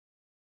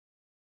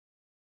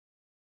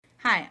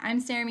Hi, I'm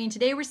Sarah and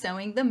today we're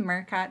sewing the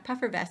Murcot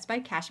Puffer Vest by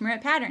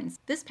Cashmerette Patterns.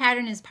 This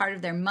pattern is part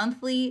of their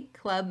monthly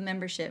club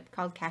membership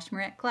called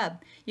Cashmerette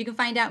Club. You can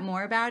find out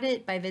more about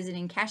it by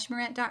visiting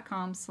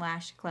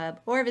cashmerette.com/club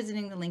or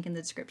visiting the link in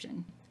the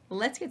description.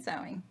 Let's get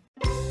sewing.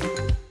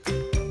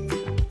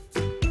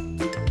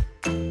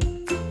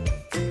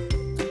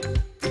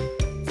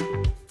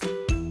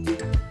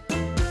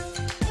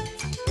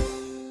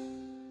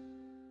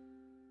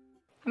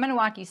 I'm going to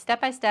walk you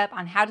step by step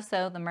on how to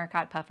sew the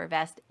Murcot Puffer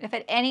Vest. If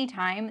at any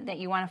time that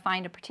you want to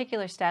find a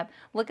particular step,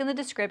 look in the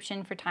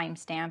description for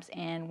timestamps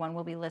and one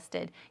will be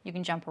listed. You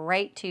can jump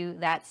right to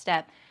that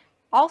step.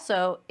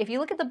 Also, if you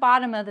look at the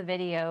bottom of the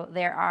video,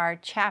 there are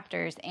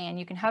chapters and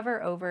you can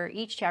hover over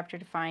each chapter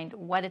to find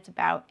what it's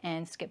about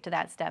and skip to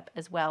that step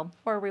as well,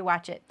 or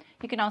rewatch it.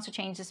 You can also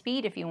change the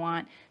speed if you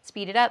want,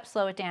 speed it up,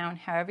 slow it down,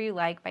 however you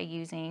like by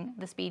using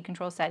the speed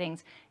control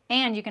settings.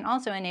 And you can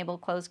also enable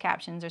closed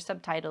captions or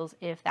subtitles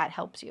if that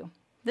helps you.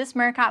 This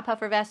Murcot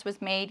Puffer Vest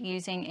was made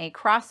using a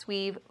cross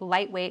weave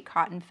lightweight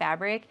cotton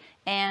fabric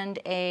and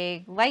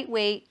a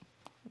lightweight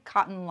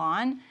cotton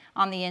lawn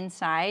on the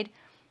inside.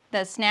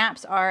 The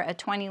snaps are a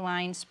 20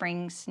 line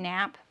spring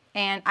snap,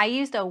 and I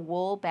used a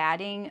wool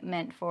batting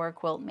meant for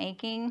quilt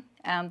making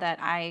that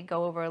I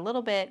go over a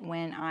little bit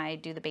when I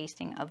do the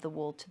basting of the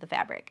wool to the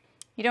fabric.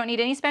 You don't need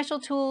any special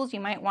tools. You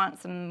might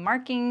want some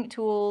marking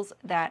tools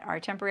that are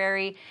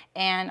temporary,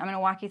 and I'm going to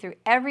walk you through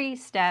every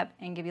step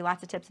and give you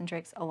lots of tips and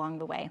tricks along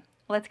the way.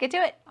 Let's get to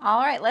it.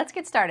 All right, let's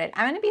get started.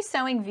 I'm going to be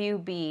sewing view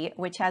B,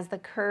 which has the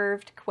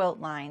curved quilt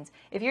lines.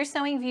 If you're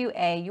sewing view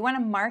A, you want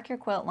to mark your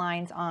quilt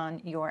lines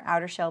on your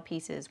outer shell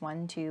pieces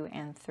 1, 2,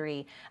 and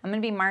 3. I'm going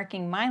to be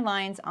marking my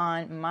lines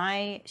on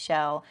my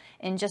shell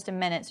in just a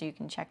minute so you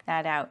can check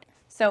that out.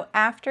 So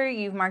after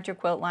you've marked your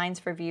quilt lines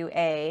for view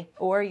A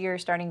or you're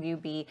starting view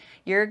B,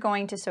 you're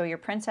going to sew your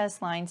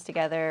princess lines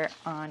together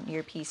on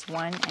your piece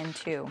 1 and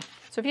 2.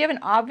 So if you have an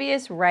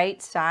obvious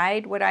right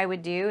side, what I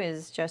would do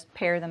is just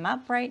pair them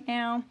up right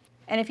now.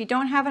 And if you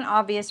don't have an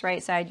obvious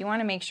right side, you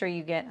want to make sure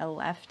you get a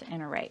left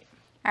and a right.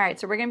 All right,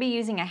 so we're going to be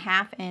using a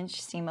 1/2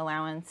 inch seam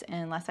allowance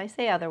unless I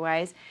say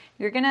otherwise.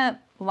 You're going to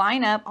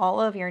line up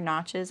all of your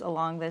notches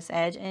along this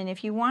edge, and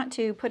if you want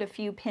to put a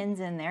few pins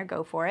in there,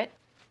 go for it.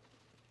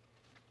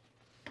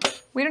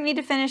 We don't need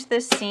to finish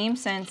this seam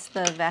since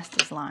the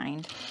vest is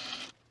lined.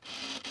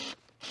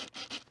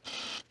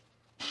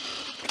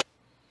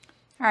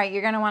 All right,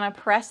 you're going to want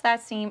to press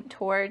that seam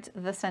towards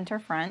the center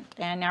front,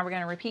 and now we're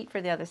going to repeat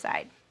for the other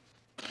side.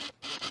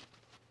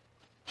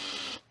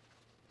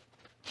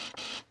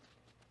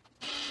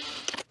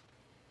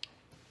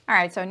 All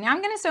right, so now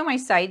I'm going to sew my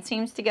side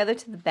seams together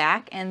to the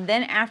back, and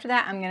then after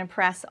that I'm going to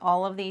press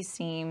all of these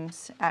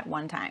seams at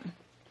one time.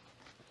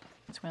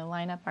 So we're going to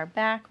line up our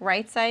back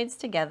right sides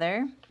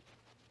together.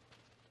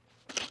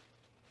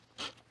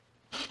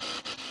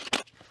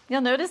 You'll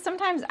notice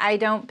sometimes I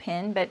don't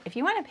pin, but if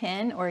you want to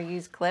pin or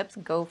use clips,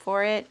 go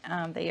for it.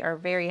 They are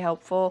very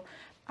helpful.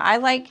 I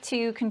like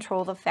to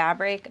control the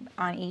fabric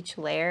on each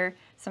layer.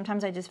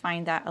 Sometimes I just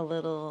find that a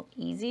little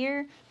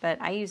easier, but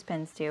I use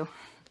pins too.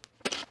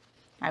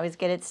 I always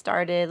get it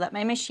started, let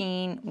my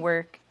machine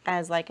work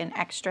as like an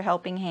extra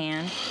helping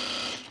hand,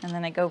 and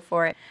then I go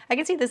for it. I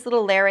can see this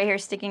little layer right here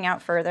sticking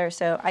out further,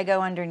 so I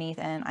go underneath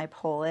and I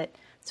pull it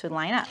to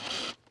line up.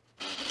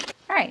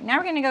 All right, now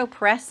we're going to go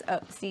press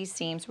these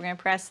seams. We're going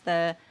to press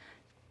the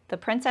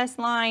princess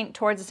line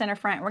towards the center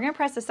front. We're going to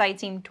press the side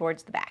seam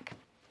towards the back.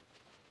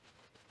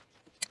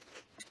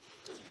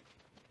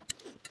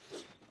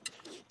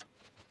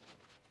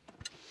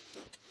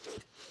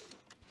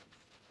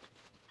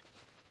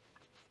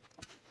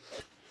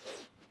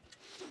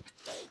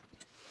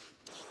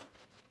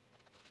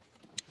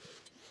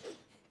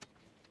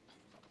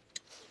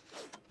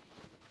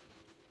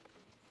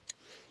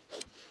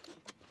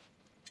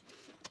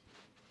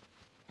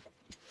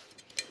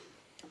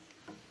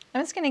 I'm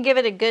just going to give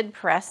it a good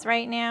press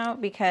right now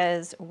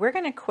because we're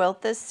going to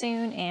quilt this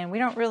soon and we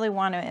don't really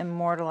want to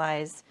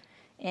immortalize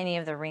any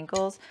of the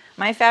wrinkles.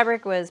 My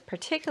fabric was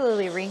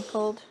particularly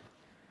wrinkled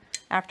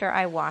after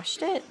I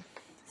washed it,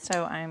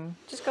 so I'm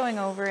just going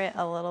over it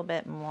a little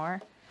bit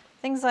more.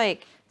 Things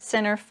like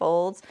center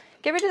folds,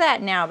 get rid of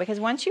that now because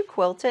once you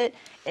quilt it,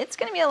 it's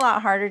going to be a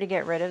lot harder to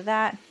get rid of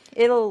that.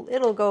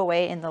 It'll go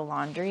away in the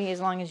laundry as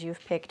long as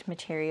you've picked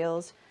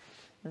materials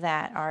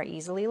that are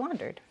easily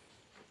laundered.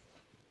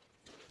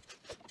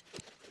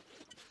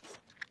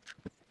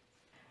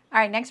 All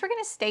right, next we're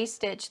going to stay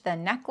stitch the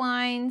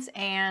necklines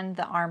and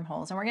the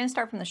armholes. And we're going to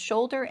start from the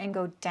shoulder and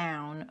go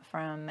down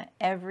from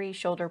every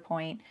shoulder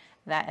point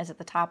that is at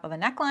the top of a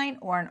neckline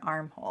or an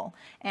armhole.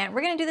 And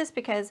we're going to do this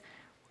because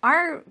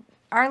our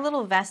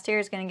little vest here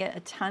is going to get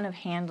a ton of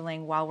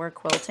handling while we're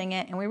quilting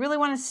it. And we really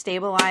want to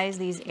stabilize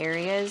these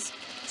areas,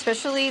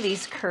 especially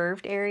these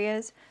curved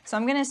areas. So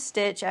I'm going to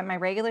stitch at my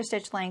regular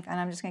stitch length and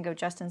I'm just going to go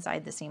just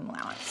inside the seam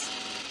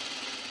allowance.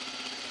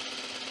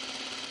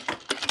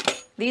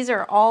 These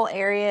are all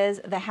areas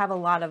that have a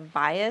lot of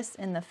bias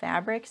in the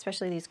fabric,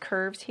 especially these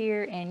curves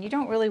here, and you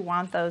don't really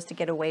want those to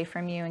get away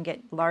from you and get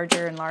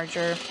larger and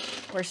larger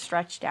or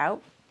stretched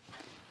out.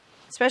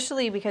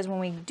 especially because when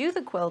we do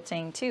the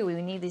quilting too, we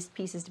need these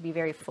pieces to be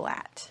very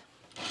flat.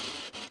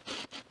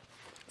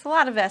 It's a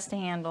lot of vest to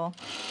handle.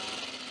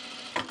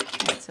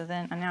 Right, so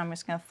then now I'm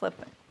just going to flip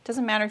it.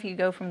 Doesn't matter if you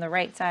go from the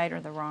right side or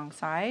the wrong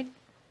side.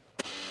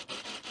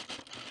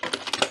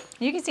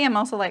 You can see I'm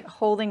also like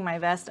holding my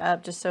vest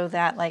up just so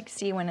that, like,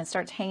 see when it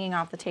starts hanging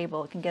off the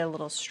table, it can get a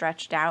little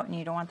stretched out, and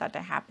you don't want that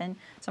to happen.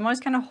 So I'm always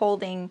kind of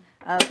holding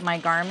up my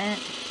garment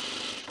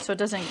so it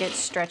doesn't get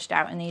stretched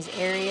out in these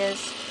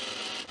areas.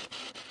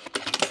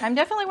 I'm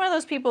definitely one of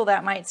those people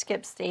that might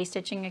skip stay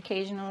stitching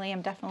occasionally.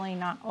 I'm definitely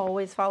not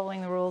always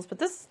following the rules, but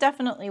this is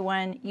definitely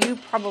one you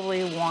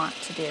probably want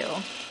to do.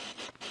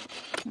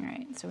 All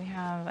right, so we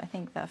have, I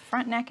think, the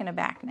front neck and a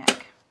back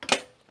neck.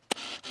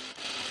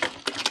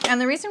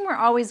 And the reason we're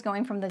always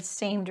going from the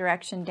same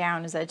direction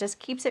down is that it just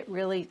keeps it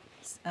really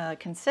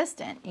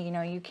consistent. You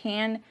know, you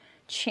can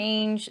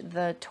change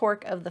the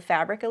torque of the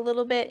fabric a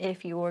little bit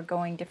if you are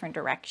going different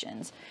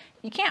directions.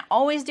 You can't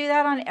always do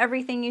that on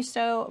everything you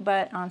sew,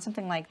 but on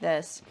something like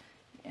this,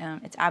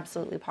 it's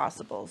absolutely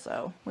possible.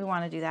 So we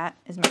want to do that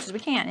as much as we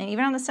can. And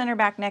even on the center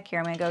back neck here,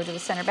 I'm going to go to the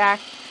center back,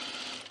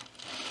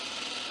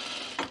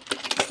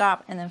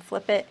 stop, and then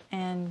flip it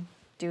and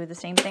do the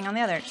same thing on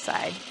the other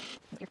side.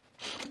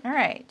 All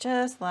right,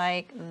 just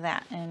like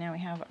that. And now we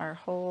have our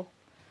whole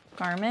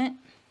garment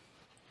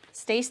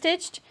stay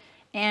stitched.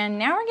 And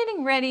now we're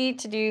getting ready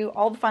to do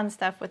all the fun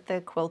stuff with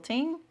the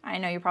quilting. I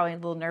know you're probably a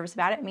little nervous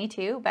about it, me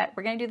too, but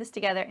we're gonna do this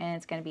together and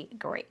it's gonna be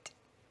great.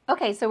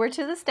 Okay, so we're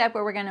to the step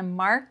where we're gonna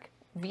mark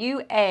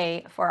view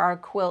A for our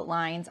quilt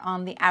lines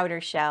on the outer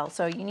shell.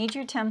 So you need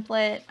your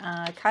template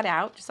cut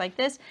out just like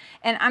this.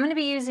 And I'm gonna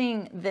be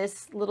using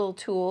this little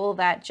tool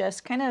that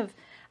just kind of,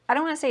 I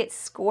don't wanna say it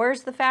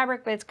scores the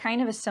fabric, but it's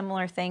kind of a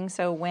similar thing.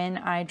 So when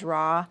I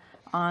draw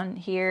on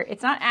here,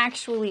 it's not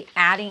actually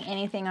adding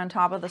anything on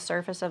top of the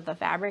surface of the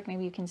fabric.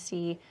 Maybe you can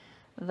see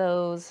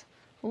those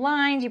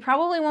lines. You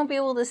probably won't be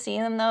able to see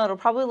them though. It'll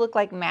probably look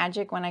like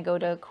magic when I go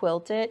to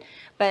quilt it,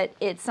 but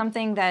it's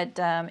something that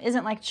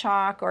isn't like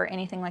chalk or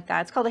anything like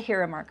that. It's called a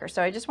hero marker.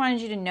 So I just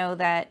wanted you to know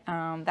that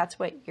that's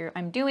what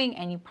I'm doing,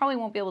 and you probably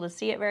won't be able to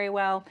see it very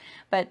well,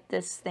 but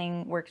this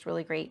thing works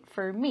really great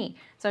for me.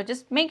 So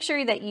just make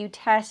sure that you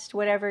test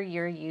whatever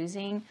you're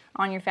using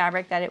on your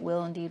fabric, that it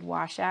will indeed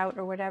wash out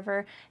or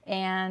whatever,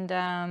 and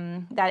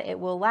that it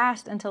will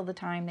last until the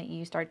time that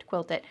you start to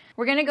quilt it.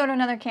 We're gonna go to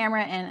another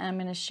camera and I'm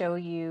gonna show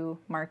you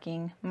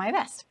marking my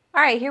vest.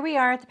 All right, here we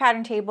are at the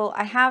pattern table.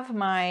 I have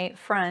my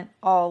front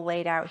all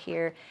laid out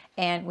here,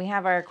 and we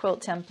have our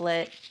quilt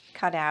template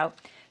cut out.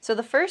 So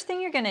the first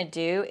thing you're gonna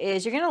do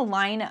is you're gonna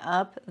line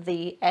up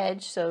the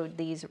edge, so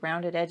these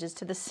rounded edges,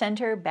 to the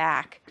center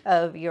back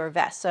of your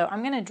vest. So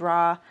I'm gonna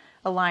draw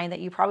a line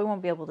that you probably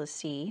won't be able to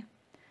see,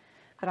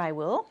 but I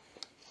will.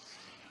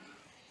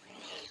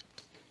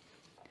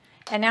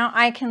 And now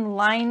I can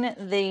line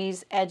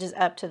these edges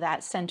up to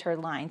that center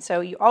line.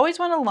 So you always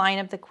want to line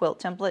up the quilt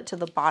template to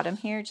the bottom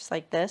here, just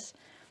like this.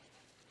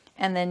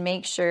 And then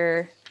make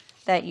sure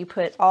that you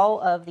put all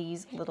of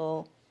these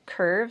little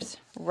curves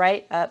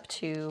right up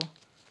to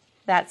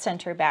that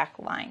center back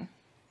line.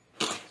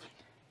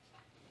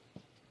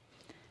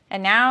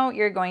 And now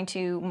you're going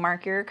to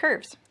mark your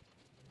curves.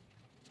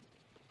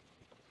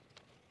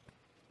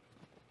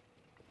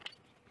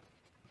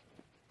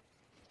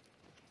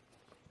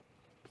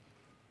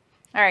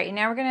 All right,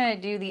 now we're gonna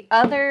do the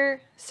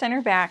other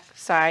center back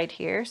side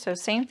here. So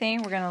same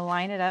thing, we're gonna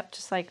line it up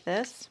just like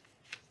this.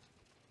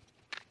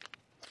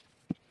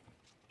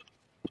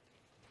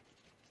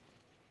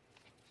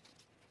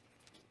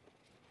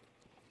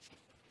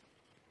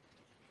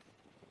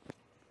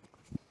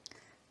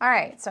 All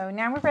right, so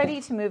now we're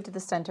ready to move to the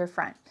center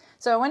front.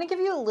 So I want to give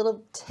you a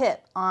little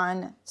tip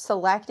on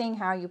selecting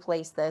how you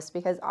place this,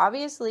 because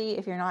obviously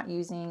if you're not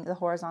using the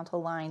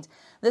horizontal lines,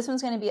 this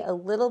one's going to be a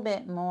little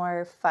bit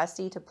more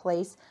fussy to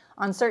place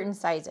on certain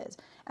sizes.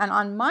 And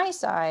on my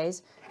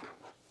size,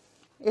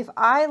 if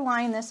I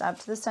line this up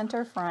to the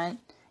center front,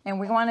 and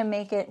we want to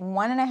make it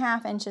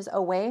 1.5 inches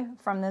away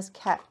from this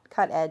cut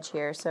edge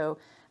here. So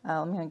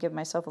I'm going to give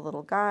myself a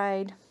little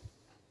guide.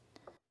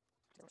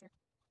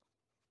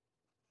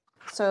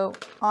 So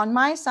on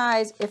my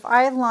size, if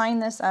I line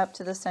this up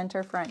to the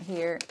center front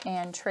here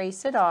and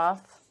trace it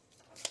off,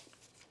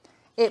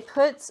 it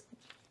puts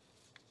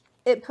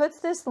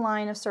this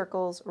line of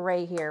circles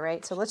right here,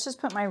 right? So let's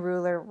just put my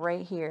ruler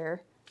right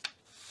here.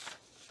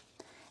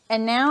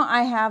 And now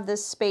I have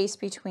this space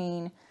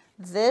between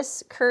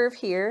this curve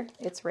here,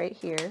 it's right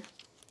here.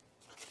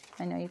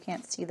 I know you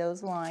can't see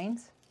those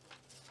lines,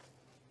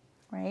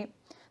 right?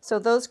 So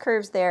those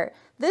curves there.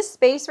 This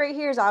space right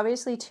here is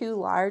obviously too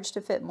large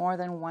to fit more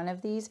than one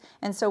of these.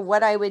 And so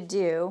what I would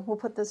do, we'll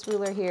put this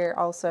ruler here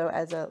also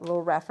as a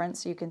little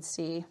reference so you can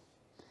see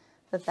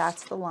that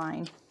that's the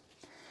line.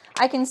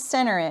 I can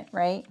center it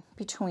right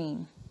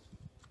between,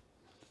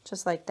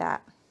 just like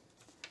that.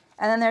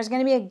 And then there's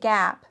going to be a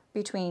gap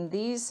between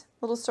these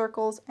little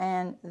circles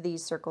and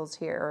these circles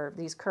here, or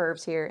these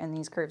curves here and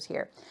these curves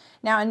here.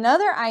 Now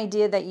another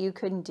idea that you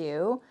can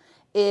do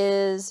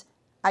is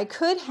I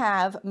could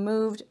have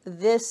moved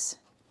this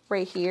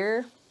right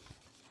here,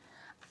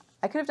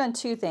 I could have done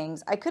two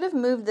things. I could have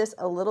moved this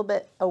a little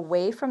bit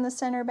away from the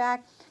center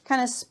back,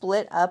 kind of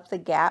split up the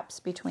gaps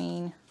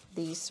between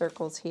these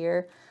circles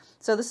here.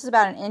 So this is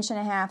about 1.5 inches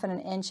and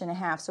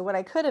 1.5 inches. So what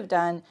I could have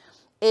done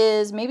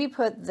is maybe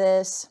put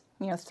this,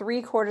 you know,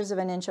 3/4 of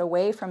an inch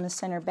away from the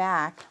center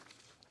back,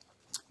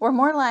 or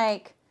more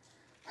like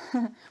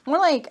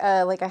like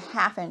a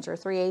 1/2 inch or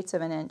 3/8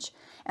 of an inch.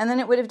 And then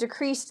it would have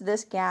decreased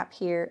this gap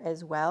here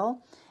as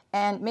well,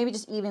 and maybe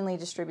just evenly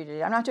distributed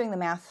it. I'm not doing the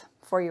math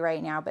for you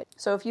right now, but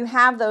so if you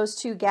have those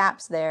two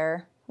gaps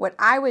there, what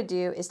I would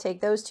do is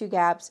take those two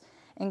gaps,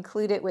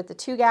 include it with the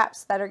two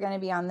gaps that are going to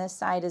be on this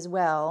side as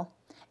well,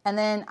 and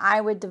then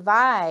I would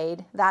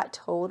divide that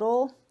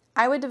total.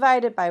 I would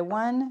divide it by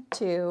 1,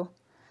 2,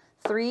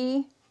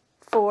 3,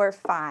 4,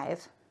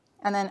 5,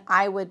 and then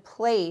I would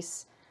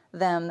place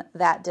them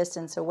that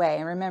distance away.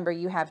 And remember,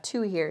 you have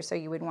 2 here, so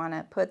you would want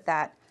to put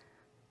that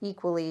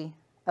equally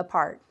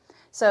apart.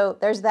 So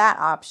there's that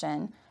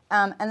option.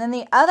 And then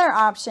the other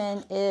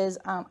option is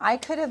I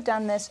could have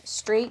done this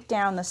straight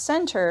down the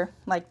center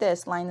like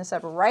this, line this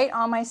up right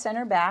on my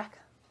center back,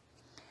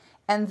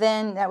 and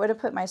then that would have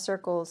put my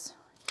circles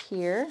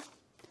here.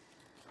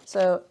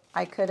 So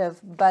I could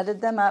have butted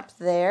them up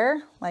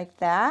there like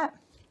that,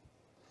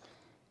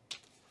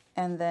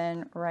 and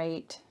then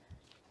right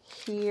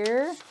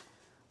here,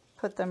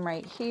 put them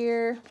right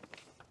here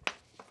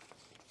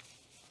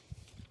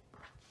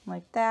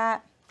like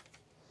that.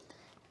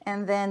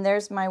 And then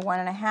there's my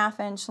 1.5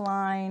 inch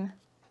line.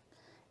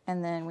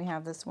 And then we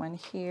have this one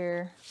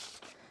here.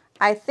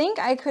 I think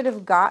I could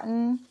have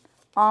gotten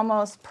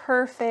almost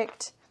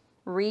perfect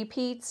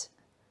repeats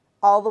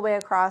all the way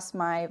across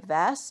my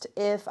vest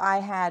if I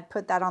had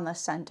put that on the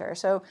center.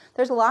 So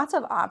there's lots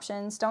of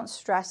options. Don't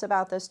stress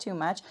about this too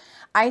much.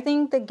 I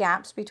think the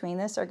gaps between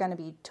this are going to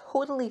be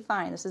totally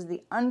fine. This is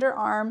the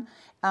underarm.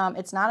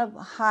 It's not a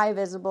high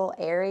visible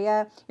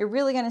area. You're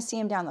really going to see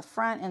them down the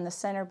front, and the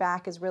center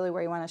back is really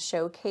where you want to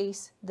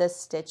showcase this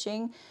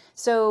stitching.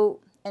 So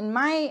in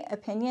my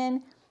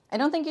opinion, I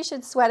don't think you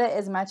should sweat it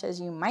as much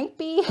as you might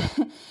be.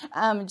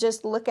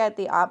 Just look at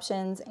the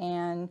options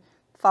and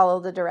follow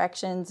the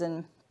directions,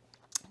 and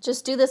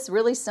just do this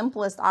really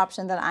simplest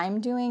option that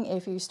I'm doing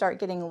if you start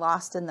getting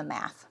lost in the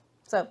math.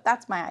 So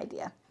that's my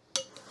idea.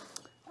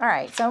 All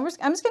right, so I'm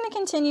just going to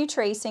continue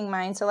tracing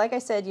mine. So like I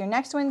said, your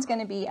next one's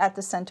going to be at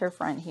the center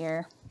front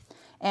here.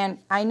 And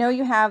I know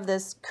you have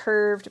this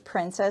curved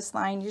princess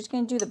line. You're just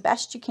going to do the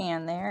best you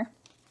can there.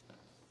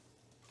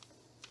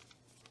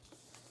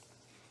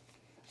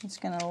 I'm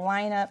just going to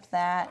line up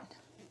that.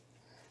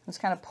 I'm just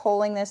kind of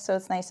pulling this so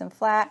it's nice and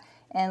flat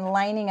and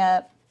lining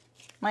up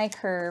my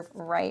curve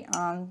right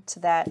on to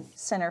that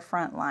center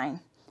front line.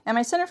 And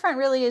my center front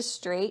really is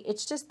straight.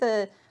 It's just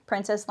the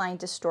princess line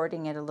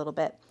distorting it a little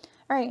bit.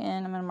 All right,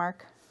 and I'm going to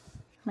mark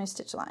my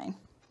stitch line.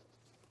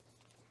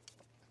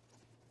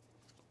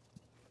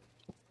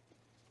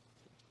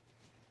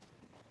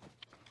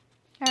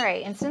 All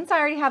right, and since I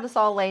already have this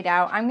all laid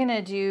out, I'm going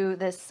to do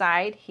this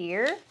side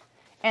here,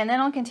 and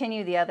then I'll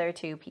continue the other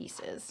 2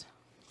 pieces.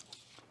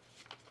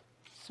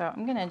 So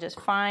I'm going to just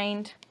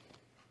find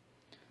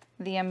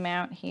the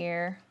amount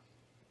here.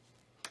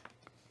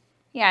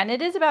 Yeah, and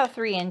it is about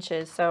 3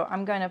 inches, so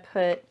I'm going to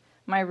put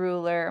my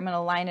ruler, I'm going to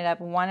line it up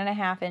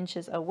 1.5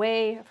 inches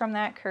away from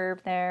that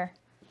curve there.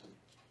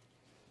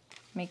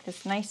 Make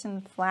this nice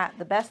and flat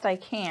the best I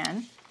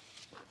can.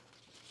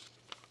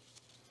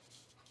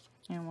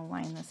 And we'll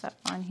line this up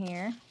on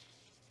here.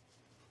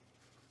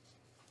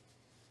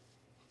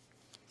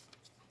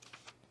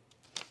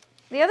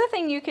 The other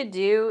thing you could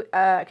do,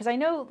 because I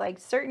know like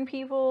certain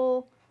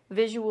people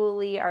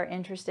visually are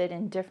interested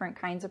in different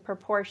kinds of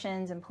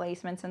proportions and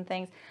placements and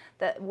things,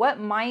 that what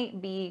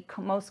might be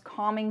most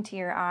calming to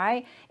your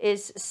eye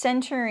is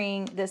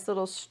centering this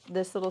little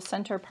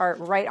center part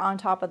right on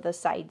top of the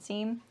side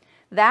seam.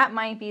 That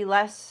might be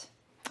less,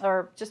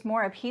 or just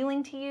more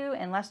appealing to you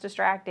and less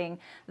distracting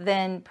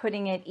than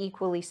putting it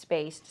equally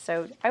spaced.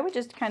 So I would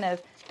just kind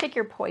of pick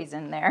your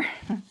poison there.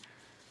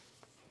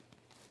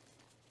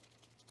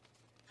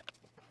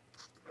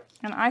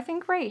 And I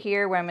think right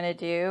here what I'm going to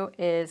do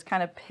is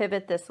kind of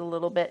pivot this a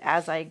little bit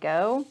as I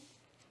go.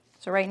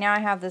 So right now I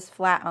have this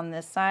flat on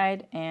this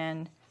side,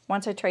 and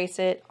once I trace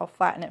it, I'll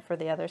flatten it for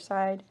the other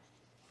side.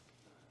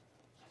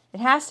 It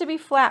has to be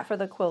flat for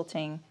the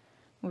quilting.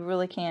 We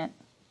really can't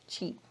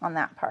cheat on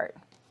that part.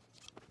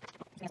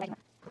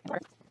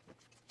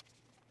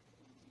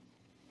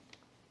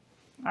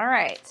 All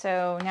right,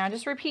 so now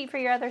just repeat for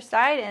your other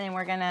side, and then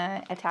we're going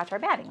to attach our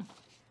batting.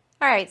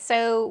 All right,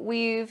 so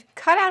we've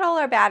cut out all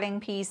our batting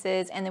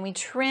pieces, and then we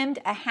trimmed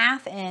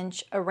 1/2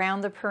 inch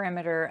around the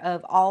perimeter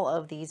of all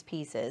of these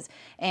pieces,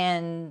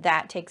 and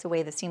that takes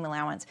away the seam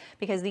allowance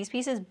because these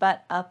pieces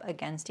butt up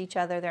against each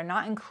other. They're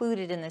not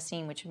included in the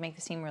seam, which would make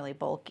the seam really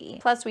bulky.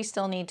 Plus, we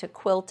still need to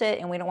quilt it,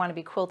 and we don't want to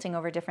be quilting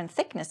over different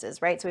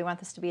thicknesses, right? So we want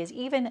this to be as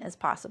even as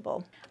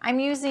possible.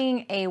 I'm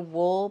using a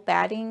wool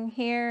batting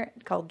here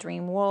called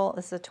Dream Wool.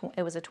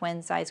 It was a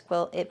twin size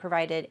quilt. It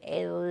provided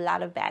a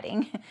lot of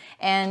batting,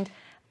 and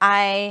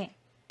I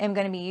am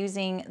going to be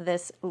using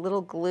this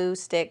little glue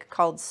stick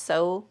called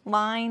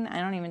Sewalong. I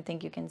don't even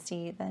think you can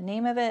see the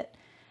name of it.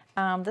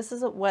 This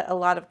is what a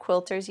lot of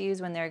quilters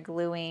use when they're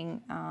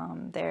gluing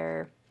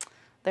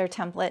their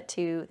template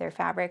to their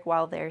fabric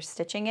while they're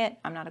stitching it.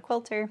 I'm not a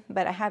quilter,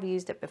 but I have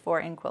used it before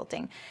in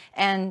quilting.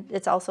 And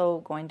it's also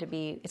going to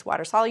be, it's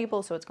water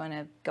soluble, so it's going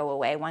to go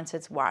away once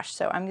it's washed.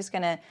 So I'm just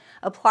going to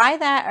apply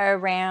that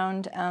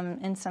around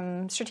in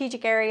some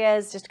strategic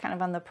areas, just kind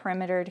of on the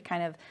perimeter to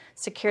kind of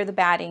secure the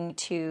batting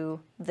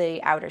to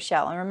the outer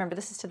shell. And remember,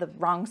 this is to the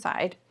wrong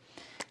side.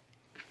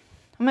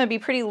 I'm going to be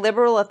pretty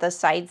liberal at the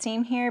side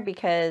seam here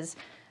because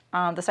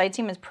the side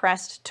seam is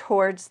pressed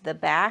towards the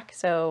back,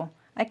 so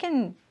I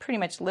can pretty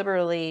much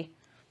liberally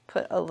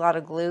put a lot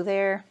of glue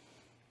there.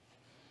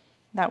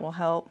 That will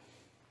help.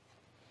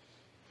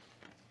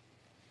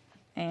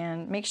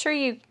 And make sure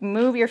you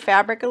move your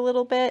fabric a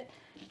little bit,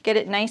 get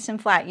it nice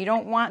and flat. You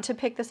don't want to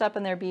pick this up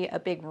and there be a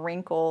big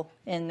wrinkle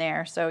in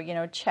there. So, you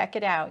know, check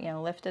it out, you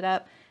know, lift it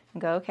up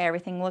and go, okay,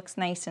 everything looks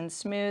nice and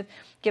smooth.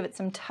 Give it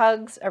some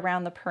tugs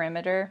around the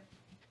perimeter.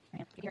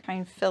 Try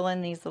and fill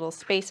in these little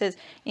spaces.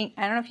 I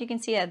don't know if you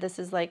can see it. This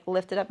is like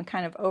lifted up and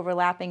kind of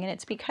overlapping, and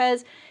it's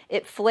because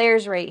it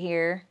flares right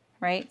here,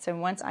 right? So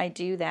once I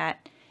do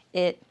that,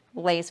 it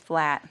lays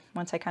flat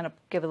once I kind of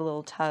give it a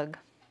little tug.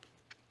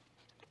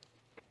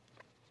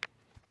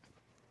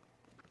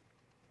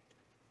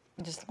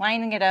 Just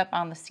lining it up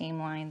on the seam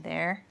line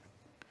there.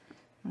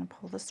 I'm going to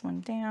pull this one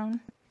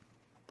down.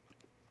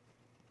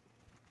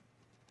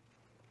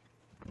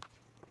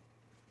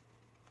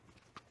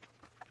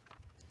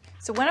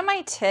 So one of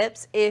my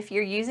tips, if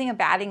you're using a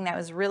batting that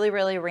was really,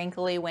 really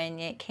wrinkly when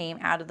it came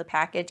out of the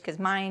package, because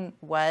mine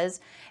was,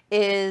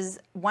 is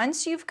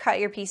once you've cut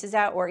your pieces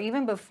out, or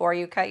even before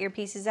you cut your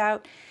pieces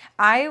out,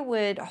 I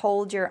would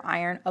hold your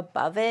iron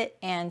above it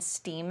and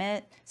steam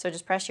it. So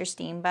just press your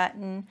steam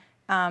button.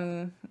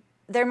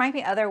 There might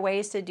be other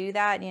ways to do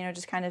that, you know,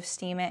 just kind of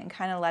steam it and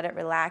kind of let it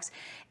relax.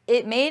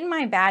 It made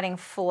my batting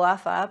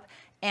fluff up,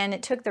 and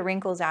it took the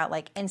wrinkles out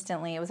like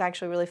instantly. It was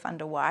actually really fun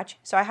to watch.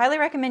 So I highly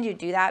recommend you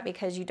do that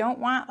because you don't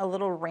want a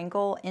little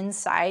wrinkle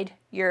inside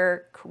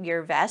your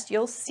vest.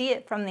 You'll see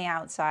it from the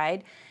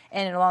outside,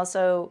 and it'll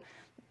also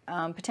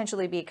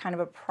potentially be kind of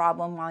a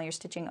problem while you're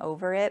stitching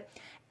over it.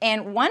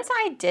 And once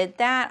I did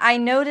that, I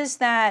noticed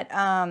that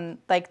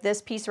like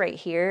this piece right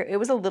here, it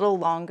was a little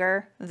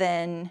longer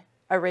than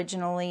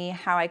originally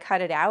how I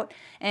cut it out,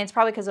 and it's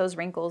probably because those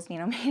wrinkles, you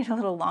know, made it a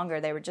little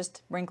longer. They were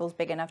just wrinkles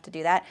big enough to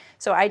do that.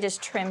 So I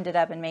just trimmed it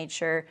up and made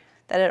sure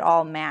that it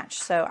all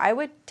matched. So I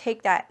would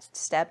take that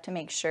step to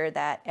make sure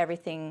that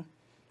everything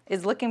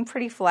is looking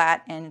pretty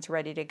flat and it's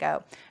ready to go.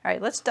 All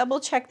right, let's double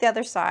check the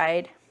other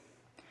side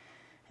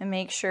and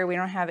make sure we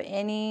don't have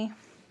any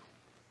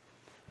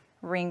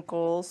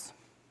wrinkles.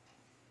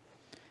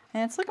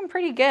 And it's looking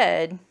pretty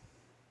good.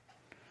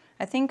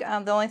 I think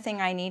the only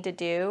thing I need to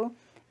do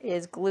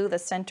is glue the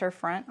center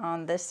front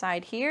on this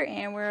side here,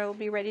 and we'll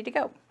be ready to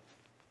go.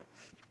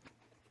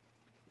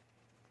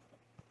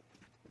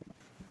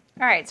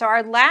 All right, so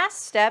our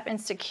last step in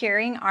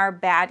securing our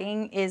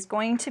batting is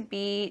going to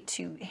be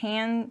to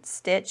hand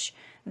stitch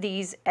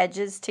these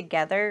edges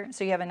together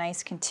so you have a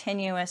nice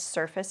continuous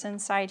surface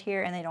inside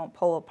here and they don't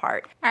pull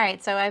apart. All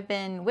right, so I've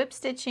been whip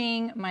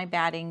stitching my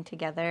batting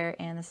together,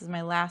 and this is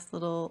my last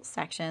little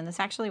section. This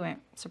actually went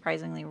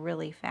surprisingly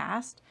really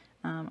fast.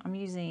 I'm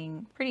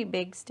using pretty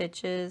big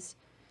stitches,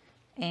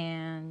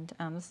 and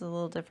this is a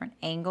little different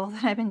angle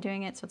that I've been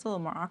doing it, so it's a little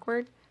more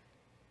awkward.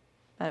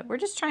 But we're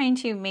just trying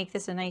to make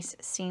this a nice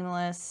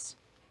seamless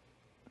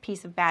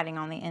piece of batting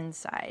on the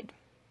inside.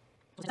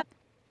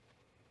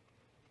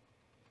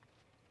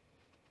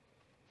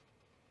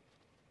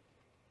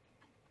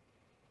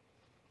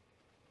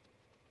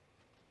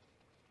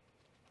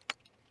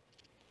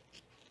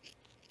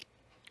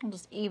 I'll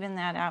just even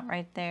that out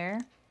right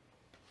there.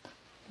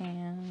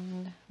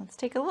 And let's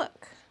take a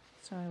look.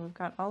 So we've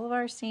got all of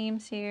our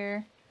seams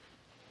here,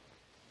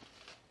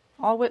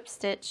 all whip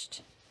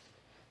stitched.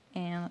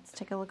 And let's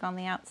take a look on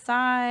the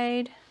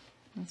outside.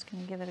 I'm just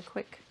going to give it a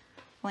quick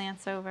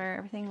glance over.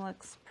 Everything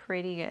looks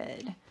pretty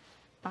good.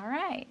 All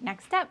right,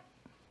 next step.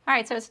 All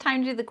right, so it's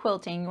time to do the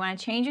quilting. You want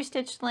to change your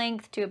stitch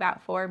length to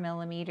about 4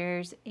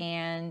 millimeters,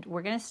 and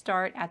we're going to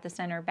start at the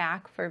center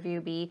back for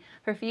view B.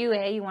 For view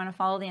A, you want to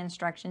follow the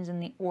instructions in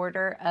the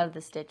order of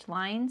the stitch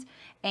lines,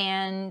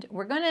 and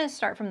we're going to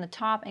start from the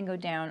top and go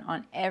down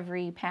on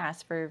every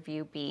pass for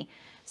view B.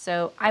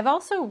 So I've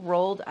also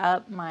rolled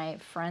up my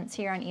fronts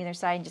here on either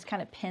side and just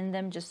kind of pinned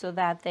them just so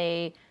that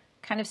they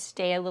kind of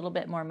stay a little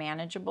bit more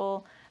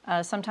manageable.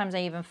 Sometimes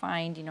I even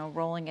find, you know,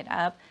 rolling it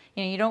up,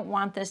 you know, you don't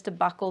want this to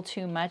buckle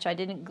too much. I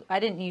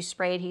didn't use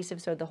spray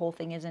adhesive, so the whole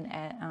thing isn't,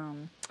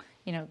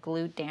 you know,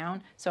 glued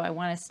down. So I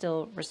want to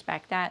still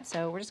respect that.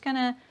 So we're just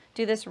gonna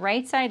do this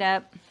right side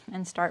up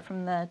and start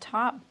from the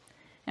top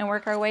and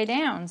work our way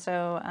down.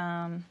 So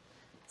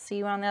see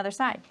you on the other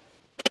side.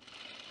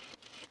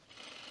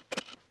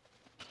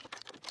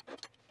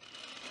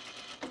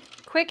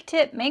 Quick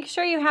tip, make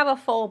sure you have a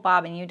full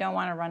bobbin. You don't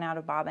want to run out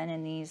of bobbin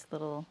in these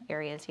little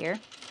areas here.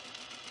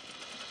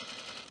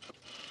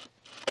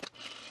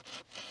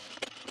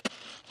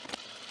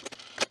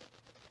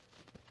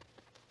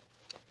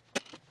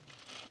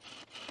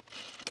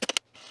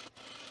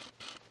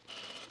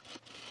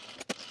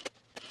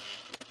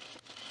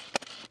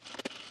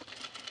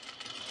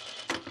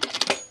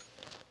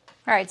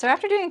 All right, so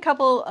after doing a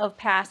couple of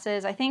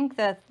passes, I think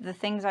that the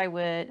things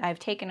I've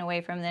taken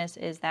away from this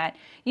is that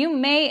you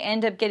may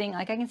end up getting,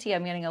 like I can see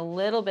I'm getting a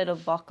little bit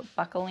of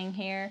buckling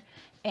here.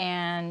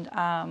 And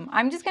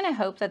I'm just gonna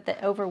hope that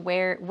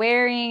the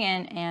wearing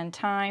and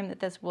time that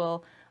this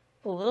will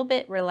a little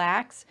bit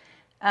relax.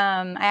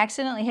 I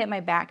accidentally hit my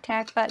back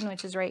tack button,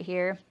 which is right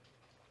here.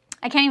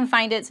 I can't even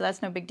find it, so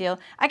that's no big deal.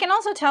 I can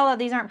also tell that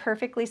these aren't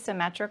perfectly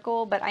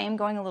symmetrical, but I am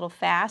going a little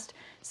fast.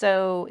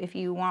 So if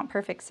you want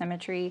perfect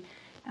symmetry,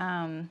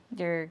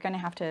 you're gonna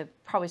have to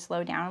probably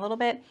slow down a little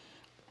bit.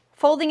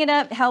 Folding it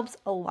up helps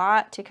a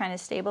lot to kind of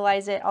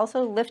stabilize it.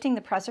 Also lifting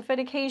the presser foot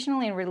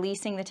occasionally and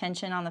releasing the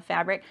tension on the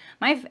fabric.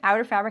 My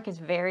outer fabric is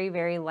very,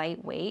 very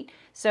lightweight.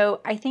 So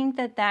I think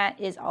that that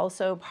is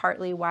also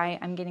partly why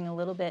I'm getting a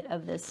little bit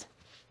of this,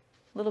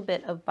 little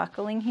bit of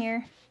buckling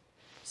here.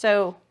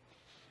 So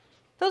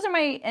those are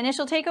my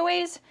initial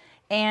takeaways,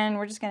 and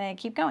we're just gonna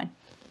keep going.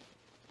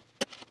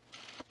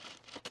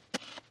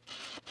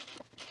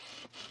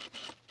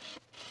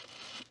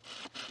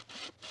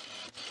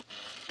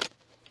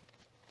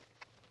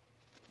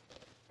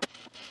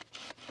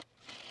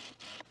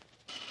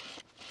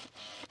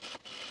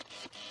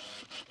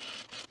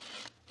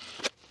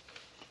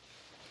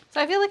 So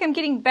I feel like I'm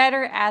getting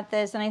better at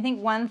this, and I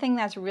think one thing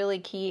that's really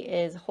key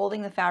is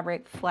holding the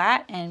fabric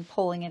flat and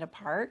pulling it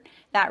apart.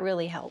 That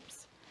really helps.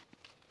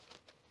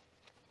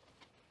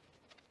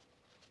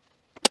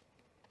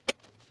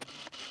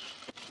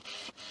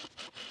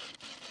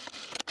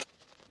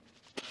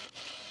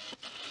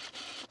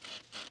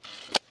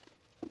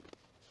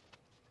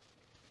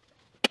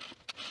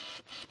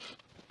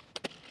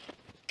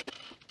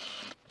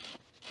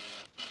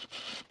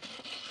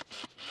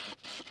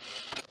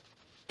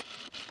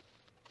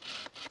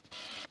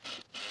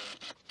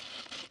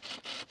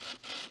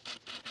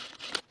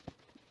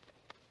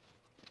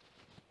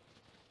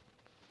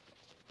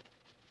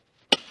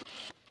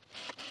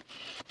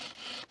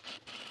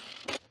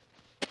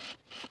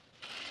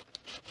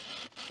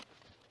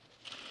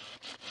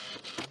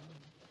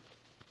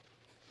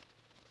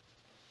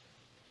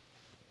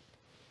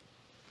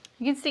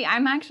 You can see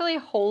I'm actually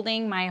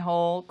holding my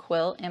whole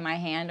quilt in my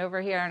hand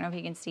over here. I don't know if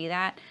you can see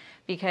that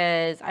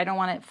because I don't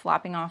want it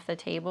flopping off the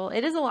table.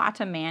 It is a lot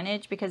to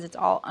manage because it's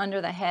all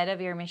under the head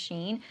of your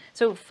machine.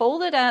 So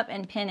fold it up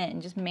and pin it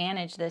and just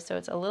manage this so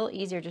it's a little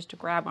easier just to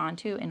grab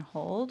onto and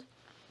hold.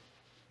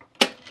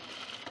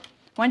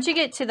 Once you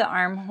get to the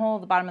armhole,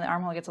 the bottom of the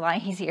armhole gets a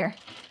lot easier.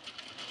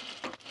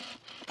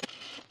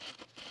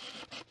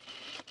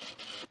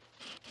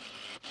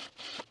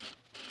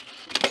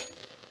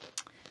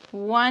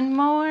 One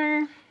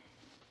more.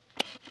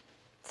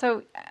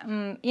 So,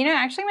 you know,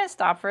 actually I'm going to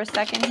stop for a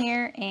second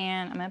here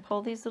and I'm going to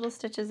pull these little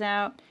stitches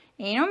out.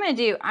 And you know what I'm going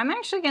to do? I'm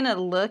actually going to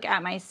look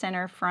at my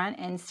center front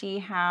and see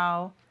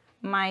how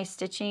my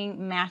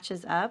stitching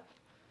matches up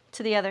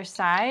to the other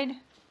side.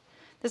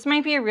 This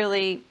might be a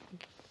really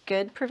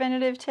good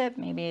preventative tip.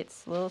 Maybe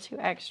it's a little too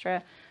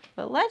extra,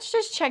 but let's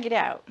just check it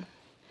out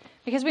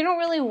because we don't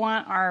really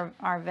want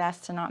our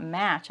vest to not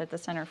match at the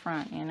center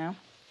front, you know?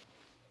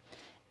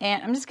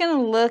 And I'm just going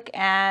to look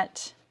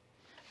at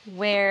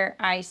where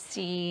I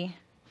see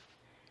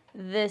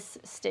this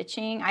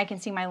stitching. I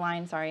can see my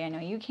line, sorry, I know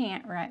you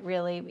can't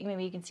really,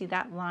 maybe you can see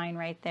that line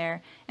right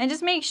there. And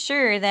just make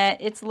sure that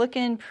it's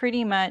looking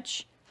pretty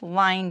much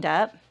lined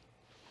up.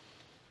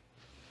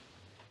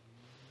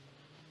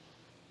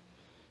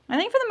 I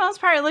think for the most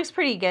part it looks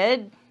pretty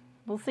good.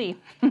 We'll see.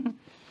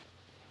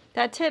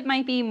 That tip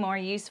might be more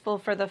useful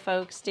for the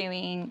folks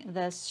doing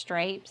the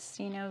stripes.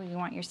 You know, you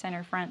want your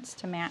center fronts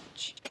to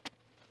match.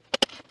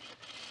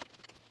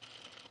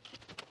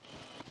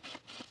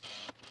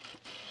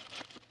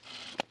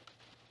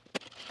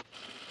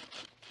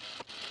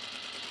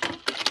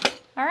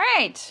 All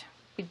right,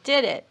 we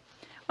did it.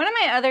 One of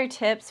my other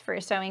tips for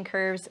sewing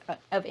curves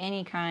of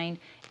any kind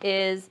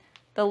is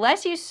the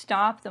less you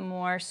stop, the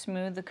more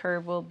smooth the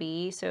curve will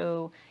be.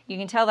 So you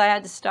can tell that I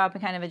had to stop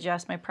and kind of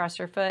adjust my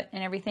presser foot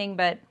and everything,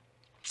 but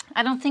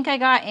I don't think I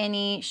got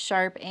any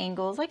sharp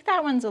angles. Like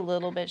that one's a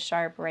little bit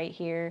sharp right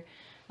here.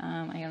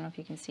 I don't know if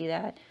you can see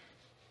that.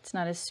 It's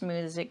not as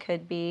smooth as it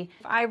could be.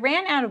 If I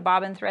ran out of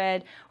bobbin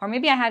thread, or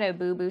maybe I had a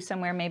boo-boo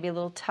somewhere, maybe a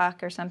little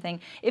tuck or something.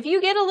 If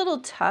you get a little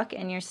tuck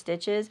in your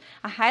stitches,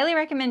 I highly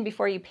recommend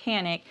before you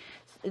panic,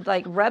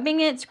 like rubbing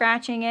it,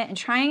 scratching it, and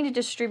trying to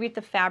distribute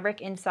the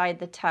fabric inside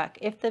the tuck.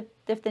 If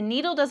the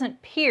needle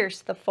doesn't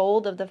pierce the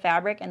fold of the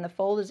fabric and the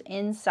fold is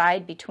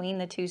inside between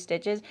the two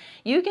stitches,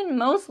 you can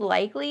most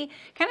likely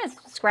kind of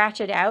scratch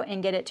it out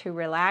and get it to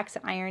relax,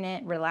 iron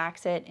it,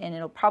 relax it, and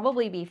it'll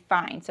probably be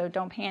fine. So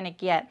don't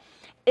panic yet.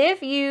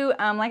 If you,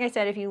 like I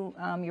said, if you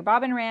your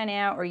bobbin ran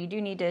out or you do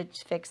need to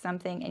fix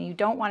something and you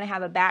don't want to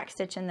have a back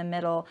stitch in the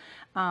middle,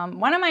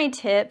 one of my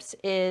tips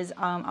is,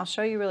 I'll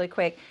show you really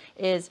quick,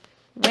 is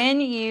when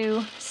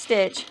you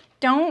stitch,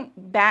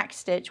 don't back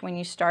stitch when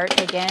you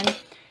start again.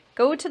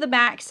 Go to the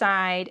back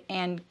side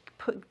and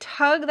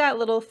tug that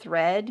little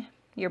thread,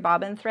 your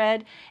bobbin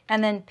thread,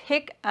 and then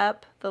pick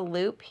up the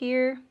loop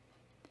here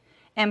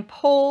and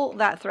pull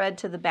that thread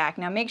to the back.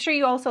 Now make sure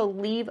you also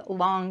leave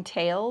long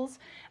tails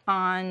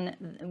on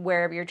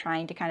wherever you're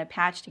trying to kind of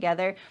patch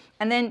together,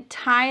 and then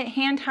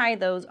hand tie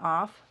those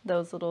off,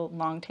 those little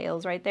long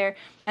tails right there,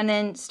 and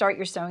then start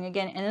your sewing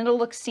again, and it'll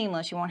look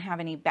seamless. You won't have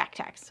any back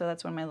tacks. So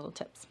that's one of my little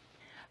tips.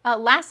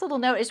 Last little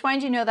note, I just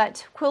wanted you to know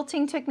that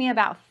quilting took me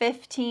about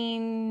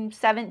 15,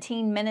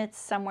 17 minutes,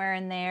 somewhere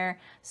in there.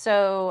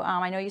 So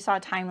I know you saw a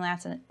time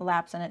lapse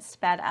and it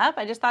sped up.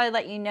 I just thought I'd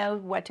let you know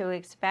what to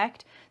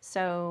expect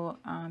so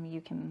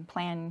you can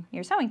plan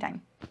your sewing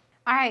time.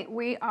 All right,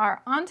 we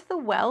are onto the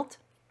welt.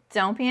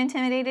 Don't be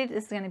intimidated.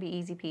 This is going to be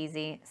easy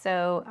peasy.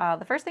 So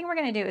the first thing we're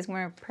going to do is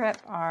we're going to prep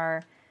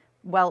our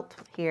welt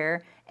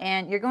here,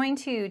 and you're going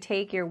to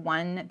take your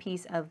one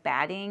piece of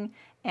batting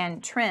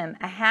and trim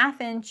a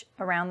 1/2 inch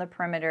around the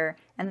perimeter,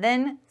 and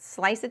then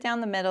slice it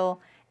down the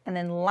middle, and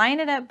then line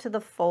it up to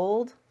the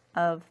fold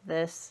of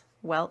this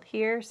welt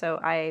here. So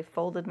I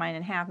folded mine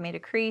in half, made a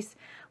crease,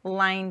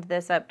 lined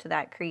this up to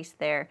that crease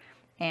there,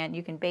 and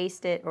you can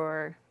baste it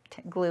or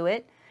glue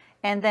it.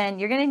 And then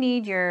you're going to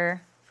need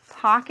your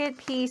pocket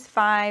piece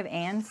 5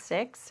 and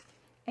 6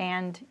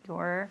 and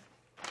your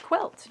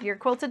quilt, your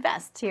quilted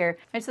vest here.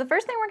 And so the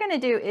first thing we're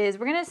going to do is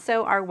we're going to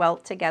sew our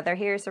welt together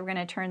here. So we're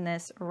going to turn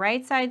this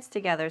right sides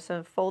together,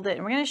 so fold it,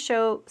 and we're going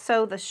to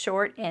sew the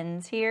short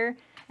ends here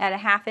at a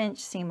 1/2 inch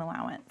seam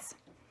allowance.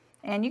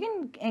 And you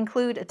can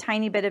include a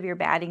tiny bit of your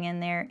batting in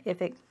there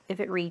if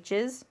it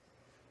reaches.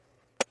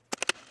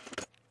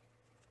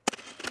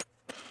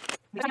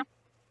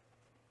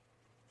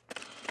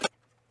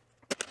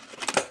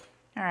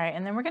 All right,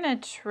 and then we're going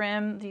to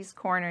trim these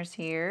corners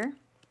here,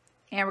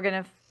 and we're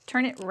going to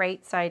turn it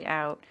right side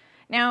out.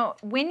 Now,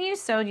 when you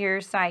sewed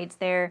your sides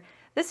there,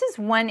 this is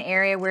one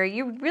area where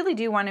you really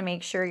do want to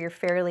make sure you're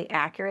fairly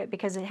accurate,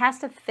 because it has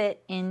to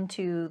fit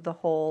into the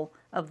hole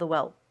of the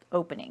welt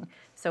opening.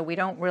 So we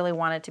don't really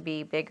want it to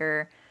be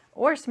bigger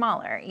or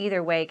smaller.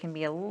 Either way can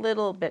be a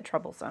little bit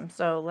troublesome.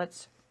 So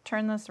let's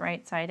turn this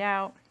right side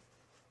out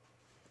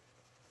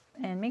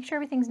and make sure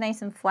everything's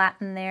nice and flat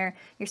in there.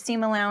 Your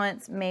seam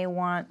allowance may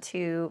want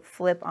to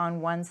flip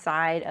on one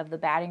side of the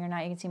batting or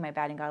not. You can see my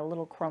batting got a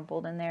little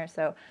crumpled in there,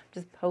 so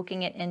just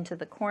poking it into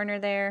the corner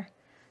there.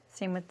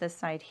 Same with this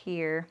side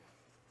here.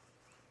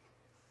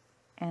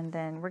 And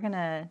then we're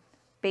gonna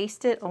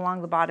baste it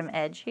along the bottom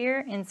edge here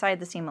inside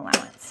the seam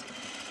allowance.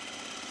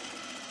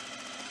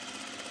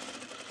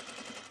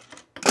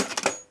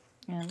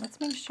 And let's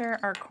make sure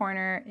our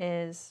corner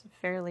is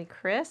fairly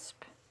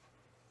crisp.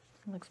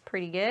 It looks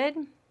pretty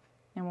good.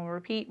 And we'll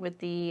repeat with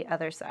the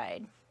other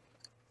side.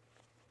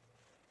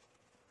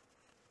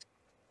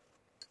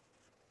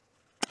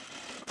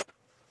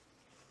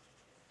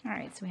 All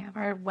right, so we have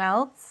our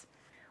welts.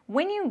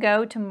 When you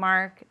go to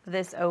mark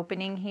this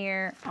opening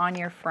here on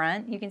your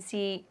front, you can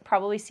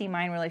probably see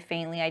mine really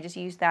faintly. I just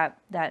used that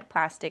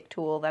plastic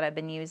tool that I've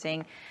been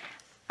using.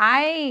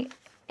 I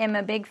am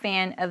a big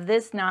fan of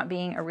this not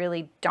being a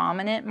really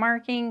dominant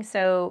marking,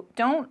 so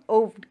don't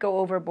go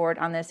overboard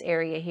on this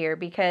area here,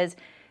 because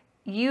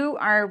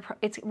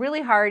it's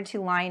really hard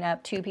to line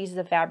up 2 pieces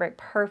of fabric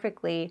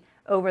perfectly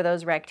over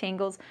those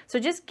rectangles. So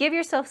just give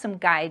yourself some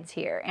guides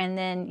here, and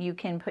then you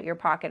can put your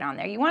pocket on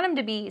there. You want them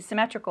to be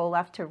symmetrical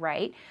left to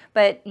right,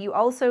 but you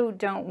also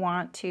don't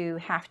want to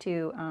have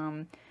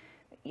to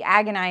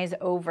agonize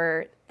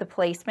over the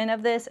placement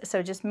of this.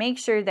 So just make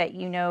sure that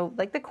you know,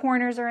 like, the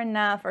corners are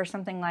enough or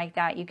something like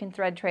that. You can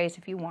thread trace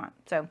if you want.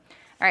 So, all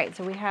right,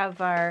 so we have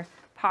our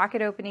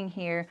pocket opening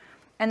here.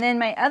 And then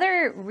my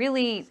other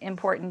really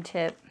important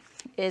tip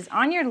is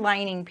on your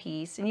lining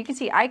piece, and you can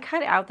see I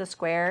cut out the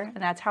square,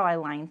 and that's how I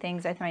line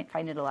things. I might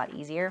find it a lot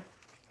easier.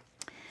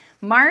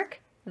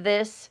 Mark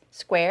this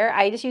square.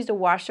 I just used a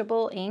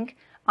washable ink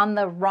on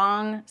the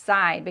wrong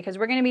side, because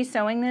we're going to be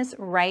sewing this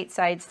right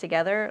sides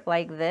together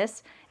like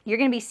this. You're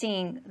going to be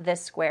seeing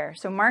this square.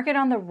 So mark it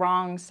on the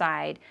wrong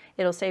side.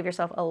 It'll save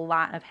yourself a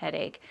lot of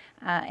headache.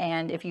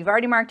 And if you've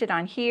already marked it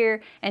on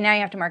here and now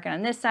you have to mark it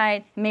on this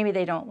side, maybe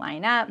they don't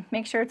line up.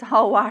 Make sure it's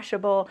all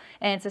washable.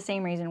 And it's the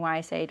same reason why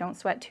I say don't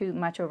sweat too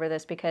much over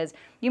this, because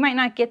you might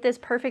not get this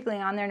perfectly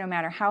on there no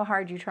matter how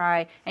hard you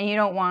try, and you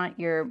don't want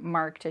your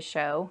mark to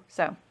show.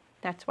 So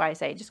that's why I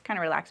say just kind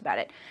of relax about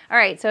it. All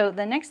right, so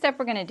the next step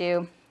we're going to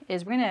do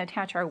is we're going to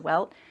attach our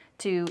welt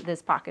to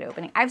this pocket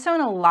opening. I've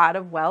sewn a lot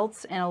of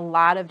welts and a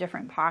lot of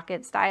different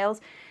pocket styles.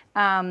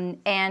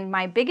 And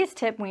my biggest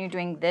tip when you're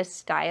doing this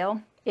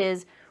style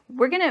is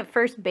we're going to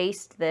first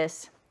baste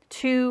this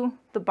to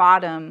the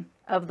bottom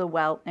of the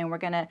welt, and we're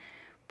going to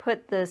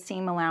put the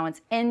seam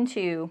allowance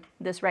into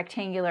this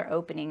rectangular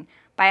opening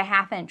by a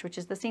 1/2 inch, which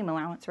is the seam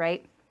allowance,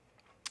 right?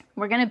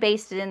 We're going to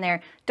baste it in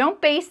there. Don't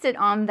baste it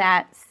on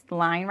that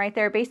line right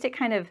there. Baste it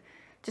kind of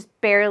just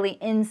barely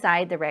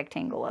inside the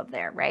rectangle of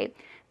there, right?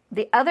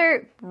 The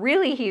other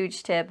really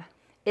huge tip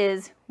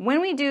is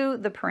when we do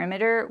the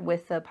perimeter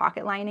with the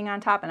pocket lining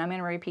on top, and I'm going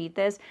to repeat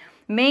this,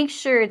 make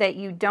sure that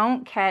you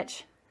don't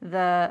catch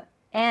the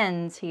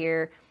ends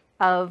here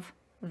of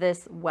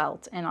this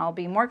welt, and I'll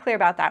be more clear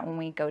about that when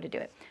we go to do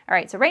it. All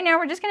right, so right now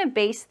we're just going to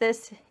baste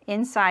this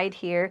inside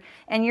here,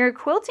 and your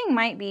quilting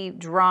might be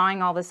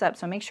drawing all this up,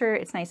 so make sure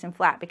it's nice and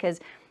flat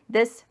because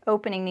this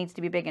opening needs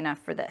to be big enough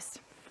for this.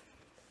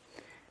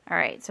 All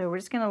right, so we're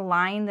just going to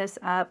line this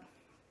up,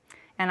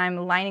 and I'm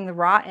lining the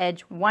raw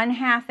edge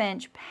 1/2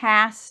 inch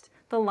past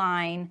the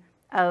line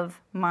of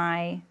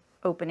my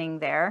opening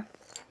there,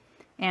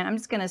 and I'm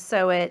just going to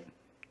sew it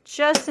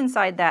just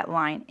inside that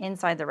line,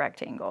 inside the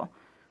rectangle.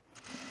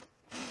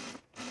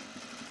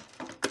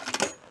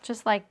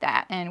 Just like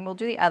that, and we'll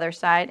do the other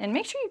side, and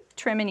make sure you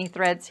trim any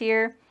threads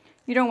here.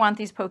 You don't want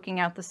these poking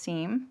out the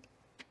seam.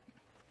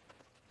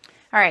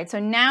 All right, so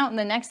now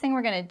the next thing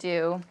we're going to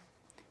do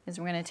is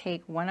we're going to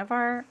take one of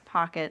our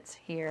pockets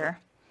here,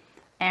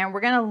 and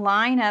we're going to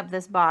line up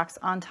this box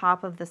on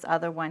top of this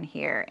other one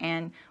here.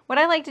 And what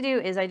I like to do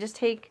is I just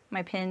take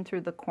my pin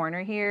through the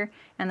corner here,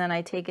 and then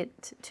I take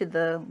it to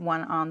the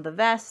one on the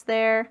vest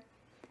there,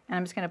 and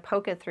I'm just going to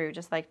poke it through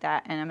just like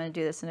that, and I'm going to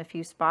do this in a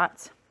few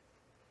spots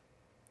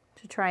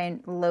to try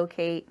and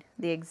locate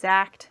the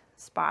exact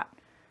spot.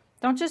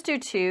 Don't just do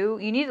 2,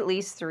 you need at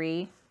least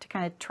 3 to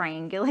kind of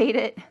triangulate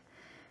it.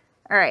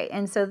 All right,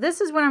 and so this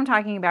is what I'm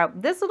talking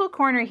about. This little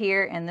corner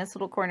here and this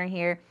little corner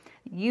here,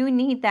 you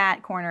need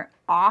that corner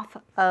off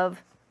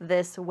of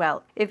this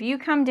welt. If you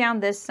come down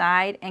this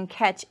side and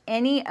catch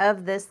any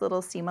of this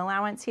little seam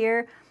allowance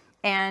here,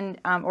 and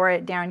or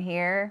down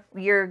here,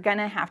 you're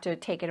gonna have to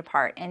take it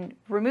apart. And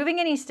removing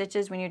any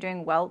stitches when you're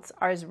doing welts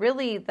is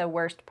really the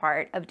worst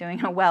part of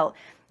doing a welt,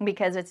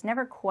 because it's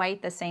never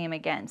quite the same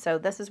again. So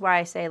this is why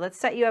I say let's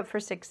set you up for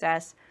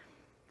success.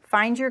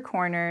 Find your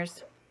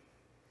corners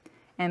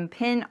and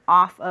pin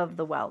off of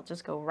the welt.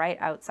 Just go right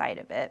outside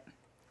of it.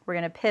 We're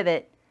gonna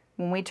pivot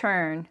when we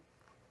turn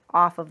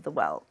off of the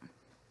welt.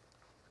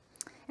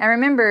 And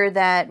remember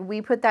that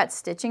we put that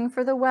stitching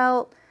for the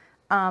welt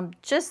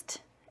just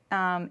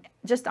on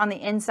the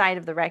inside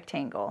of the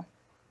rectangle.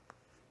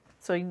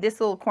 So this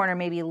little corner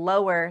may be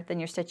lower than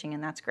your stitching,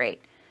 and that's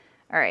great.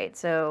 All right,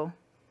 so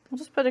we'll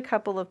just put a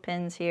couple of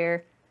pins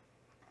here,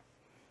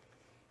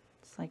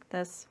 just like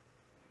this.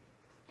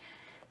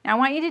 Now I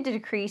want you to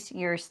decrease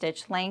your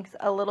stitch length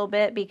a little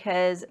bit,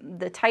 because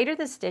the tighter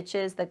the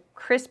stitches, the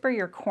crisper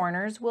your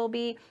corners will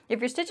be. If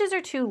your stitches are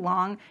too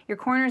long, your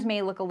corners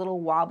may look a little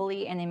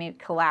wobbly and they may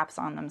collapse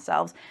on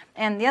themselves.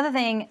 And the other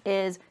thing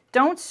is,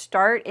 don't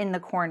start in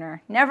the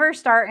corner. Never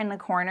start in the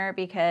corner,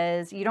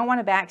 because you don't want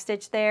to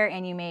backstitch there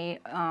and you may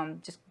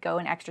just go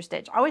an extra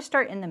stitch. Always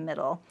start in the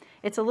middle.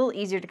 It's a little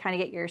easier to kind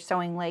of get your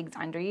sewing legs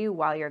under you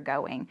while you're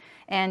going.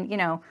 And you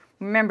know,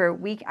 remember,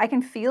 I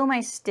can feel my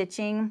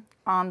stitching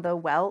on the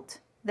welt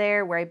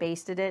there where I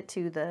basted it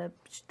to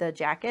the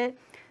jacket.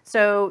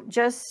 So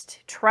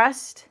just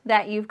trust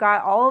that you've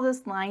got all of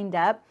this lined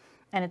up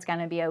and it's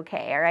gonna be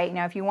okay. All right,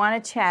 now if you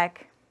want to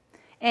check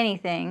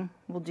anything,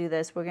 we'll do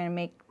this. We're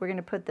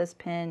gonna put this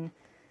pin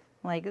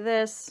like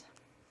this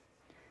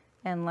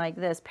and like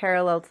this,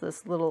 parallel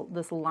to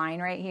this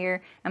line right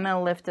here. I'm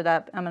gonna lift it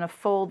up. I'm gonna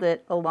fold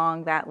it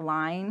along that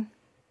line,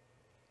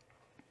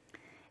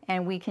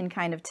 and we can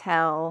kind of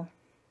tell.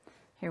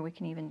 Here, we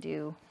can even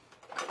do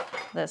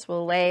this.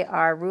 We'll lay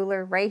our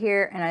ruler right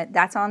here, and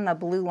that's on the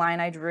blue line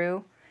I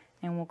drew,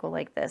 and we'll go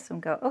like this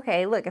and go,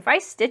 okay, look, if I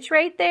stitch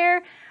right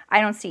there,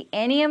 I don't see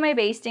any of my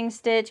basting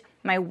stitch.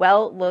 My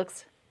welt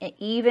looks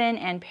even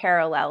and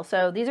parallel.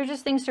 So these are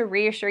just things to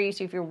reassure you,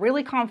 so you feel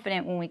really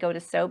confident when we go to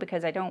sew,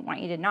 because I don't want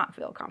you to not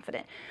feel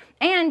confident.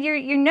 And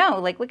you know,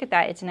 like, look at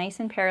that, it's nice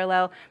and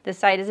parallel. This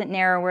side isn't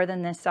narrower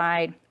than this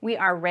side. We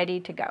are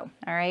ready to go,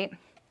 all right?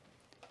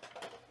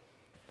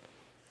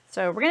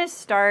 So we're gonna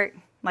start,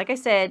 like I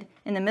said,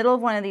 in the middle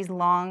of one of these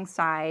long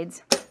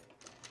sides.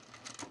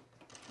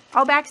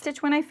 I'll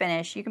backstitch when I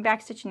finish. You can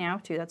backstitch now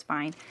too, that's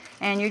fine.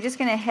 And you're just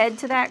gonna head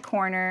to that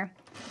corner,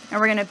 and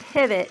we're gonna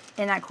pivot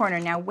in that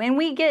corner. Now, when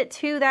we get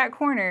to that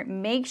corner,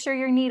 make sure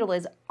your needle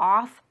is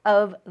off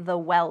of the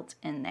welt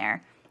in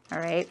there, all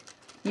right?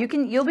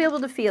 You'll be able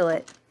to feel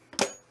it.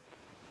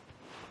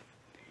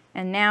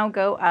 And now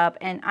go up,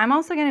 and I'm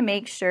also gonna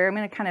make sure, I'm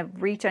gonna kind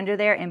of reach under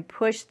there and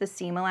push the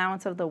seam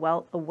allowance of the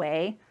welt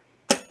away.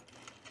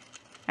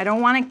 I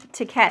don't want it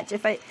to catch.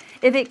 If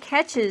it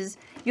catches,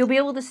 you'll be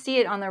able to see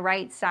it on the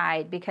right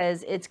side,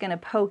 because it's gonna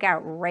poke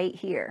out right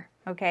here,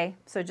 okay?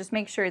 So just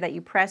make sure that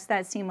you press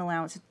that seam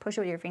allowance, just push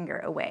it with your finger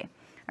away.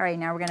 All right,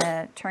 now we're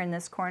gonna turn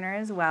this corner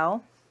as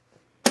well.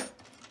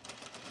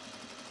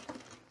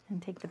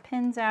 And take the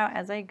pins out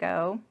as I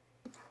go.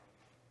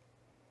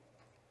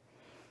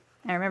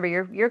 Now remember,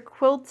 your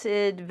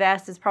quilted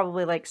vest is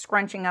probably like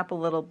scrunching up a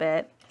little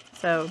bit,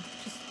 so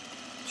just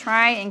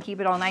try and keep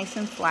it all nice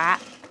and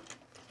flat.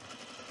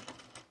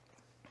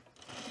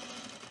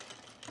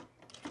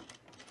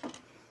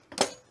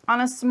 On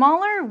a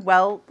smaller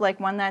welt, like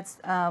one that's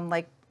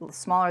like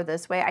smaller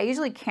this way, I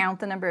usually count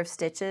the number of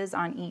stitches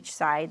on each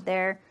side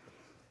there.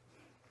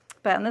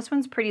 But on this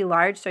one's pretty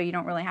large, so you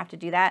don't really have to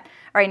do that.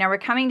 All right, now we're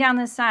coming down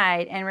this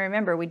side, and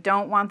remember, we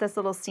don't want this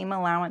little seam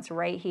allowance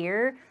right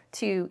here.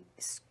 to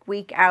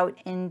squeak out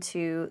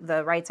into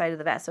the right side of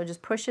the vest. So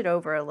just push it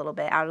over a little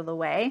bit out of the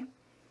way.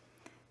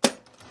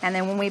 And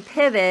then when we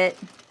pivot,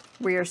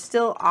 we are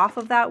still off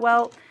of that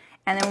welt.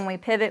 And then when we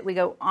pivot, we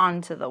go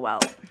onto the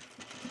welt.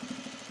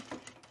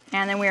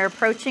 And then we're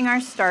approaching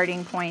our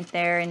starting point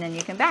there, and then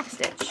you can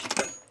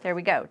backstitch. There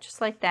we go, just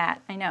like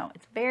that. I know,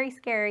 it's very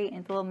scary and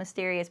it's a little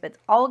mysterious, but it's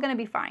all gonna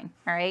be fine,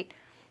 all right?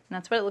 And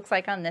that's what it looks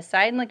like on this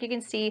side. And look, you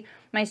can see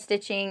my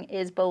stitching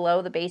is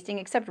below the basting,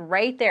 except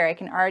right there, I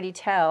can already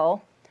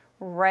tell,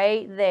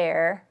 right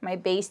there, my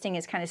basting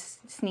is kind of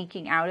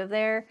sneaking out of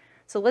there.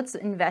 So let's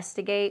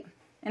investigate.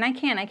 And I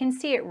can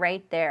see it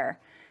right there.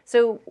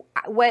 So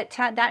what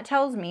that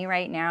tells me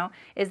right now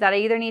is that I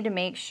either need to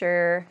make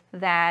sure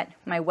that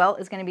my welt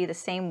is going to be the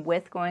same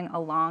width going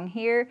along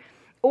here,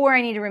 or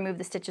I need to remove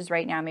the stitches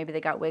right now. Maybe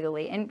they got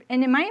wiggly. And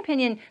in my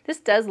opinion, this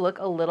does look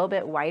a little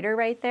bit wider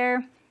right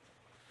there.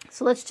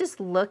 So let's just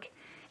look,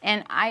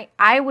 and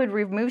I would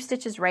remove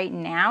stitches right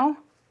now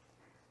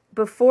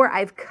before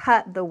I've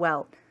cut the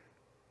welt.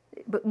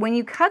 But when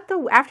you cut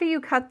after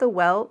you cut the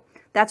welt,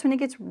 that's when it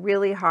gets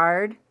really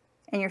hard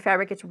and your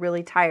fabric gets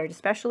really tired,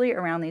 especially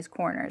around these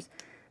corners.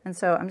 And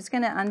so I'm just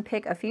gonna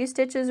unpick a few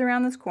stitches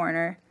around this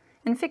corner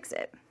and fix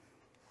it.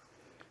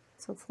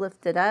 So let's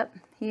lift it up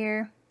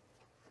here.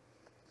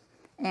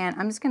 And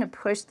I'm just gonna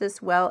push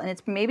this welt,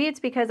 and maybe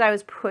it's because I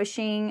was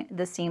pushing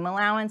the seam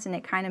allowance and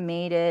it kind of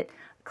made it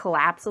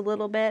collapse a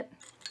little bit.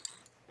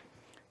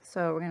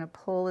 So we're gonna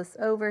pull this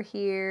over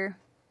here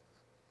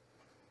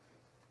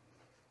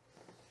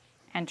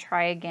and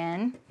try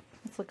again.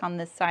 Let's look on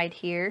this side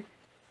here.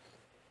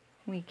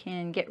 We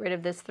can get rid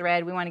of this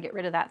thread. We want to get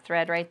rid of that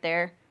thread right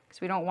there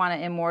because we don't want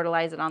to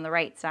immortalize it on the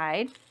right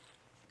side.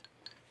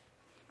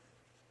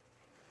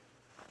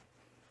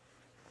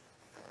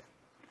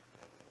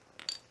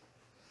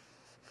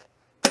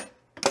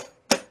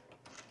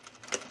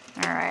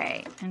 All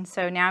right, and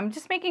so now I'm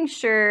just making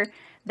sure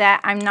that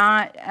I'm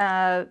not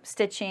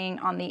stitching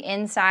on the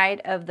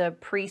inside of the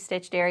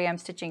pre-stitched area. I'm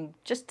stitching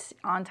just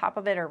on top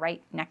of it or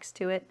right next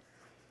to it.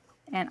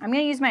 And I'm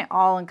going to use my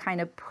awl and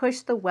kind of push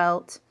the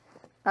welt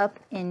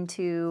up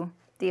into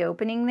the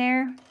opening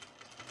there.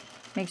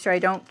 Make sure I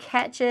don't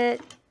catch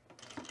it.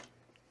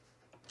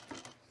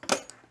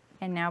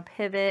 And now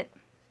pivot.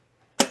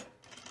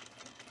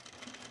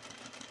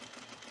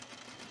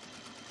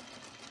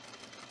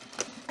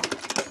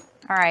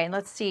 All right,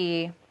 let's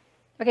see.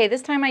 Okay,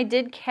 this time I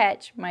did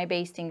catch my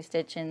basting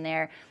stitch in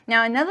there.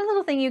 Now another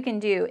little thing you can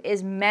do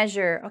is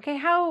measure, okay,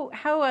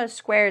 how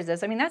square is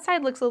this? I mean, that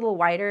side looks a little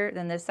wider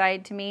than this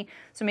side to me.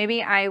 So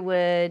maybe I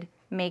would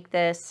make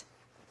this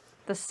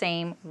the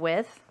same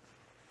width.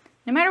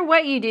 No matter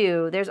what you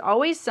do, there's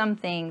always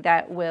something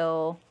that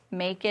will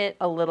make it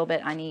a little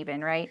bit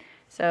uneven, right?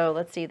 So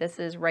let's see, this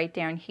is right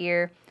down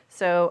here.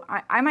 So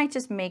I might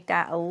just make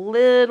that a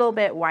little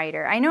bit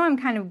wider. I know I'm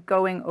kind of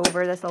going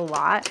over this a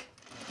lot,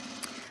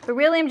 but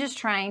really I'm just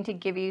trying to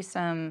give you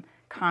some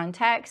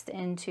context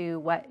into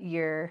what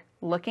you're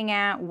looking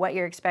at, what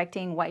you're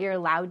expecting, what you're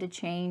allowed to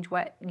change,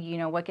 what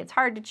gets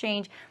hard to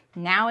change.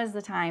 Now is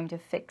the time to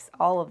fix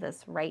all of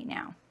this right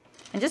now.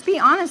 And just be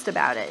honest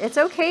about it. It's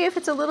okay if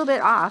it's a little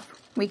bit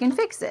off. We can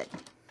fix it.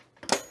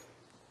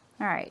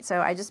 All right,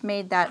 so I just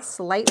made that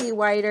slightly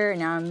wider.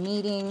 Now I'm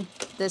meeting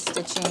this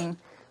stitching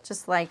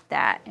just like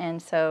that.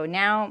 And so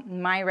now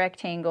my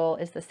rectangle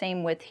is the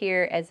same width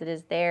here as it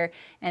is there,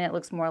 and it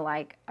looks more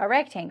like a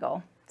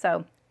rectangle.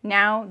 So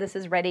now this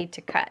is ready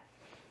to cut.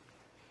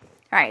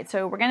 All right,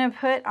 so we're gonna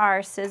put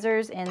our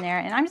scissors in there,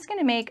 and I'm just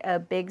gonna make a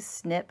big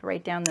snip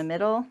right down the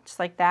middle, just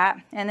like that.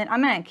 And then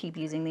I'm gonna keep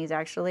using these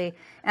actually.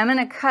 I'm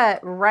gonna cut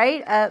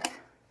right up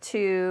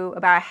to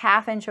about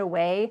 1/2 inch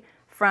away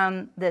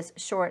from this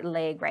short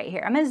leg right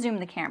here. I'm gonna zoom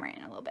the camera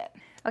in a little bit.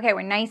 Okay,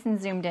 we're nice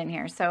and zoomed in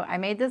here. So I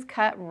made this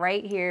cut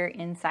right here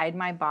inside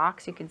my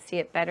box. You can see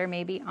it better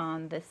maybe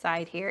on this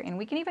side here, and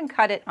we can even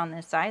cut it on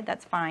this side,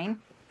 that's fine.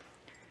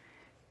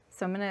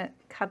 So I'm gonna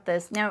cut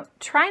this. Now,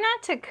 try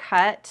not to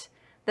cut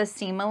the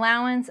seam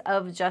allowance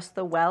of just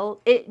the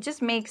welt. It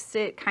just makes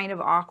it kind of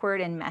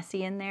awkward and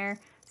messy in there.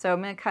 So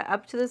I'm gonna cut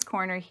up to this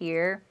corner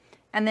here.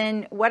 And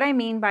then what I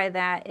mean by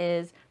that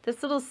is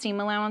this little seam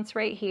allowance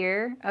right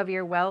here of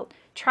your welt,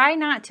 try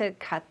not to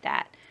cut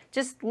that.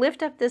 Just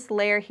lift up this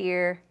layer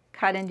here,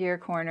 cut into your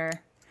corner.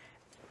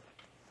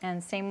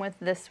 And same with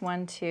this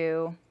one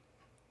too.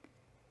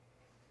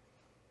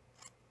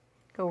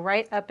 Go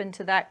right up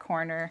into that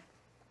corner.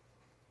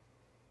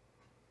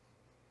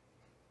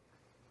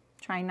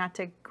 Trying not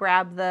to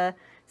grab the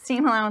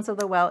seam allowance of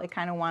the welt. It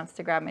kind of wants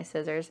to grab my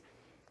scissors.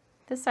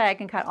 This side I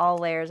can cut all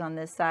layers on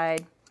this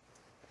side.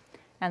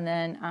 And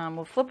then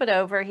we'll flip it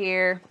over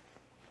here.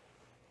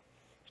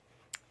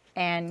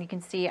 And you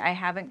can see I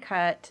haven't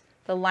cut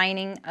the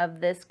lining of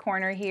this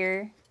corner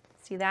here.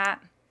 See that?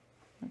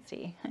 Let's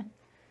see.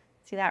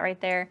 See that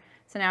right there?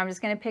 So now I'm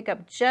just going to pick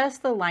up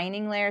just the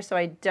lining layer so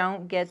I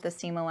don't get the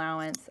seam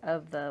allowance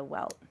of the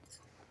welt.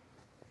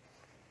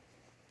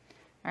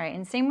 All right,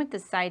 and same with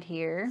this side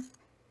here,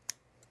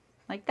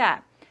 like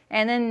that.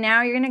 And then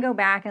now you're gonna go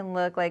back and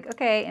look like,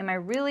 okay, am I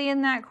really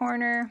in that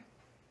corner?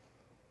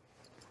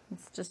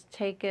 Let's just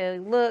take a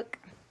look.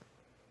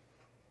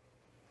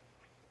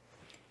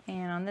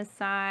 And on this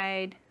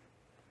side,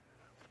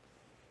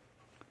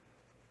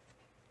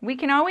 we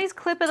can always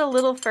clip it a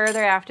little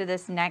further after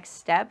this next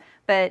step,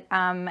 but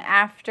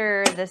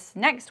after this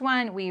next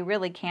one, we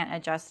really can't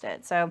adjust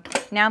it. So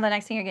now the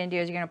next thing you're gonna do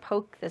is you're gonna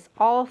poke this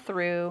all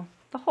through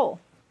the hole,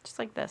 just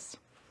like this.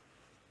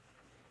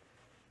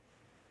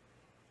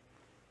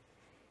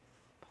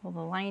 Pull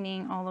the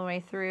lining all the way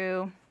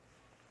through.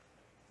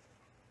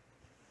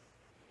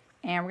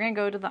 And we're gonna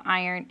go to the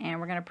iron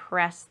and we're gonna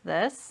press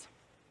this.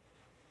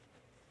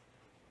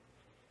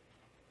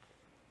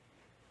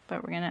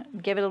 But we're gonna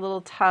give it a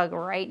little tug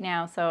right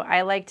now. So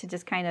I like to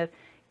just kind of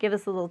give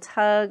this a little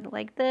tug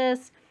like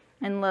this.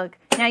 And look,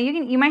 now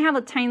you might have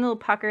a tiny little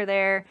pucker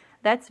there.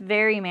 That's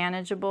very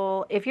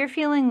manageable. If you're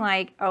feeling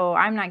like, oh,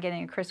 I'm not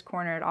getting a crisp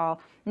corner at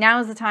all, now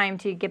is the time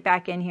to get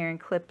back in here and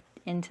clip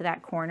into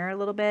that corner a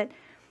little bit.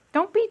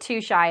 Don't be too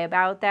shy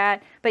about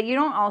that, but you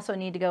don't also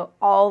need to go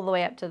all the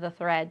way up to the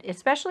thread,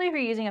 especially if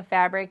you're using a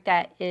fabric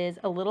that is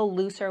a little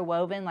looser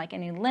woven, like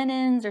any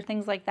linens or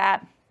things like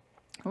that.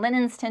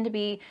 Linens tend to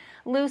be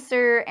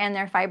looser and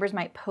their fibers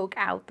might poke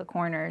out the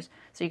corners,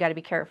 so you got to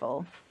be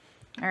careful.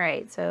 All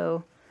right,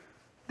 so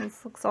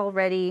this looks all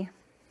ready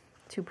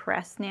to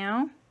press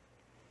now.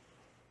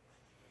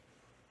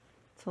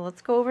 So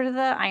let's go over to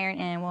the iron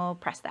and we'll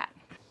press that.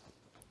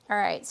 All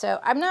right, so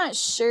I'm not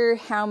sure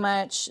how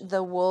much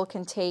the wool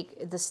can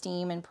take the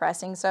steam and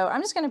pressing, so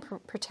I'm just going to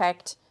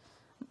protect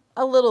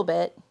a little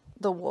bit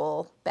the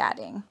wool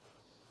batting.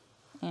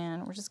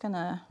 And we're just going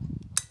to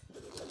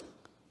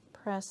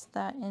press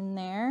that in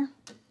there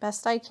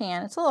best I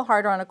can. It's a little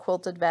harder on a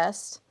quilted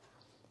vest.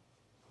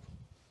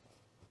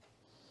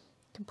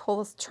 You can pull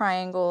this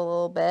triangle a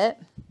little bit.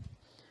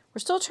 We're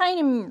still trying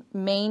to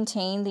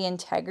maintain the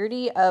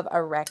integrity of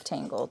a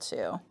rectangle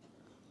too.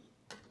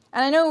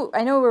 And I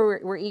know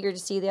we're eager to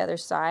see the other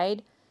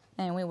side,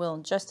 and we will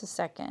in just a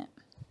second.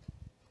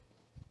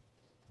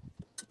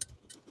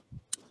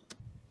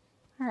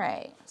 All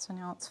right, so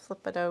now let's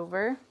flip it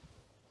over.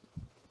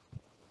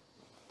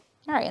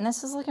 All right, and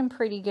this is looking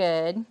pretty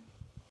good.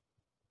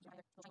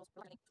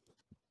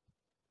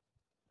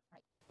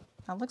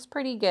 That looks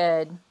pretty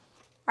good.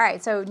 All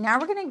right, so now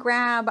we're gonna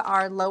grab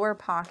our lower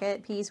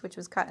pocket piece, which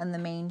was cut in the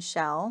main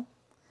shell,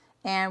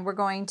 and we're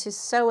going to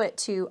sew it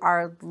to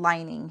our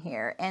lining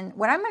here. And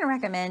what I'm gonna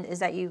recommend is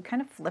that you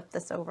kind of flip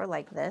this over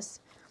like this,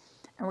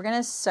 and we're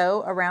gonna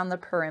sew around the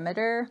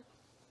perimeter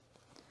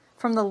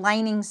from the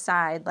lining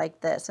side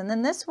like this. And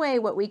then this way,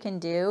 what we can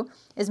do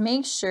is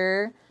make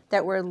sure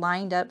that we're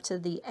lined up to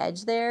the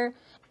edge there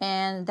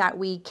and that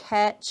we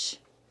catch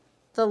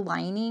the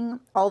lining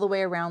all the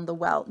way around the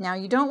welt. Now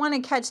you don't want to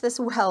catch this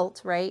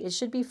welt, right? It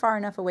should be far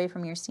enough away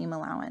from your seam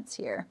allowance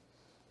here.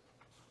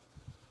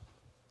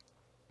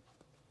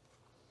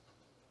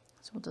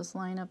 So we'll just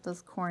line up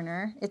this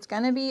corner. It's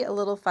going to be a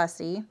little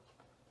fussy.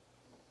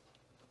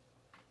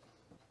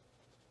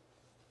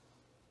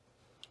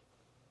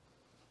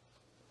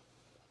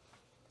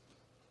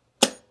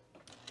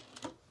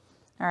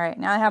 All right,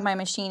 now I have my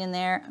machine in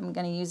there. I'm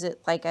going to use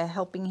it like a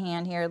helping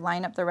hand here.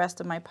 Line up the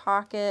rest of my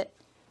pocket.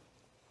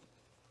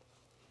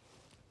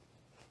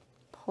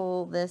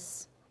 Pull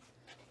this.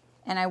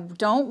 And I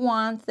don't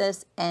want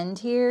this end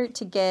here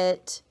to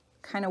get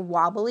kind of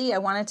wobbly. I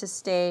want it to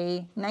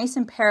stay nice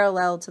and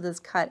parallel to this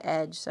cut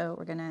edge. So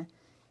we're going to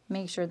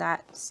make sure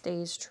that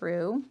stays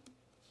true.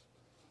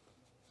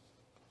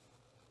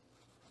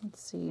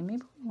 Let's see,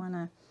 maybe we want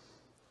to...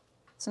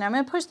 So now I'm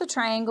going to push the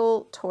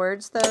triangle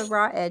towards the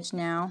raw edge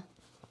now.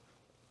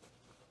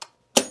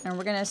 And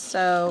we're going to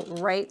sew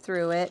right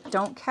through it.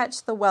 Don't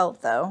catch the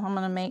welt though. I'm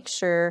going to make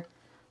sure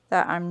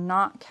that I'm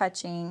not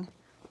catching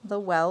the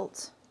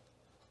welt.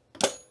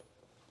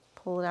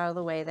 Pull it out of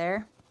the way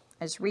there.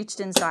 I just reached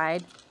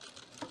inside.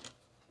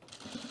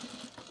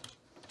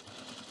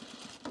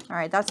 All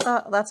right, that's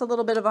a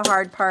little bit of a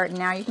hard part.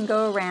 Now you can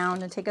go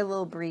around and take a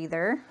little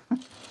breather.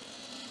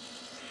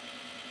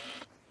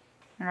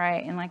 All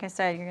right, and like I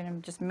said, you're going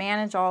to just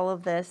manage all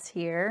of this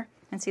here.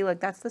 And see, look,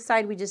 that's the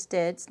side we just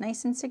did. It's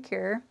nice and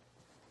secure.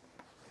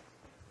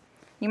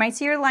 You might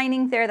see your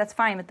lining there, that's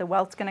fine, but the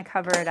welt's gonna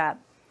cover it up.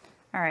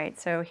 All right,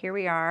 so here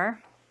we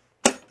are.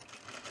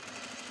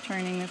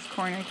 Turning this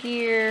corner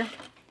here.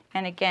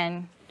 And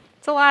again,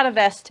 it's a lot of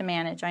vest to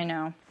manage, I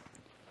know.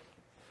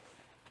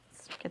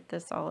 Let's get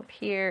this all up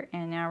here,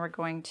 and now we're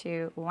going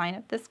to line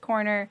up this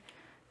corner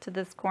to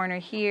this corner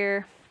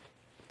here.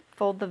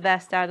 Fold the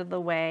vest out of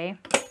the way.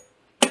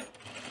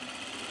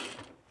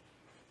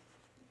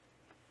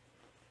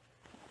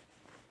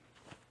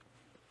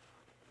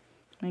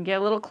 And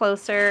get a little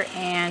closer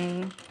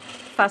and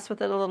fuss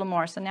with it a little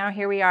more. So now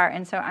here we are.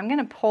 And so I'm going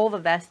to pull the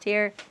vest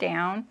here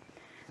down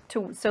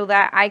so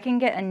that I can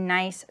get a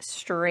nice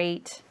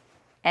straight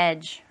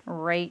edge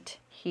right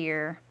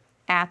here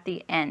at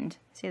the end.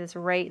 See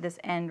this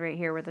end right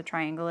here where the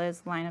triangle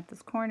is? Line up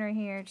this corner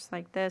here just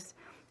like this.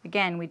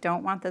 Again, we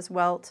don't want this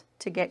welt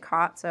to get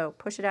caught, so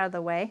push it out of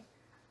the way.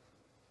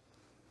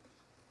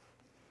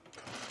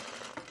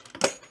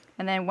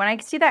 And then when I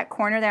see that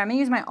corner there, I'm going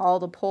to use my awl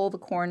to pull the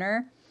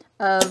corner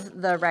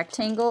of the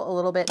rectangle a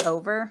little bit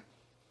over.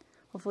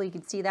 Hopefully you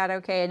can see that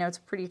okay. I know it's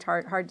pretty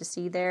hard to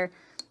see there,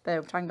 but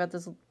I'm talking about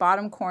this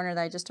bottom corner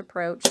that I just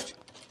approached.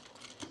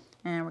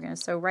 And we're going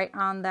to sew right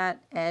on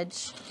that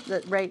edge,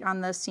 right on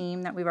the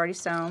seam that we've already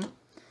sewn.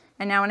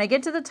 And now when I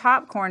get to the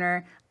top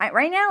corner,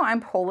 right now I'm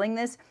pulling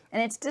this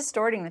and it's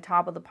distorting the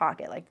top of the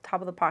pocket. Like the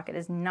top of the pocket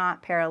is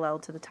not parallel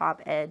to the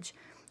top edge.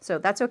 So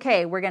that's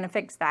okay. We're going to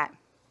fix that.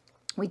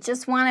 We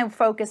just want to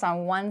focus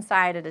on one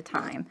side at a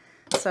time.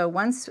 So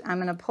once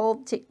I'm going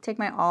to take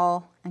my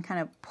awl and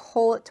kind of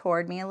pull it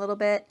toward me a little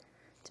bit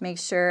to make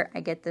sure I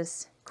get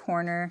this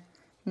corner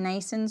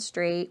nice and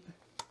straight.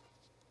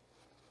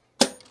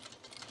 All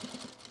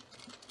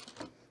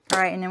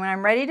right, and then when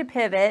I'm ready to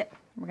pivot,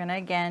 we're going to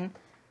again,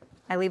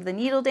 I leave the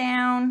needle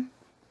down,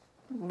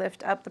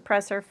 lift up the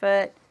presser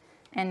foot,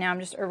 and now I'm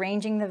just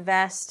arranging the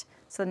vest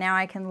so now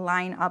I can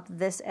line up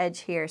this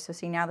edge here. So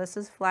see, now this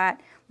is flat,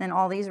 then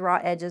all these raw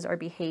edges are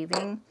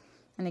behaving.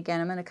 And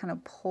again, I'm going to kind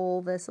of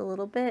pull this a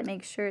little bit,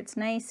 make sure it's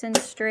nice and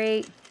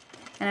straight.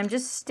 And I'm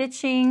just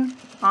stitching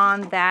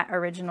on that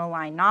original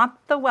line,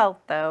 not the welt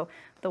though.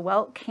 The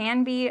welt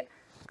can be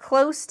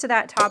close to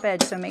that top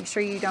edge, so make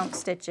sure you don't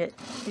stitch it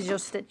because you'll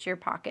stitch your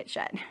pocket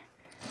shut.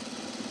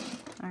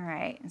 All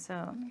right,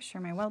 so make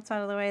sure my welt's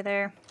out of the way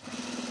there.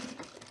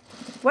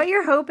 What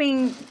you're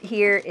hoping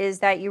here is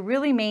that you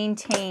really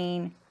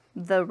maintain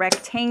the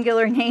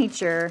rectangular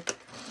nature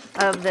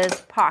of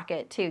this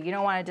pocket too. You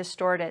don't want to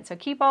distort it. So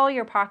keep all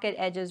your pocket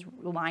edges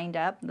lined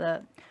up,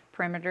 the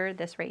perimeter,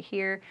 this right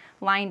here,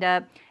 lined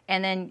up,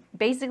 and then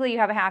basically you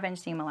have a 1/2 inch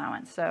seam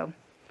allowance. So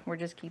we're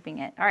just keeping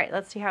it. All right,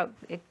 let's see how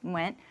it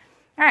went.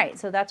 All right,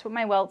 so that's what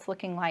my welt's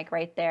looking like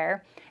right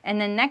there.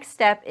 And the next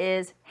step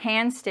is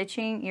hand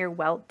stitching your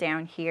welt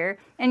down here.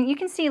 And you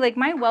can see like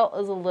my welt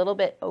is a little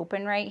bit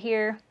open right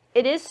here.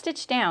 It is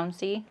stitched down,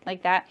 see,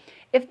 like that.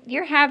 If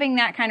you're having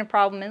that kind of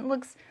problem, it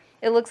looks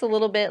a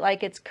little bit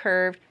like it's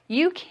curved.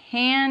 You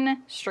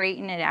can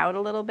straighten it out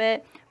a little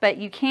bit, but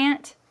you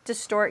can't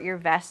distort your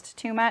vest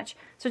too much.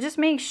 So just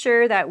make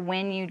sure that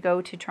when you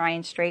go to try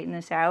and straighten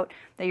this out,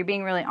 that you're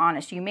being really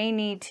honest. You may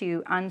need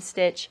to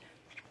unstitch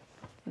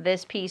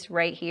this piece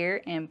right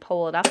here and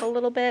pull it up a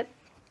little bit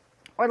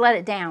or let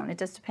it down. It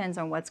just depends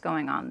on what's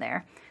going on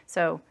there.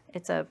 So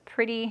it's a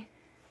pretty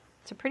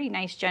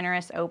nice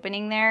generous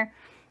opening there.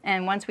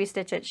 And once we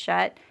stitch it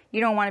shut, you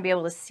don't want to be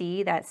able to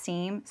see that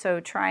seam. So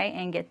try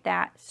and get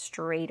that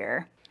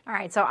straighter. All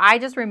right, so I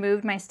just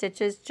removed my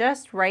stitches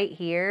just right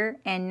here.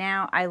 And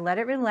now I let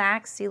it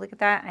relax. See, look at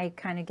that. I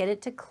kind of get it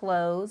to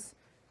close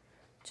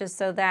just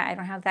so that I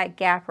don't have that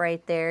gap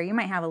right there. You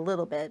might have a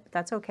little bit, but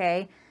that's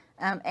okay.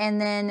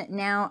 And then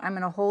now I'm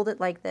going to hold it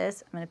like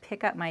this. I'm going to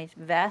pick up my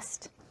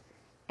vest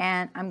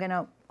and I'm going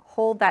to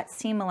hold that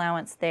seam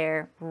allowance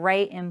there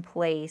right in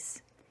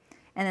place.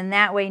 And then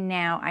that way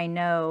now I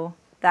know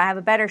that I have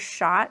a better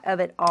shot of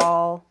it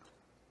all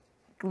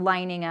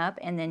lining up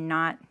and then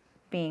not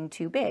being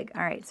too big.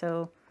 All right,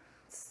 so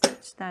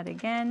stitch that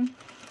again.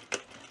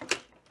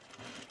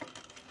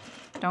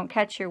 Don't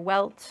catch your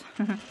welt.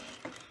 Let's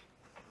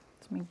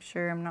make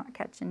sure I'm not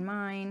catching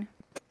mine.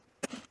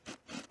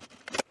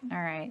 All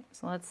right,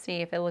 so let's see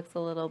if it looks a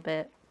little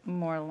bit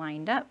more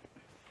lined up.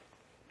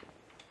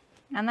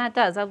 And that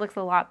does, that looks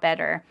a lot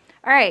better.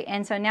 All right,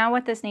 and so now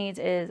what this needs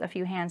is a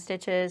few hand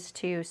stitches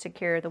to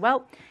secure the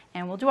welt,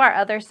 and we'll do our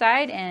other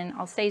side, and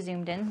I'll stay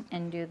zoomed in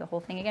and do the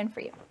whole thing again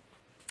for you.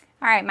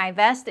 All right, my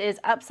vest is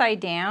upside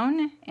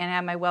down, and I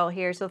have my welt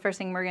here, so the first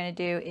thing we're gonna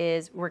do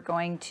is we're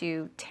going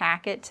to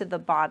tack it to the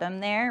bottom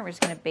there. We're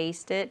just gonna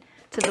baste it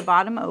to the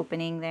bottom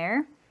opening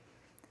there.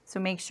 So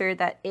make sure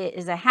that it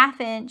is a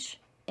 1/2 inch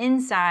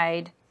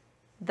inside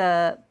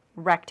the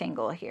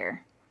rectangle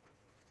here.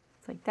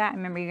 It's like that.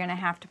 Remember, you're gonna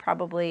have to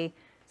probably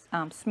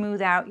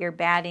smooth out your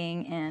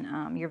batting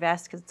and your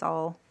vest because it's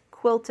all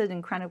quilted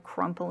and kind of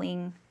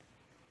crumpling.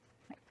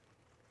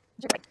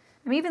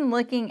 I'm even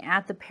looking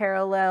at the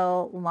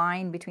parallel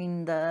line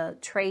between the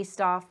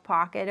traced off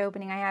pocket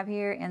opening I have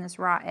here and this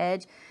raw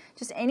edge.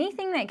 Just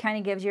anything that kind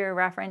of gives you a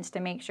reference to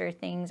make sure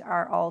things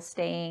are all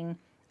staying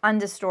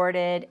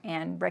undistorted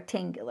and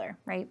rectangular,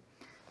 right?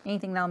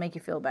 Anything that'll make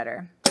you feel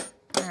better.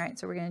 All right,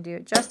 so we're gonna do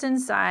it just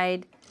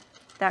inside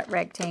that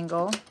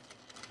rectangle.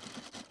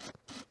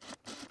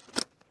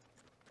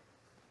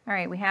 All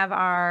right, we have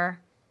our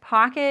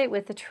pocket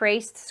with the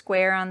traced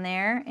square on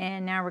there,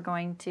 and now we're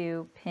going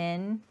to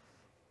pin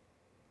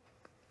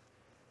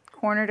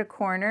corner to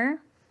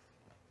corner.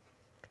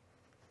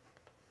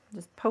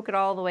 Just poke it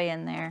all the way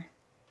in there.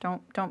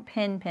 Don't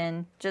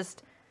pin,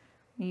 just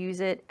use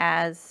it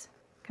as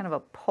kind of a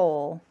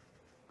pole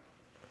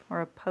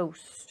or a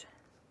post.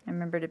 And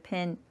remember to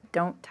pin,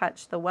 don't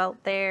touch the welt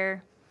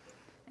there.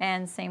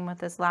 And same with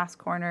this last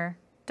corner,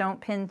 don't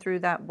pin through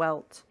that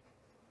welt.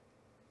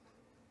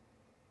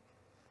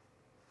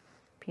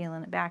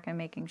 Peeling it back and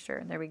making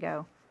sure, there we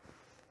go.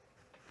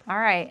 All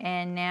right,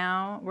 and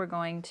now we're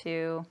going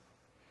to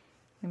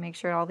make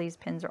sure all these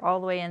pins are all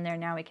the way in there.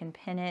 Now we can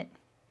pin it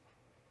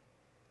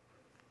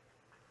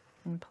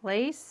in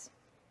place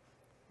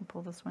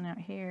Pull this one out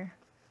here,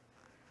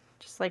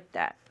 just like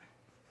that.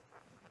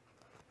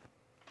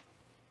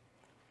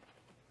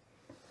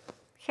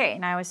 Okay,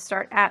 now I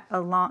start at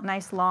a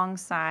nice long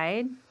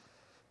side,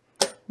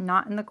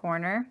 not in the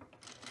corner,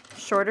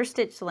 shorter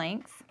stitch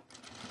length.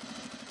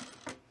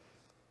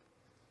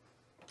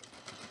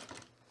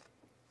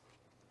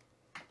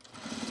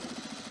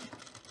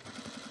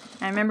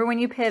 And remember, when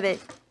you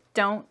pivot,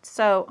 don't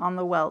sew on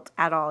the welt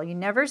at all. You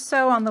never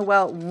sew on the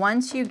welt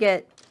once you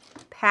get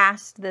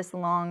past this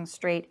long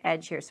straight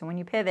edge here. So when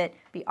you pivot,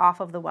 be off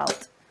of the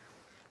welt.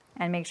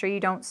 And make sure you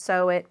don't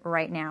sew it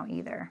right now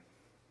either.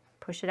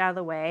 Push it out of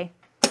the way.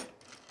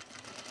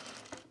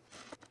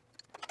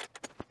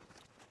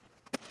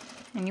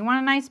 And you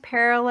want a nice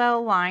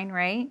parallel line,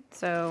 right?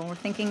 So we're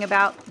thinking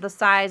about the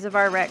size of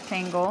our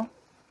rectangle.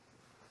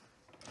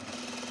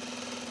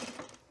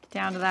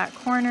 Down to that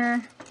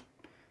corner.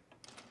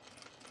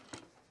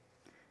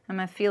 I'm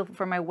going to feel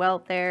for my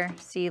welt there,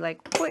 see like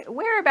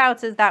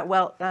whereabouts is that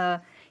welt,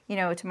 you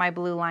know, to my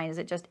blue line. Is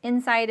it just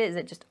inside it? Is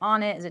it just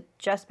on it? Is it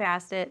just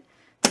past it?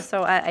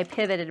 So I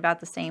pivoted about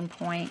the same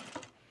point.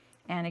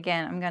 And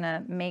again, I'm going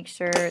to make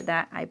sure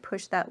that I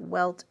push that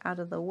welt out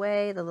of the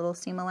way, the little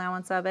seam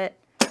allowance of it.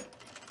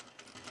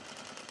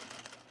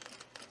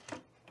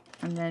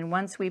 And then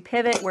once we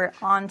pivot, we're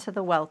onto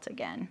the welt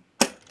again.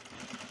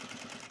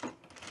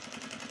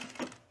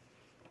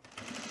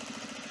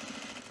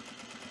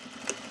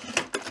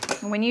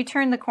 When you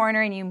turn the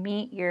corner and you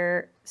meet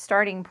your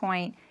starting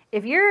point,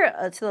 if you're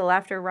to the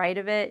left or right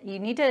of it, you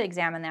need to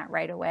examine that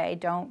right away.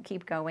 Don't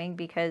keep going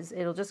because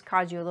it'll just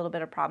cause you a little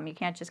bit of problem. You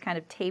can't just kind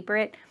of taper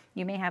it.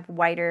 You may have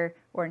wider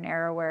or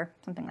narrower,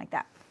 something like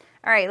that.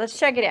 All right, let's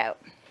check it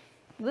out.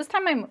 This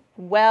time I'm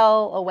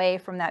well away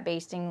from that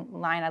basting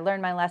line. I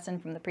learned my lesson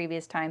from the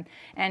previous time,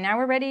 and now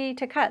we're ready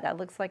to cut. That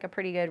looks like a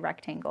pretty good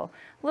rectangle.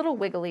 A little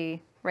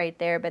wiggly right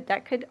there, but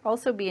that could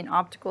also be an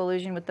optical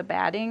illusion with the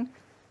batting.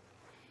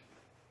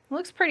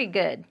 Looks pretty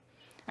good.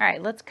 All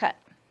right, let's cut.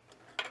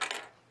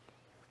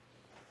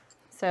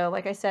 So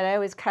like I said, I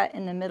always cut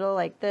in the middle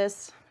like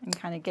this and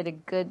kind of get a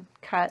good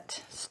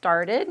cut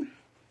started.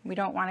 We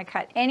don't want to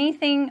cut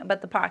anything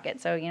but the pocket.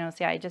 So, you know,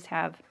 see, I just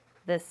have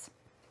this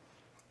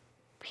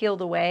peeled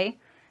away.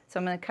 So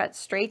I'm going to cut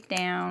straight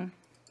down.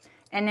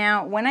 And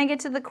now when I get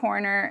to the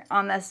corner,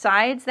 on the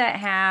sides that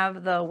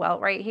have the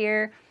welt right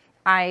here,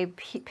 I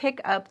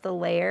pick up the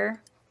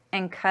layer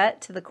and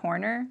cut to the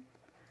corner.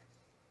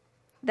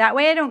 That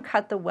way I don't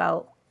cut the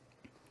welt.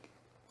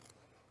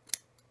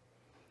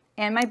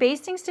 And my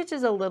basting stitch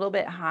is a little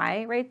bit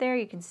high right there.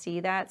 You can see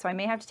that. So I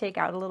may have to take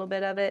out a little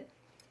bit of it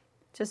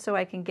just so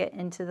I can get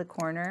into the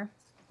corner.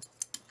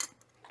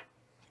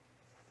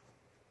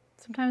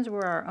 Sometimes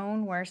we're our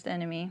own worst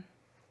enemy.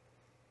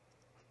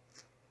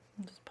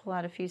 I'll just pull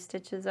out a few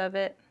stitches of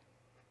it.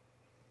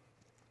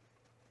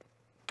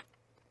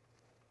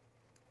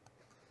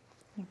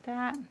 Like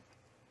that.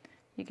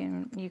 You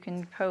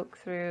can poke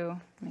through,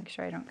 make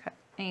sure I don't cut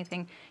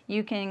anything.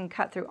 You can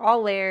cut through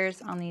all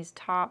layers on these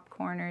top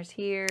corners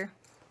here.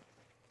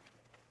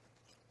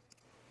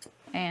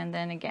 And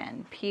then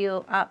again,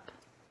 peel up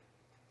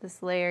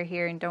this layer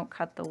here and don't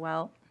cut the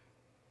welt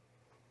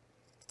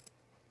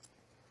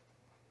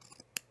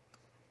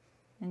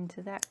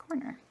into that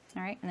corner.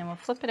 All right, and then we'll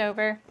flip it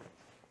over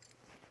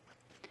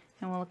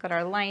and we'll look at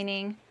our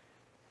lining.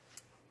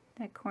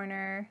 That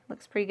corner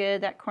looks pretty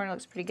good. That corner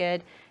looks pretty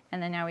good.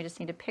 And then now we just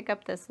need to pick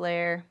up this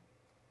layer,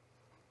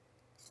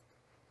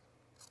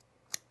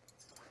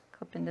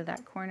 clip into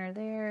that corner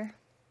there,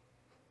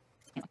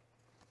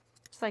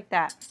 just like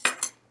that.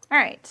 All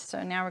right,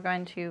 so now we're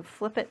going to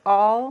flip it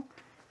all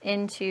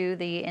into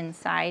the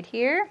inside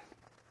here.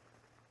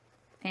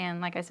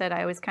 And like I said,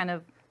 I always kind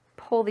of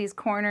pull these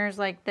corners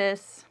like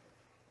this.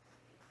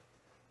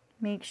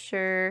 Make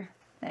sure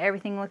that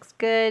everything looks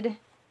good.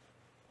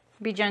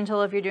 Be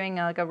gentle if you're doing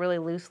like a really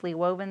loosely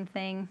woven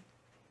thing.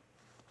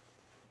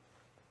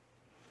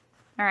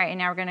 All right, and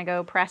now we're gonna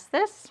go press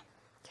this.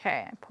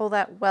 Okay, I pull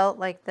that welt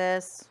like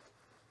this.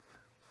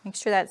 Make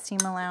sure that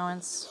seam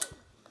allowance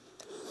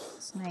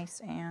is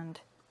nice and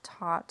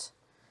taut.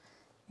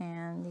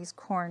 And these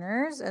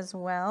corners as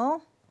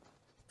well.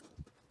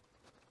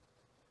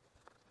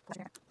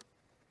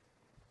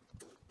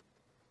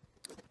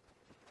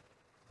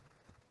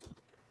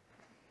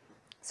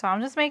 So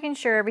I'm just making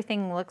sure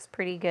everything looks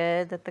pretty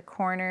good, that the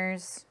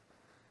corners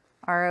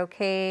are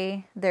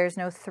okay. There's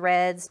no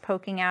threads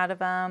poking out of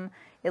them.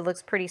 It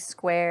looks pretty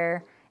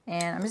square.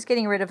 And I'm just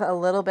getting rid of a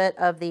little bit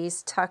of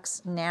these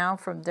tucks now.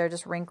 They're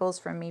just wrinkles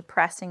from me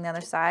pressing the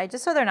other side,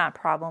 just so they're not a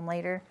problem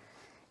later.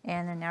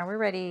 And then now we're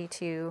ready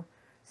to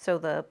sew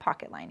the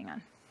pocket lining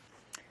on.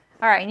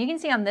 All right, and you can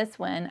see on this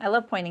one, I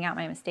love pointing out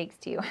my mistakes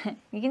to you.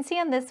 You can see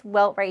on this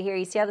welt right here,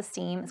 you see how the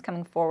seam is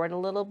coming forward a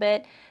little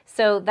bit.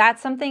 So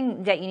that's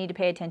something that you need to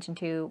pay attention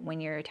to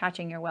when you're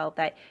attaching your welt,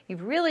 that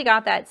you've really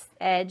got that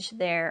edge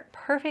there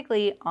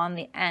perfectly on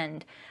the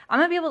end. I'm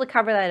gonna be able to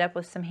cover that up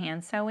with some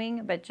hand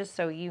sewing, but just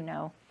so you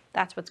know,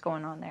 that's what's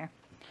going on there.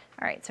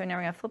 All right, so now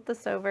we're gonna flip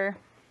this over,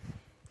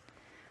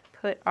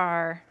 put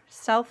our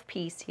self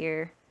piece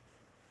here,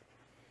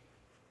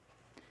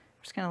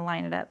 just going to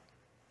line it up,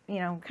 you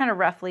know, kind of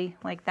roughly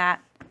like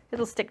that.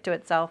 It'll stick to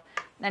itself.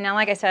 And now,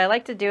 like I said, I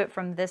like to do it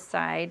from this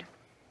side.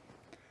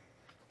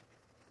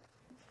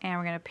 And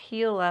we're going to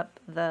peel up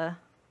the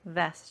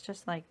vest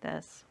just like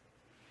this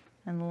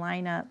and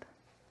line up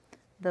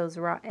those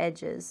raw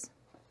edges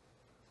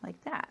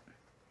like that.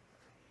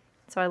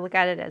 So I look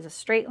at it as a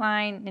straight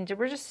line, and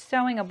we're just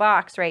sewing a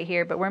box right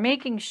here, but we're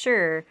making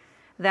sure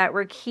that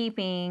we're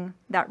keeping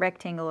that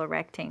rectangle a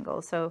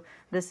rectangle. So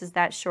this is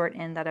that short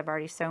end that I've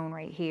already sewn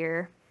right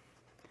here.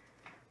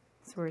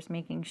 So we're just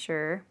making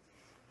sure.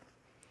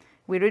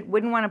 We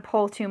wouldn't want to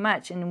pull too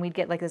much and we'd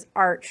get like this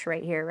arch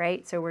right here,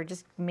 right? So we're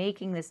just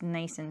making this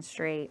nice and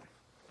straight.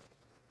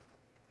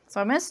 So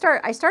I'm going to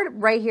start, I start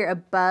right here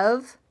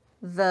above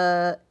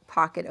the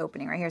pocket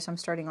opening right here. So I'm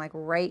starting like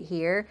right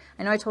here.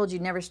 I know I told you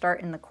never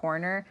start in the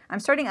corner. I'm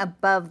starting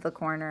above the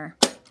corner.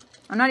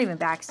 I'm not even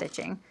back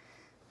stitching.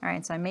 All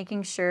right, so I'm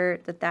making sure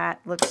that that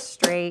looks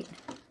straight.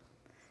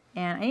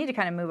 And I need to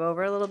kind of move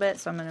over a little bit,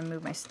 so I'm going to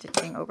move my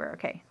stitching over.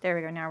 Okay, there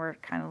we go. Now we're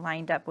kind of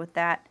lined up with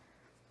that.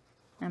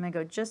 I'm going to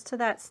go just to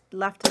that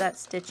left of that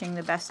stitching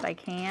the best I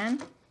can.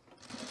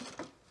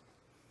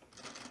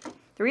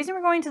 The reason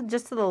we're going to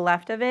just to the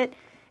left of it,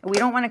 we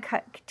don't want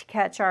to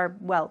catch our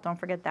welt, don't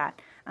forget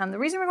that. The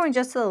reason we're going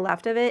just to the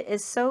left of it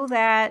is so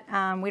that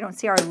we don't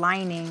see our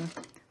lining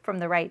from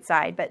the right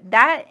side. But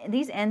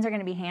these ends are going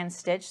to be hand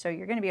stitched, so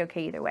you're going to be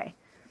okay either way.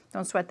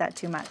 Don't sweat that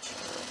too much.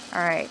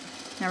 All right,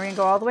 now we're going to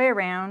go all the way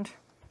around.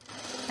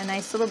 A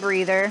nice little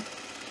breather.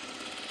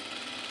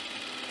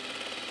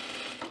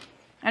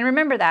 And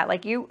remember that,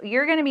 like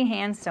you're going to be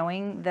hand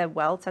sewing the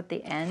welts at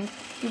the end.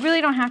 You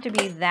really don't have to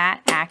be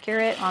that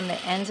accurate on the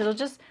ends. It'll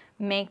just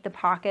make the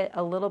pocket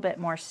a little bit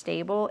more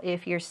stable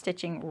if you're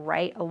stitching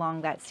right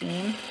along that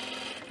seam.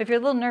 But if you're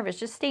a little nervous,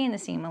 just stay in the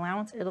seam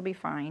allowance. It'll be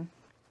fine.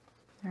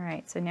 All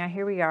right, so now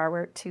here we are.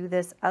 We're to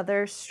this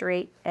other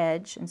straight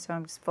edge, and so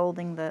I'm just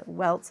folding the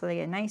welt so they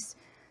get a nice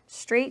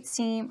straight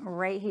seam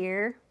right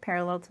here,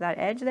 parallel to that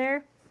edge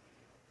there.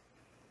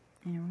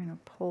 And we're going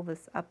to pull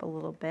this up a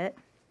little bit.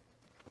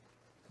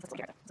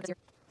 Let's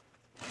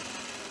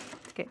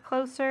get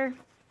closer.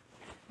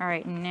 All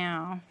right,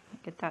 now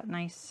get that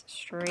nice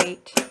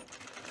straight.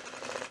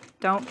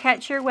 Don't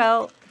catch your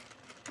welt.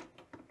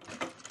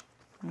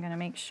 I'm going to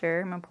make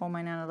sure. I'm going to pull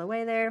mine out of the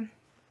way there.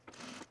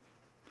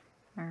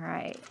 All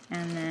right,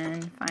 and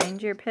then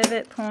find your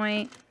pivot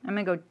point. I'm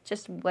going to go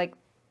just like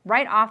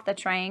right off the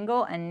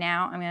triangle, and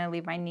now I'm going to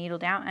leave my needle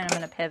down and I'm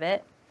going to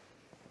pivot.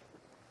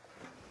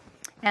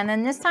 And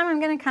then this time I'm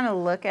going to kind of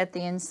look at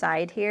the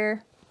inside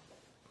here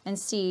and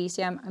see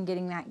I'm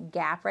getting that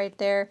gap right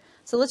there.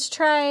 So let's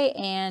try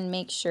and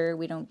make sure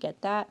we don't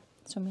get that.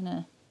 So I'm going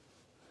to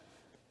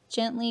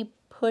gently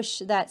push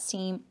that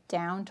seam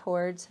down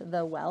towards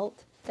the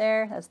welt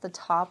there. That's the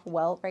top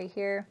welt right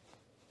here.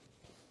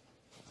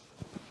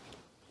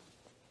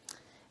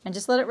 And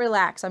just let it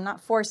relax. I'm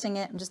not forcing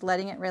it. I'm just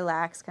letting it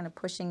relax, kind of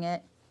pushing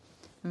it.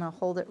 I'm going to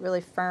hold it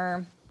really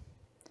firm.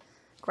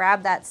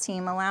 Grab that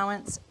seam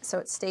allowance so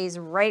it stays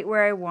right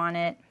where I want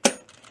it.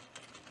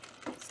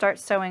 Start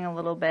sewing a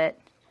little bit.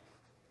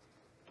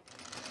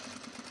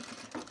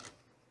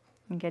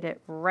 And get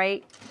it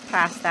right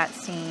past that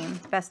seam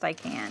best I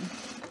can.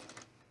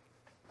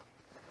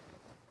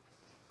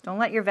 Don't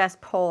let your vest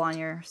pull on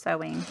your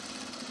sewing.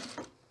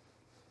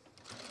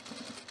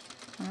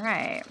 All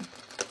right.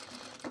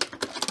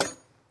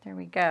 There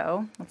we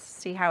go. Let's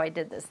see how I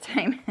did this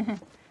time.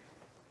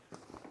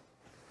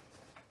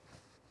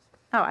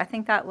 Oh, I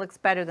think that looks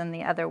better than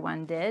the other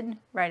one did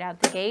right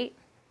out the gate.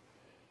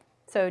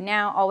 So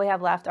now all we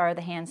have left are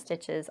the hand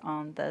stitches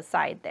on the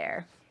side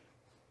there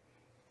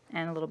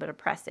and a little bit of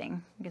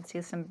pressing. You can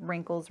see some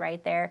wrinkles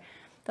right there.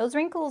 Those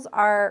wrinkles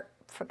are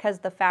because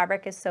the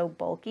fabric is so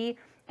bulky.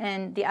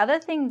 And the other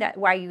thing that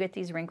why you get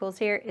these wrinkles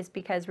here is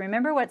because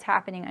remember what's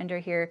happening under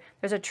here.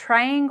 There's a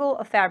triangle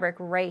of fabric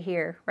right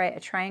here, right? A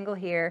triangle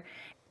here.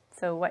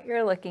 So what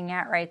you're looking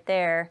at right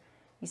there,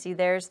 you see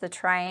there's the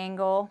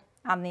triangle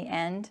on the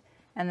end,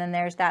 and then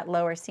there's that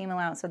lower seam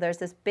allowance. So there's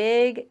this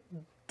big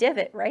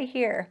divot right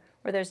here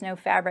where there's no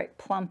fabric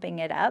plumping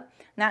it up.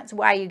 And that's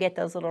why you get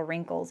those little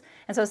wrinkles.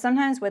 And so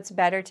sometimes what's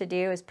better to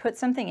do is put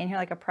something in here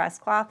like a press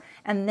cloth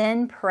and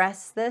then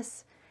press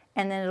this,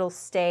 and then it'll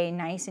stay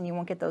nice and you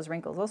won't get those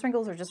wrinkles. Those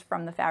wrinkles are just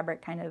from the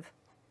fabric kind of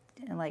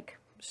like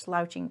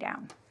slouching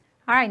down.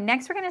 All right,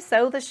 next we're gonna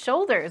sew the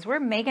shoulders. We're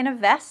making a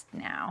vest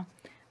now.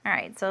 All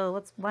right, so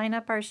let's line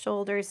up our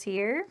shoulders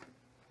here.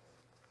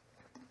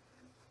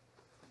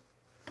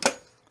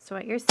 So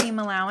at your seam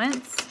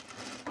allowance.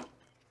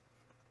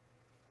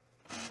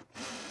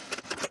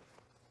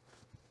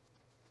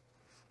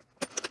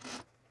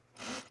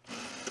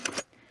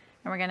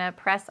 And we're gonna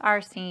press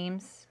our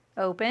seams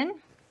open.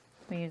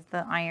 We use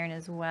the iron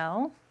as well.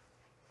 All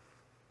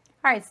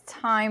right, it's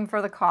time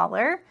for the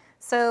collar.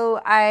 So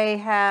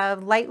I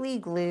have lightly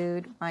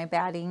glued my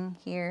batting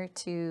here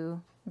to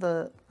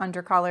the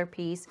under collar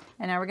piece.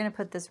 And now we're gonna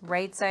put this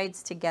right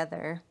sides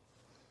together.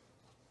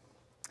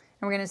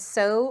 And we're gonna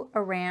sew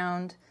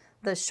around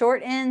the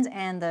short ends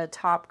and the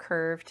top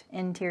curved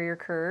interior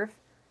curve.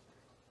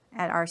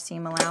 at our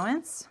seam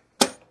allowance.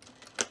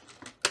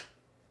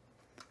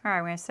 All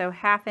right, we're going to sew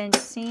 1/2 inch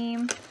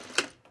seam.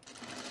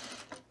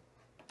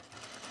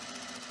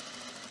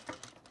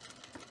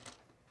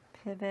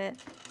 Pivot.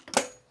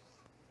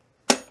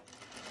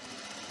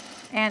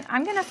 And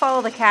I'm going to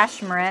follow the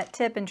Cashmerette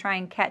tip and try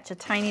and catch a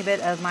tiny bit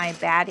of my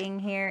batting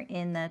here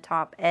in the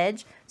top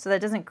edge so that it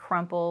doesn't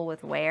crumple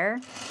with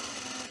wear.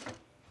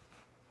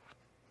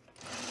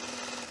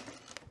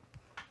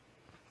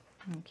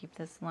 And keep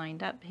this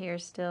lined up here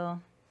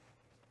still.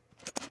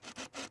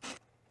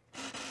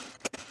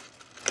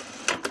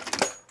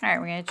 All right,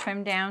 we're going to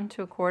trim down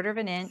to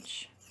 1/4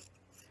 inch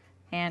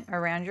and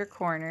around your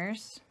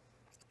corners.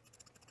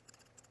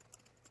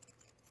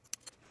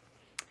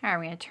 All right,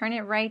 we're going to turn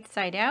it right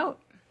side out.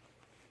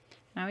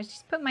 I always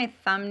just put my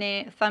thumb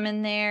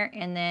in there,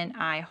 and then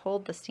I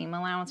hold the seam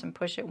allowance and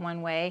push it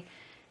one way.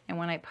 And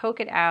when I poke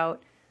it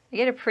out, I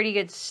get a pretty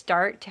good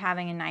start to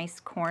having a nice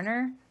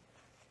corner.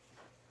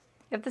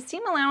 If the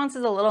seam allowance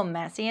is a little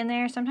messy in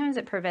there, sometimes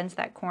it prevents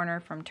that corner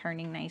from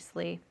turning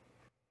nicely.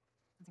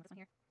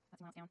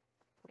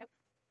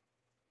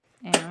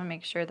 And I'm going to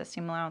make sure the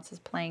seam allowance is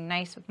playing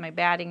nice with my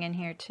batting in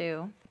here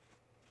too.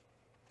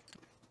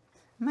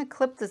 I'm going to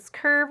clip this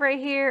curve right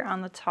here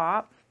on the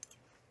top.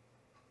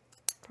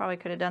 Probably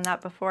could have done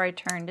that before I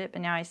turned it,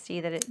 but now I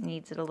see that it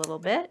needs it a little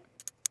bit.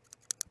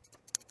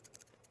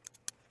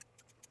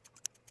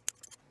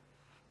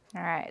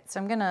 All right, so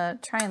I'm going to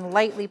try and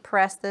lightly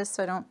press this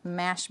so I don't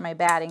mash my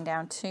batting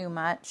down too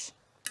much.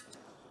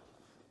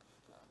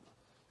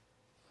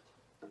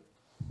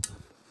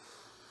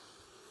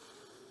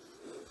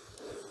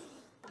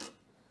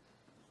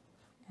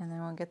 And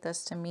then we'll get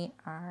this to meet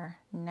our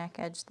neck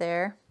edge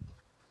there.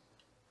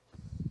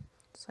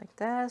 Just like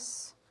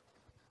this.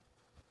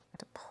 I have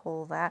to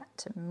pull that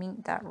to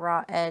meet that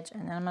raw edge,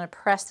 and then I'm going to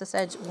press this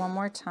edge one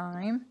more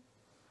time.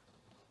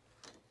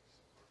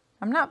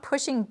 I'm not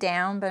pushing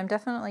down, but I'm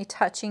definitely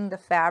touching the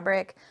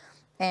fabric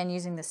and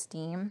using the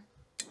steam.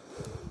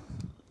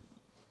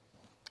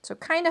 So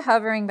kind of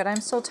hovering, but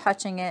I'm still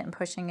touching it and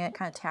pushing it,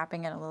 kind of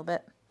tapping it a little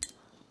bit.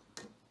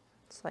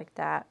 Just like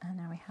that. And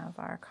now we have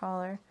our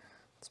collar.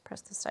 Let's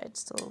press the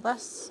sides a little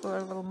less, or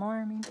a little more,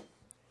 I mean.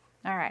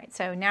 All right,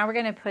 so now we're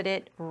going to put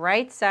it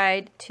right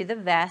side to the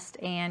vest,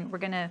 and we're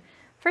going to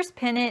first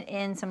pin it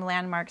in some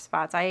landmark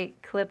spots. I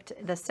clipped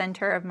the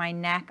center of my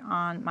neck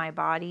on my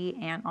body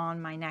and on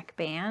my neck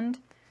band.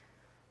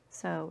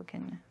 So we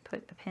can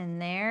put a pin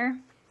there.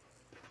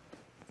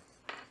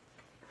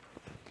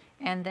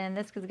 And then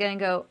this is going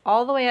to go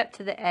all the way up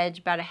to the edge,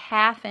 about a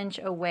 1/2 inch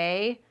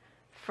away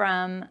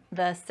from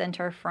the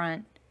center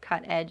front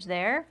cut edge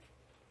there.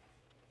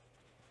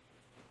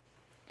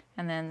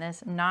 And then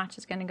this notch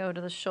is going to go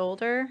to the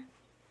shoulder.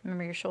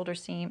 Remember, your shoulder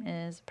seam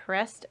is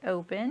pressed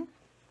open.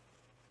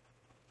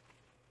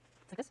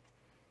 Like this.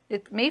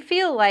 It may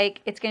feel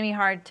like it's going to be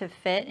hard to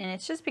fit, and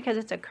it's just because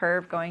it's a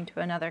curve going to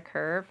another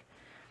curve.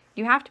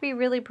 You have to be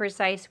really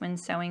precise when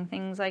sewing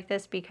things like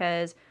this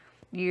because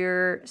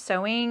you're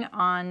sewing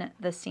on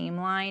the seam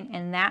line,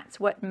 and that's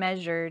what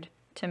measured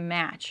to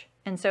match.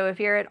 And so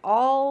if you're at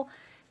all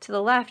to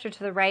the left or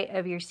to the right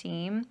of your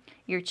seam,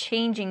 you're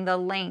changing the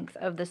length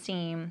of the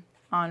seam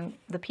on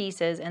the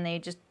pieces, and they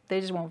just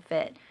won't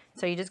fit.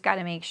 So you just got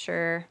to make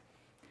sure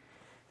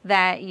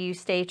that you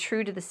stay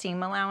true to the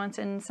seam allowance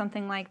in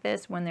something like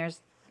this when there's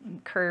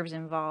curves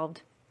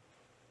involved.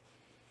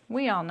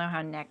 We all know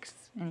how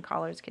necks and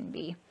collars can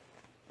be.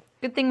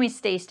 Good thing we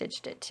stay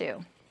stitched it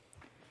too.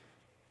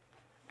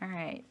 All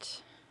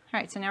right,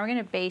 so now we're going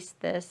to baste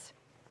this.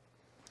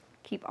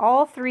 Keep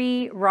all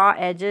 3 raw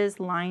edges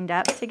lined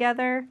up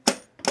together.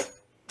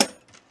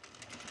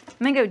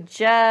 I'm going to go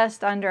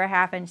just under a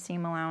 1/2 inch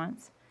seam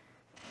allowance.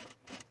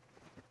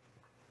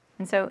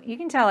 And so you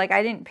can tell, like,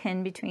 I didn't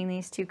pin between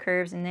these 2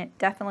 curves, and it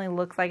definitely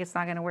looks like it's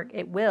not going to work.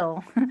 It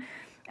will.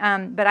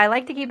 But I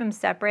like to keep them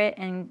separate,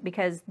 and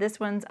because this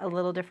one's a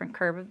little different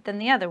curve than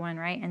the other one,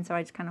 right? And so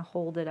I just kind of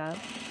hold it up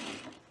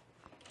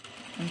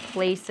and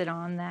place it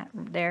on that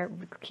there,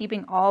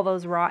 keeping all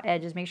those raw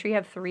edges. Make sure you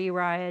have 3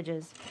 raw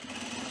edges.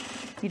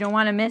 You don't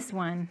want to miss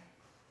one.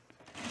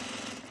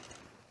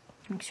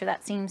 Make sure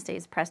that seam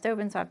stays pressed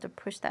open, so I have to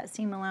push that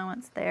seam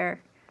allowance there.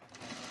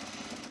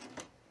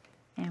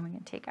 And we're going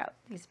to take out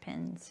these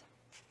pins.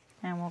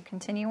 And we'll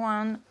continue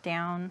on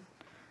down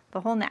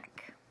the whole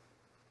neck.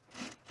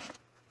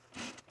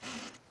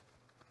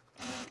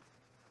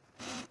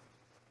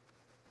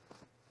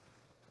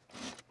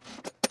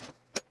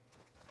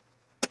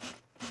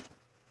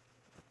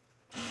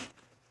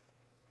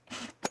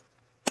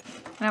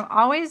 And I'm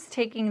always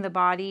taking the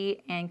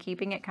body and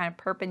keeping it kind of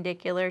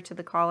perpendicular to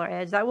the collar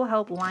edge. That will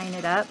help line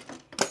it up.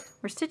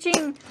 We're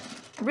stitching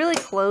really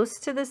close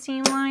to the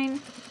seam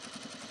line,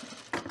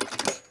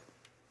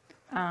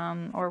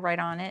 or right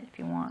on it if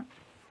you want.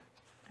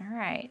 All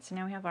right, so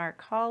now we have our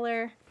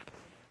collar.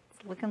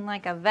 It's looking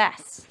like a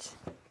vest.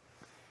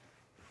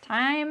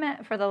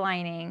 Time for the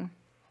lining.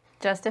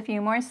 Just a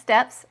few more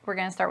steps. We're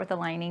going to start with the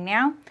lining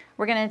now.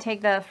 We're going to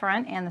take the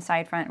front and the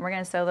side front. We're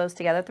going to sew those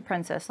together at the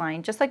princess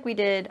line, just like we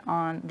did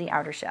on the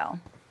outer shell.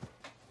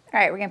 All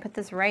right, we're gonna put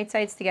this right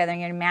sides together.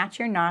 You're gonna match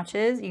your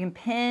notches. You can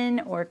pin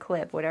or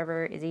clip,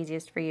 whatever is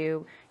easiest for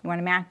you. You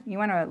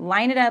wanna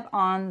line it up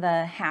on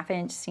the 1/2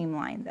 inch seam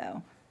line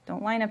though.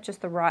 Don't line up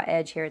just the raw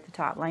edge here at the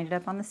top. Line it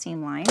up on the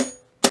seam line.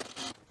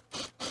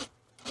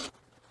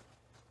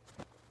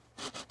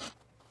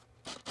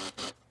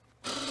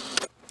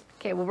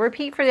 Okay, we'll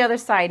repeat for the other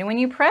side. And when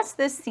you press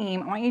this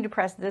seam, I want you to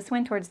press this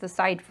one towards the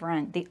side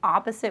front, the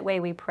opposite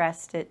way we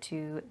pressed it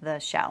to the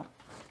shell.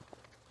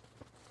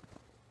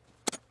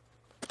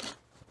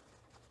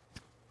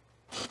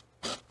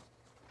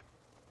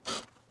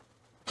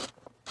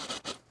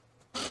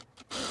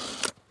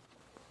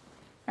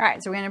 All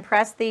right, so we're going to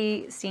press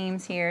the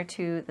seams here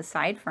to the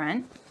side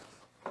front.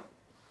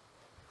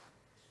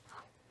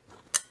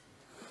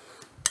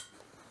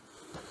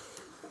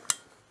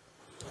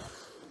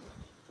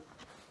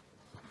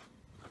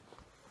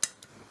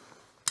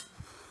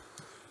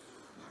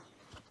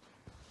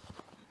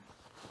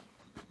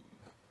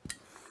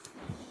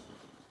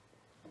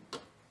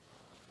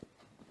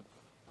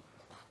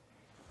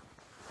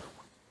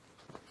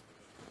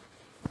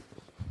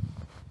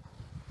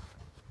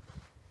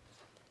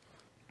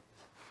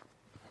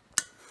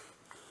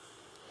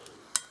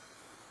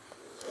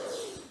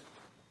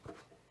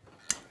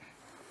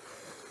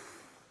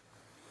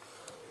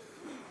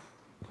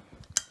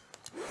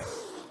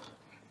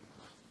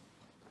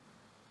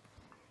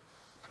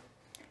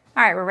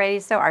 All right, we're ready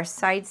to sew our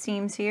side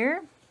seams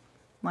here.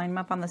 Line them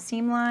up on the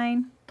seam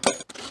line.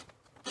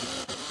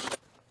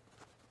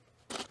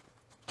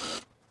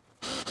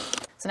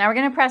 So now we're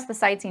going to press the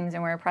side seams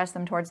and we're going to press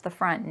them towards the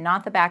front,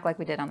 not the back like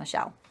we did on the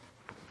shell.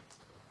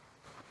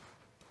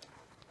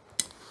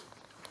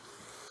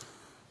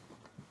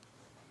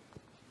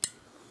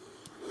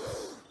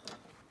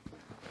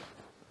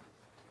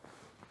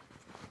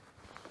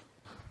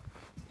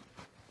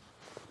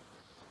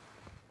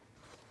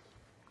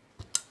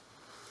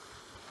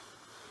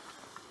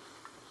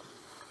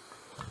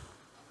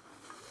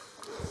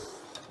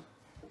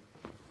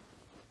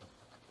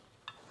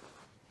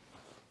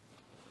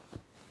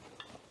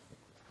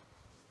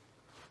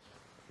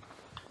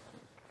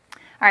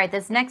 All right,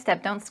 this next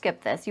step, don't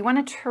skip this. You want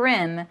to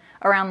trim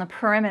around the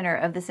perimeter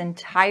of this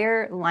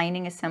entire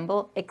lining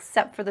assemble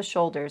except for the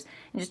shoulders.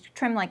 And just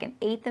trim like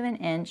 1/8 of an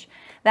inch.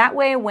 That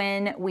way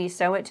when we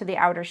sew it to the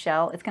outer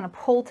shell, it's going to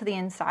pull to the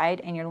inside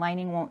and your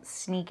lining won't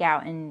sneak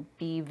out and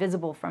be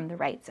visible from the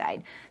right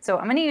side. So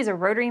I'm going to use a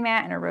rotary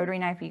mat and a rotary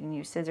knife. You can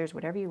use scissors,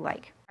 whatever you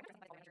like.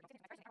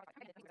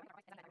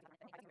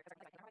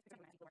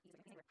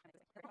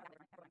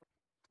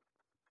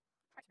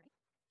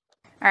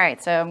 All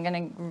right, so I'm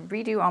going to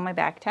redo all my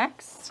back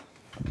tacks.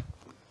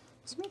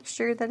 Just make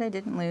sure that I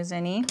didn't lose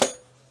any.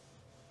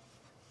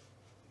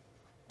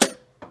 And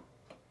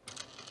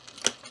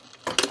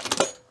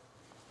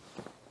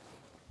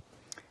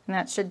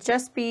that should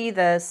just be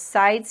the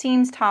side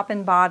seams, top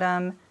and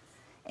bottom,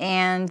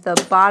 and the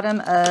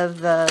bottom of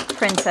the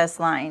princess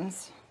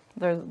lines.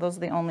 Those are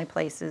the only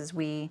places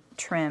we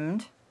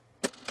trimmed.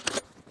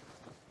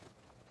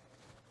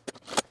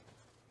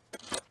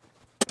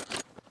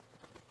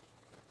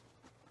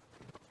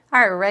 All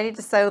right, we're ready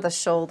to sew the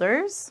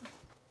shoulders.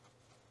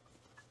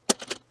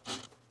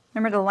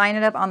 Remember to line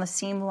it up on the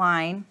seam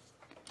line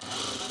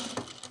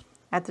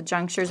at the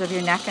junctures of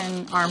your neck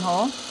and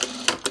armhole.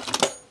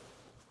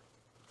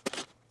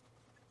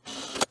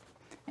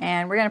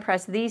 And we're going to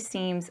press these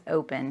seams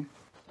open.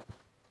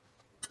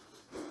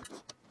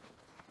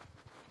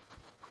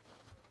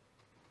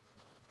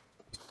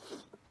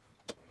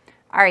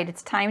 All right,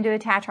 it's time to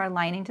attach our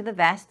lining to the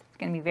vest. It's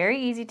going to be very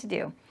easy to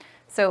do.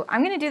 So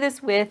I'm going to do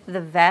this with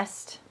the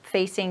vest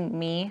facing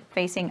me,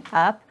 facing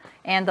up,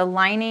 and the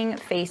lining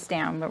face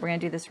down, but we're going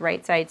to do this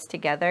right sides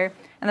together.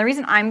 And the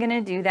reason I'm going to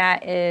do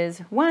that is,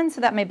 one, so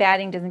that my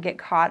batting doesn't get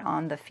caught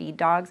on the feed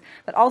dogs,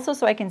 but also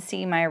so I can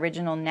see my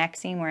original neck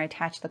seam where I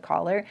attach the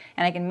collar,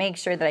 and I can make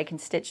sure that I can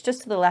stitch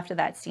just to the left of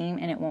that seam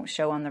and it won't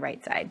show on the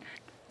right side.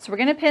 So we're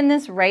going to pin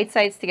this right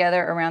sides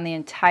together around the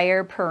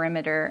entire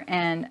perimeter,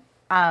 and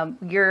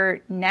your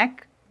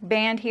neck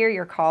band here,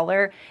 your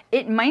collar,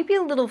 it might be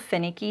a little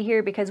finicky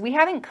here because we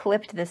haven't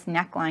clipped this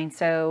neckline,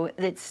 so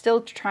it's still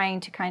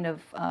trying to kind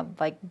of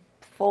like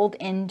fold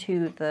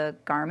into the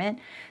garment.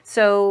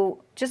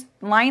 So just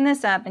line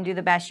this up and do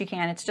the best you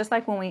can. It's just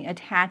like when we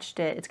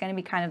attached it, it's going to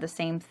be kind of the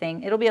same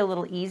thing. It'll be a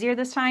little easier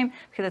this time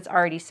because it's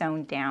already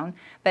sewn down,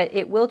 but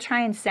it will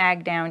try and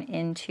sag down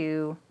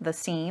into the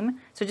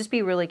seam. So just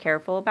be really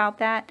careful about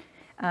that.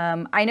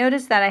 I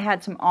noticed that I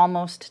had some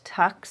almost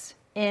tucks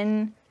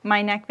in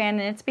my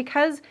neckband, and it's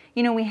because,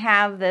 you know, we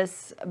have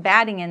this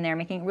batting in there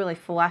making it really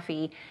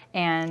fluffy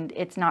and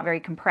it's not very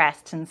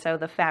compressed, and so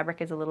the fabric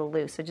is a little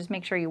loose. So just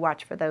make sure you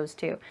watch for those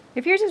too.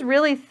 If yours is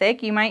really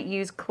thick, you might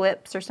use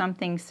clips or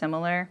something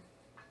similar.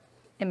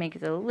 It makes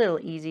it a little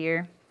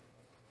easier.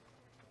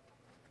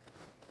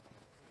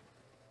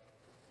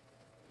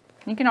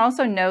 You can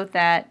also note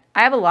that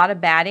I have a lot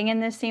of batting in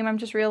this seam, I'm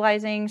just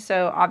realizing,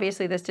 so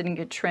obviously this didn't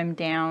get trimmed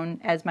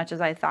down as much as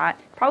I thought.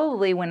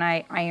 Probably when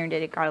I ironed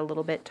it, it got a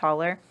little bit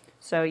taller,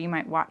 so you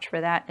might watch for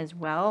that as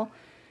well.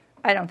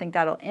 I don't think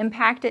that'll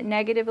impact it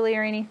negatively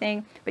or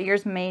anything, but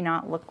yours may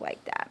not look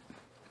like that.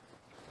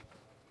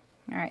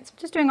 All right, so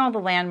just doing all the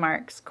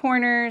landmarks,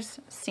 corners,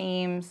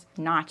 seams,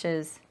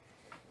 notches,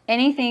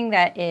 anything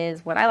that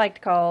is what I like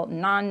to call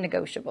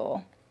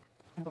non-negotiable.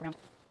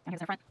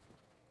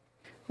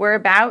 We're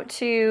about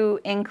to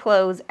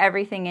enclose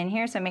everything in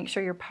here, so make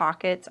sure your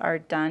pockets are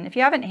done. If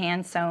you haven't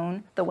hand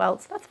sewn the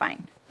welts, that's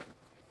fine.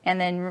 And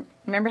then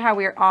remember how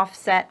we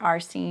offset our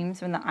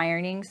seams when the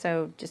ironing,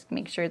 so just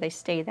make sure they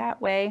stay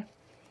that way.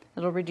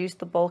 It'll reduce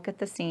the bulk at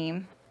the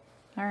seam.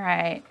 All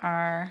right,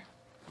 our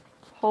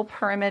whole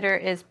perimeter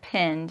is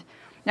pinned.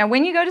 Now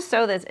when you go to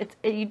sew this,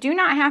 you do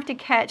not have to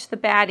catch the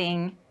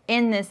batting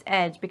in this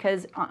edge,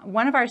 because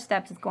one of our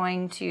steps is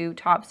going to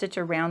top stitch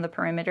around the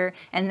perimeter,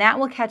 and that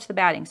will catch the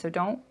batting. So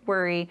don't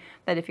worry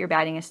that if your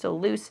batting is still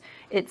loose.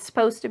 It's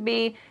supposed to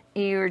be,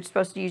 you're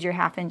supposed to use your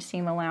 1/2 inch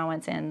seam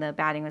allowance, and the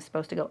batting was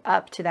supposed to go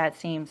up to that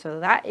seam. So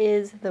that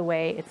is the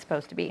way it's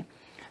supposed to be.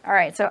 All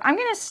right, so I'm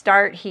gonna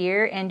start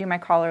here and do my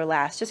collar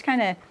last. Just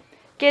kind of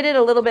get it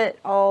a little bit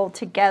all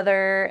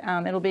together.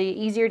 It'll be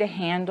easier to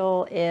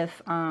handle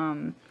if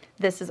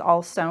this is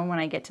all sewn when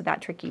I get to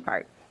that tricky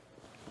part.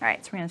 All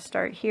right, so we're going to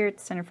start here at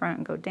the center front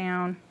and go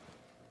down.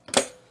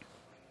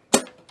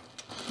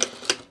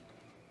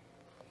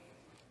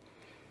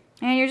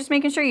 And you're just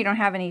making sure you don't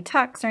have any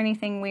tucks or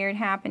anything weird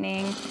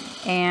happening,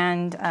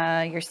 and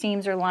your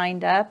seams are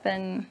lined up,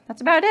 and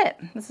that's about it.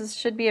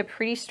 Should be a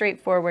pretty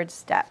straightforward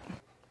step.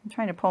 I'm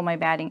trying to pull my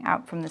batting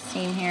out from the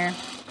seam here.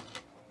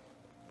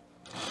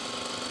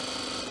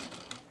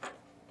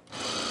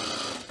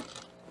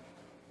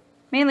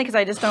 Mainly because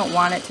I just don't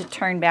want it to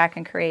turn back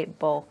and create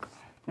bulk.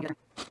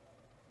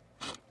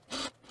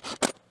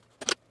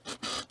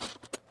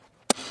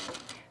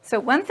 So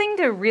one thing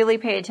to really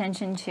pay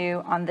attention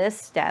to on this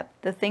step,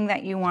 the thing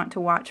that you want to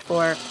watch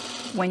for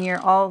when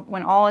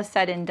all is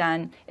said and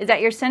done, is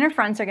that your center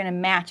fronts are going to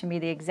match and be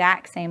the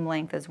exact same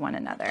length as one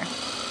another.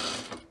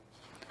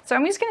 So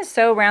I'm just going to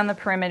sew around the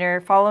perimeter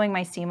following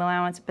my seam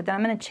allowance, but then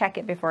I'm going to check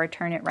it before I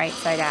turn it right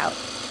side out.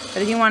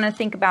 But if you want to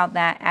think about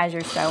that as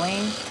you're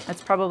sewing,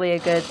 that's probably a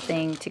good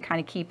thing to kind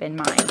of keep in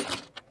mind.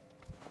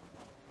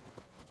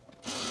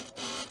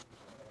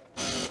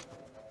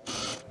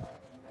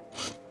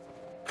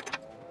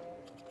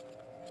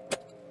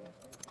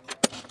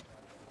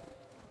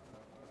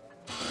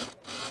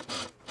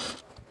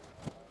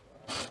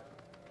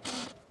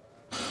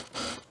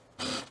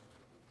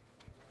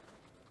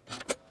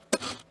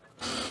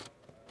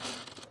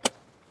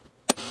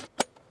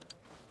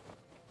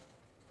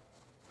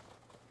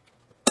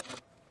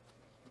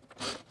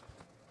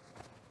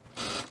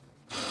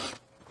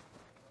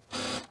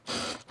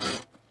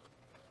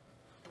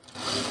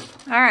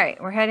 All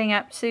right, we're heading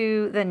up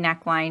to the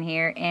neckline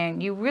here,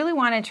 and you really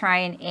want to try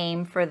and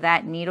aim for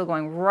that needle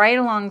going right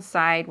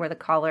alongside where the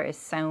collar is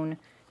sewn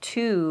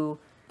to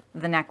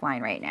the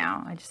neckline right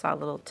now. I just saw a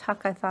little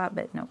tuck, I thought,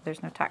 but no,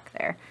 there's no tuck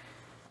there.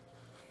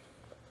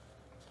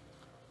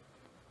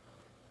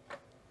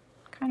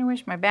 Kind of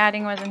wish my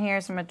batting wasn't here,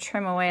 so I'm going to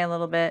trim away a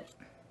little bit.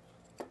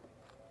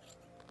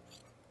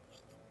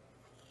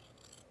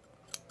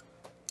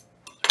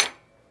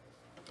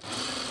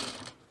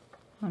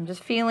 I'm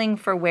just feeling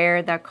for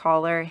where that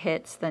collar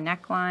hits the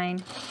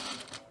neckline.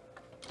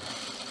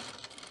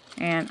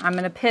 And I'm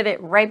going to pivot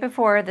right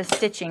before the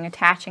stitching,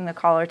 attaching the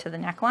collar to the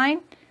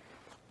neckline.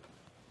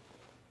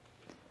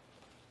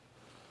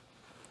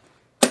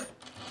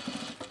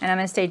 And I'm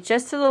going to stay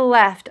just to the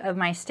left of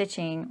my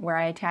stitching where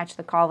I attach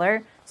the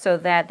collar so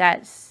that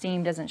that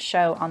seam doesn't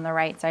show on the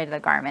right side of the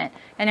garment.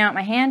 And now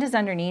my hand is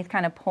underneath,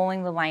 kind of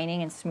pulling the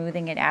lining and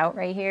smoothing it out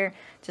right here,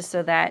 just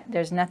so that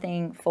there's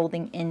nothing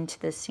folding into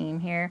the seam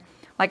here.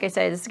 Like I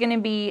said, this is going to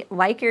be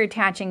like you're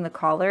attaching the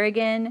collar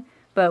again,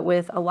 but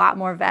with a lot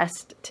more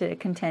vest to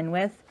contend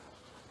with.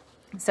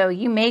 So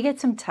you may get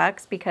some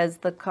tucks because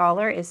the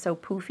collar is so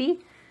poofy,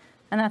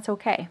 and that's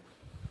okay.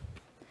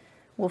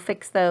 We'll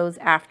fix those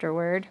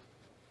afterward.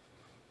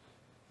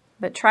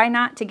 But try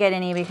not to get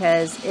any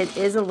because it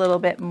is a little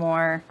bit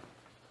more,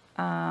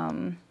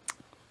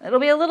 it'll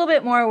be a little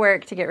bit more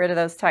work to get rid of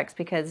those tucks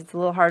because it's a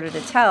little harder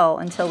to tell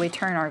until we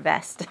turn our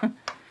vest.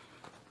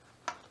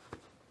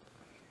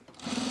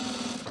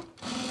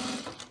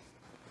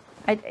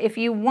 If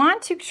you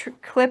want to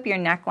clip your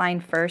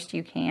neckline first,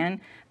 you can.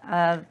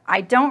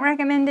 I don't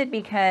recommend it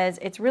because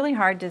it's really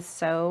hard to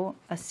sew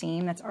a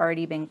seam that's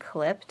already been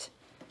clipped.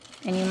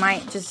 And you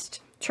might just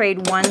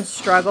trade one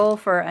struggle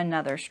for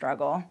another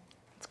struggle.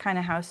 It's kind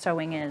of how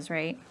sewing is,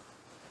 right?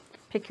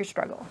 Pick your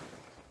struggle.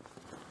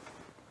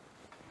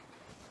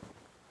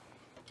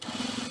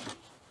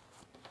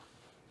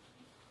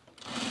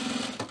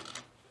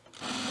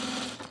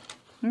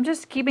 I'm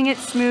just keeping it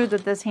smooth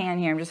with this hand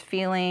here. I'm just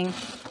feeling,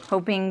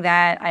 hoping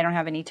that I don't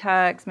have any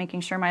tucks, making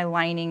sure my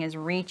lining is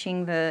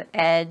reaching the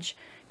edge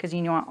because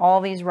you want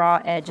all these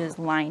raw edges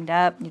lined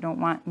up. You don't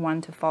want one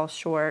to fall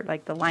short,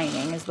 like the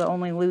lining is the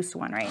only loose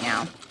one right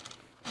now.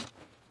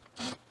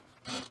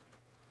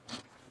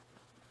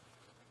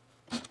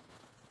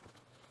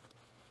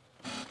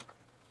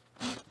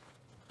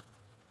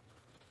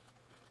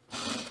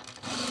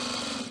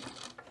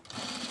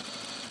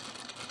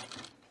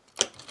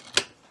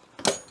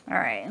 All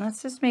right, and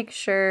let's just make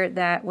sure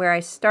that where I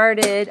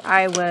started,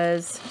 I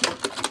was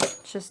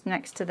just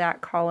next to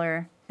that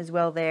collar as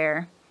well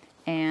there.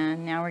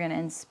 And now we're going to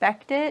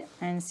inspect it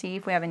and see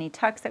if we have any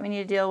tucks that we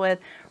need to deal with.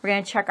 We're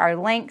going to check our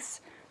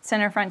lengths,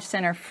 center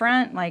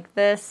front, like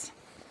this,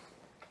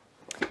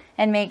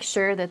 and make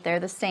sure that they're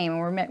the same.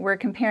 We're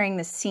comparing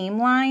the seam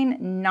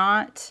line,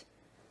 not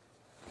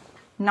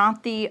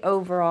the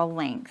overall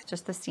length,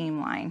 just the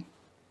seam line.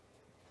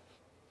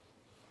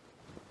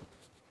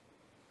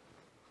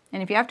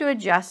 And if you have to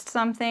adjust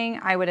something,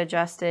 I would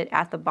adjust it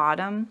at the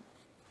bottom.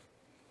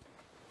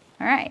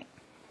 All right.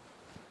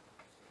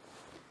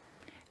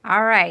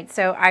 All right,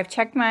 so I've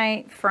checked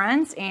my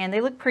fronts and they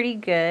look pretty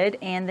good.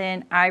 And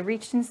then I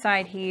reached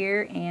inside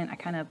here and I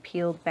kind of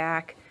peeled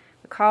back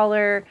the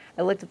collar.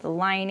 I looked at the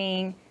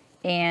lining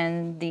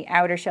and the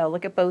outer shell.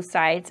 Look at both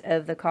sides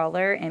of the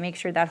collar and make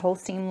sure that whole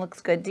seam looks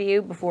good to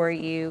you before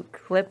you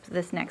clip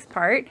this next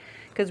part,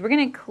 because we're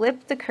going to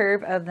clip the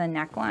curve of the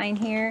neckline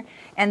here,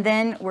 and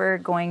then we're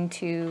going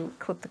to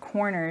clip the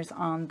corners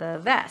on the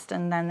vest,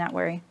 and then that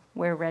way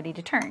we're ready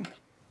to turn.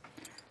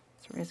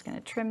 So we're just going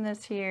to trim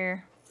this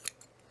here,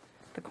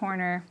 the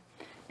corner,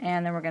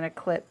 and then we're going to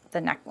clip the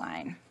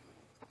neckline.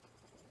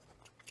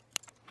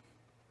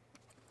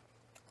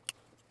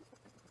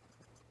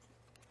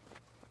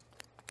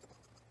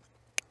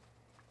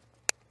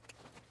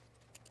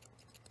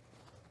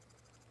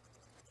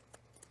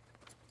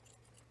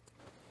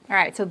 All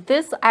right, so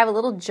this, I have a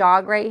little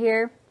jog right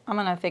here. I'm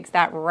gonna fix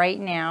that right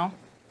now.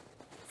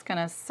 Just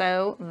gonna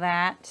sew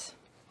that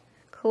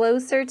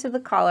closer to the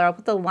collar. I'll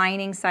put the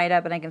lining side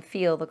up and I can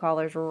feel the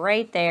collar's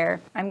right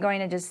there. I'm going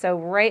to just sew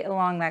right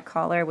along that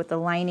collar with the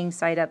lining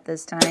side up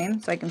this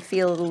time so I can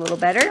feel it a little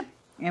better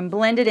and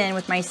blend it in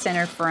with my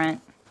center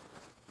front.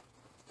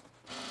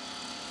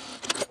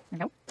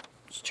 Nope,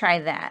 let's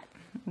try that.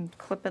 And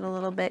clip it a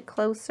little bit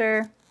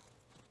closer.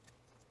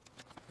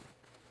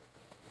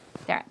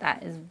 There,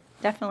 that is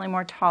definitely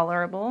more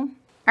tolerable.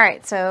 All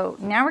right, so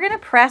now we're gonna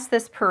press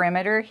this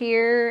perimeter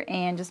here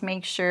and just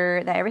make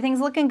sure that everything's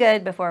looking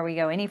good before we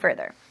go any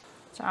further.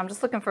 So I'm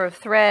just looking for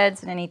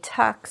threads and any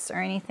tucks or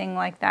anything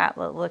like that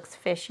that looks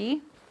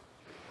fishy.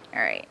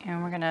 All right,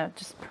 and we're gonna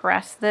just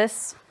press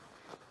this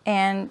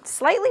and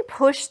slightly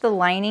push the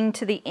lining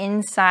to the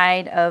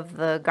inside of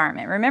the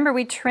garment. Remember,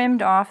 we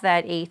trimmed off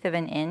that 1/8 of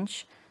an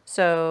inch,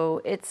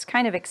 so it's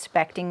kind of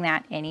expecting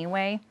that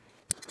anyway.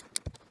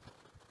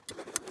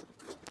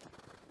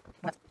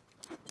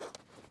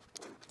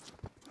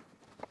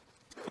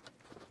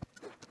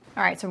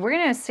 All right, so we're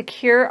going to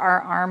secure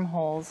our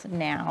armholes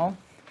now.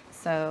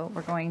 So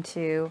we're going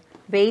to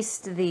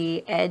baste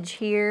the edge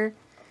here.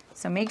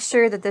 So make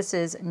sure that this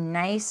is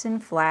nice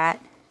and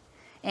flat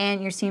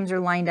and your seams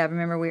are lined up.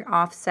 Remember, we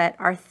offset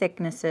our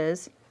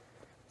thicknesses.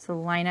 So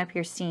line up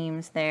your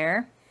seams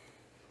there.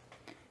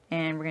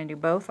 And we're going to do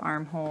both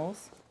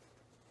armholes.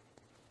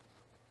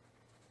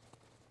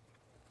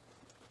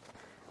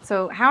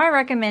 So how I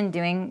recommend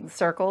doing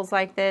circles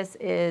like this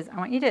is I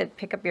want you to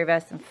pick up your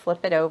vest and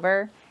flip it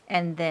over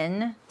and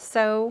then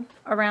sew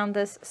around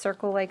this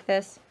circle like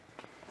this.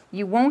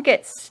 You won't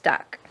get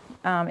stuck.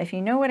 If you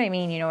know what I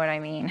mean, you know what I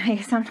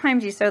mean.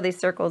 Sometimes you sew these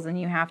circles and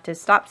you have to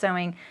stop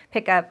sewing,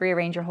 pick up,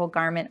 rearrange your whole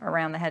garment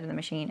around the head of the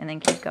machine, and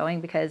then keep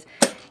going because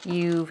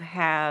you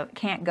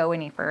can't go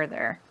any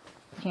further.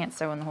 You can't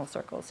sew in the whole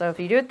circle. So if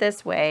you do it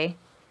this way,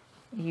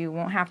 you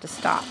won't have to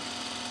stop.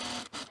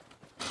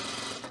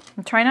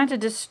 I'm trying not to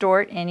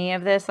distort any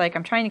of this. Like,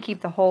 I'm trying to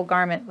keep the whole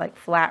garment like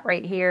flat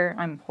right here.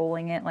 I'm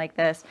pulling it like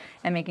this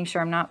and making sure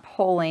I'm not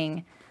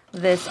pulling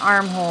this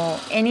armhole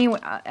any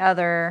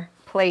other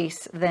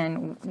place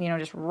than, you know,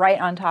 just right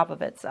on top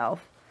of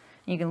itself.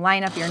 You can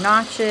line up your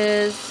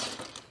notches,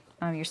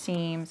 your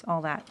seams,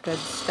 all that good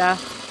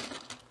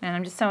stuff. And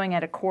I'm just sewing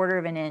at 1/4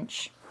 of an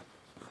inch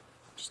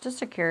just to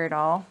secure it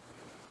all.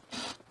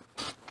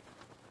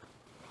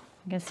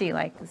 You can see,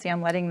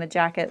 I'm letting the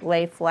jacket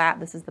lay flat.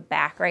 This is the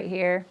back right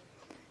here.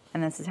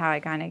 And this is how I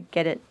kind of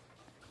get it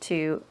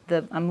to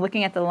I'm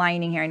looking at the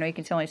lining here. I know you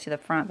can only see the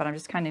front, but I'm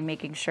just kind of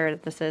making sure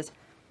that this is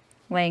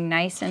laying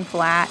nice and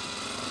flat.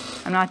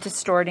 I'm not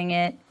distorting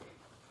it,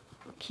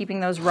 keeping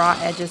those raw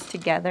edges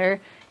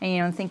together. And, you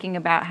know, thinking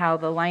about how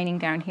the lining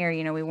down here,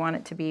 you know, we want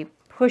it to be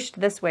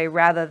pushed this way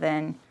rather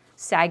than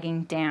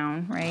sagging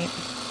down, right?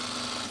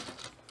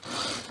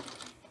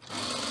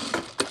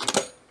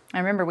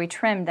 And remember, we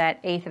trimmed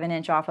that 1/8 of an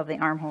inch off of the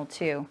armhole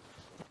too.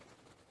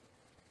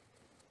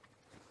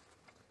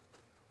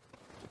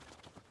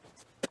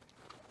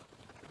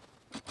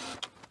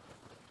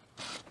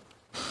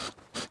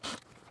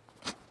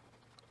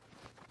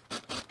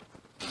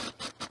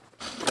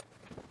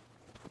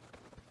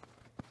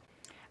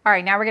 All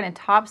right, now we're going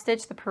to top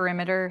stitch the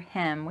perimeter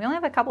hem. We only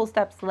have a couple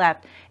steps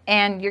left,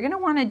 and you're going to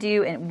want to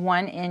do a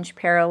 1-inch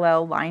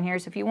parallel line here.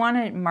 So if you want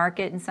to mark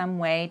it in some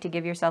way to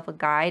give yourself a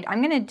guide, I'm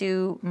going to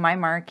do my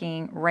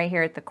marking right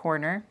here at the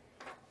corner.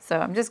 So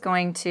I'm just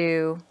going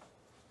to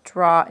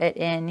draw it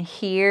in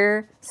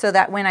here so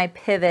that when I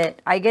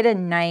pivot, I get a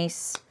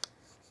nice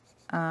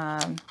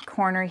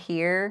corner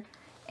here.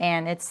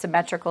 and it's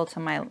symmetrical to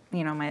my,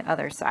 my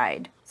other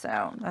side.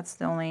 So that's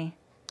the only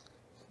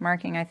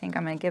marking I think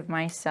I'm going to give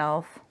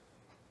myself.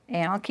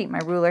 And I'll keep my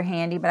ruler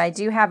handy, but I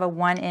do have a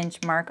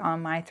 1-inch mark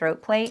on my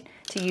throat plate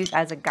to use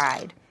as a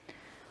guide.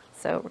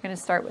 So we're going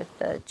to start with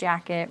the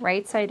jacket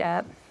right side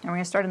up, and we're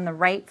going to start in the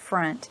right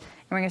front.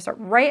 And we're going to start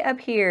right up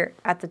here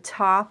at the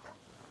top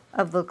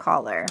of the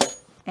collar.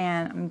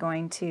 And I'm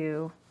going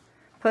to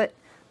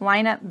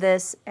line up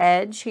this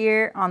edge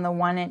here on the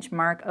 1-inch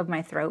mark of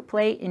my throat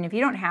plate. And if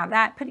you don't have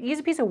that, use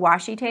a piece of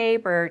washi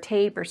tape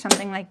or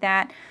something like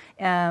that.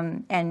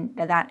 And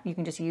that you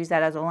can just use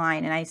that as a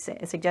line. And I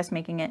suggest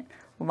making it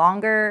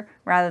longer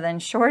rather than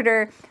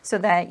shorter so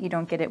that you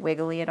don't get it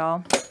wiggly at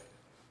all.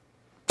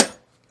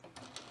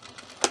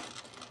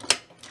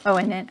 Oh,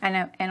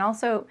 and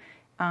also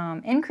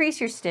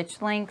increase your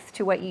stitch length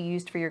to what you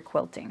used for your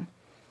quilting.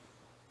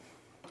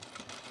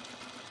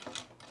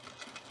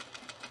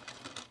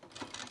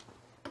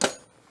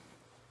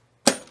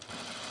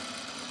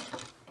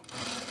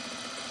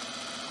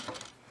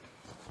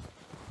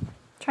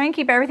 Try and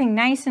keep everything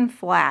nice and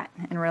flat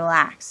and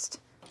relaxed.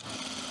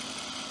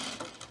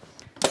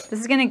 This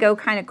is going to go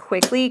kind of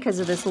quickly because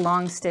of this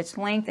long stitch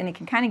length, and it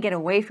can kind of get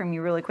away from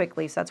you really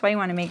quickly. So that's why you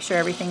want to make sure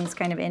everything's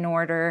kind of in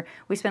order.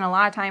 We spent a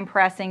lot of time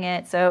pressing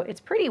it, so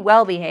it's pretty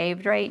well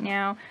behaved right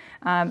now.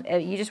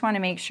 You just want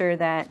to make sure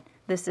that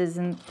this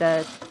isn't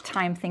the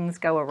time things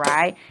go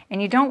awry.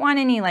 And you don't want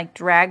any like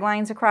drag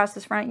lines across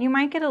this front. You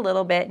might get a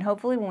little bit, and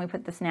hopefully when we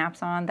put the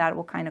snaps on, that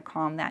will kind of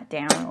calm that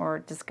down or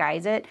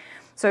disguise it.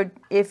 So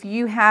if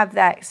you have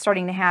that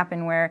starting to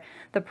happen where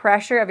the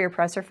pressure of your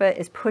presser foot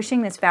is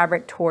pushing this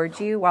fabric towards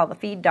you while the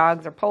feed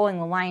dogs are pulling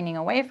the lining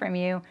away from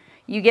you,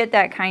 you get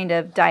that kind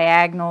of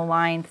diagonal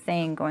line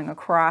thing going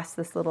across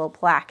this little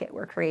placket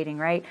we're creating,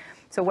 right?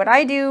 So what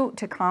I do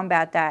to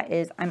combat that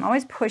is I'm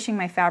always pushing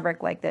my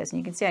fabric like this. And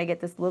you can see I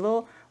get this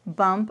little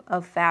bump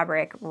of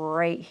fabric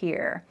right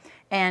here.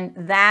 And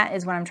that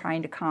is what I'm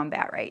trying to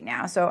combat right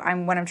now. So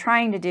what I'm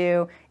trying to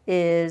do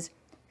is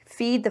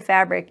feed the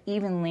fabric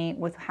evenly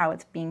with how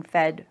it's being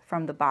fed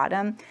from the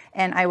bottom.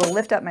 And I will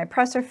lift up my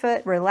presser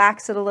foot,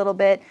 relax it a little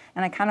bit,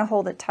 and I kind of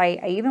hold it tight.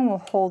 I even will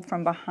hold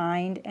from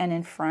behind and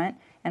in front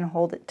and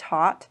hold it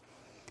taut.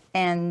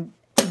 And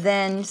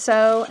then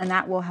sew, and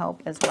that will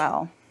help as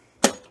well.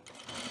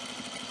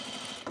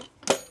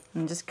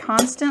 And just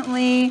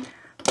constantly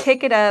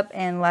pick it up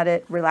and let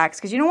it relax,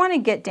 because you don't want to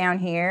get down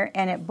here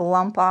and it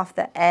blump off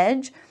the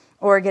edge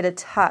or get a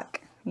tuck,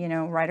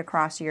 right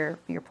across your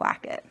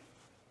placket.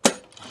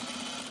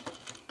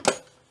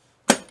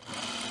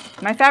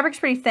 My fabric's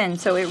pretty thin,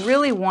 so it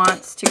really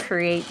wants to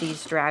create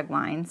these drag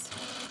lines.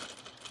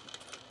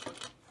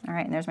 All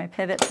right, and there's my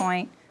pivot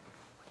point.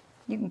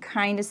 You can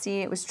kind of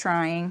see it was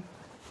trying.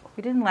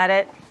 We didn't let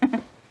it.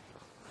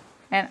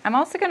 And I'm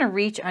also going to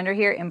reach under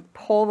here and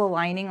pull the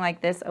lining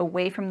like this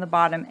away from the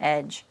bottom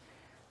edge.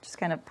 Just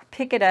kind of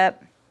pick it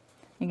up.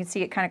 You can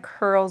see it kind of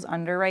curls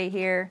under right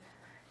here.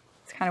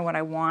 It's kind of what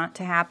I want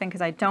to happen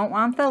because I don't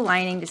want the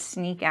lining to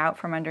sneak out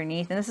from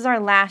underneath. And this is our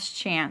last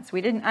chance.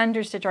 We didn't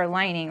understitch our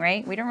lining,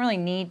 right? We don't really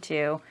need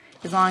to,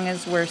 as long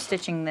as we're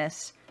stitching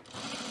this.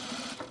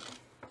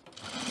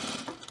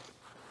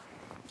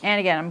 And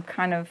again, I'm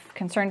kind of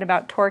concerned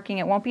about torquing.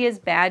 It won't be as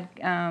bad.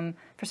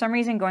 For some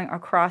reason, going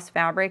across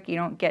fabric, you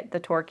don't get the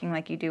torquing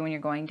like you do when you're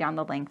going down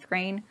the length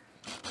grain.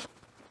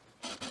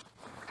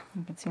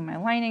 You can see my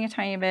lining a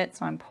tiny bit,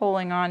 so I'm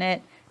pulling on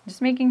it. Just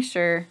making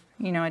sure,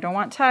 I don't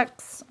want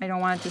tucks. I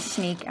don't want it to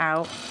sneak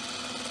out.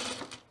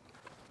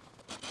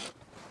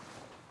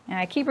 And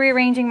I keep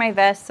rearranging my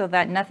vest so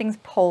that nothing's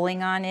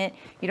pulling on it.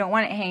 You don't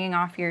want it hanging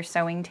off your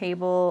sewing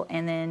table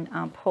and then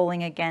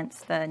pulling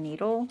against the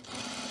needle.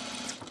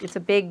 It's a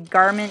big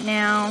garment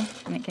now,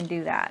 and it can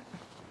do that.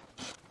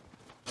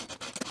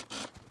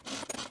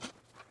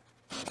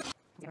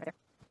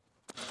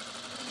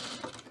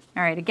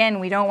 All right, again,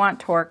 we don't want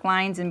torque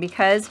lines, and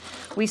because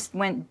we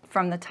went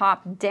from the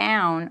top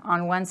down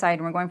on one side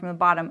and we're going from the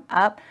bottom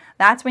up,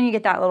 that's when you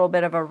get that little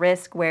bit of a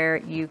risk where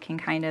you can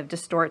kind of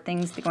distort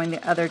things going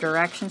the other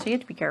direction, so you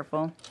have to be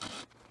careful.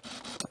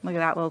 Look at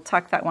that little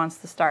tuck that wants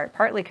to start,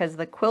 partly because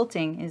the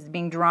quilting is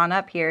being drawn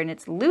up here and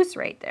it's loose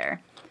right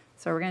there.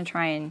 So we're going to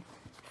try and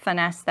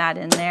finesse that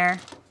in there,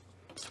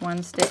 just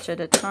one stitch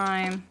at a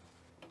time.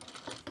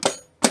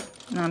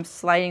 And I'm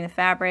sliding the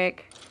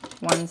fabric,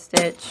 one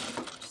stitch,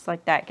 just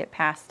like that, get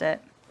past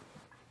it.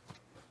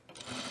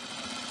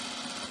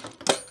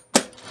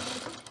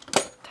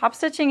 Top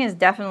stitching is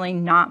definitely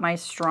not my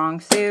strong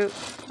suit.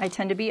 I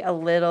tend to be a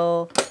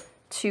little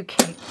too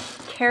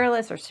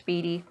careless or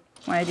speedy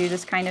when I do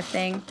this kind of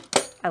thing.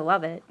 I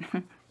love it,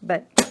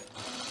 but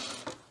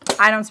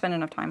I don't spend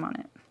enough time on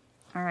it.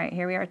 All right,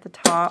 here we are at the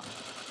top.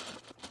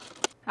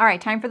 All right,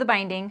 time for the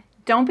binding.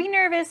 Don't be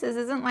nervous. This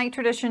isn't like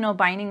traditional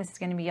binding. This is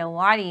going to be a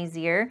lot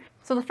easier.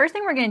 So the first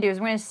thing we're going to do is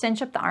we're going to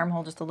cinch up the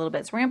armhole just a little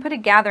bit. So we're going to put a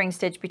gathering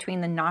stitch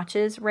between the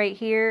notches right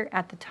here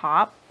at the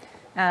top,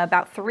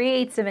 about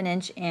 3/8 of an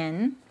inch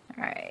in.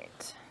 All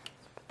right,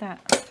 put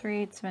that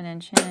 3/8 of an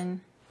inch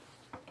in.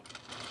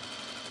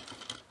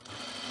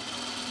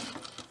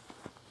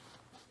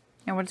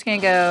 And we're just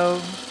going to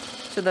go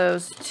to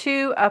those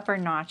 2 upper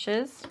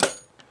notches.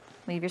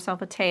 Leave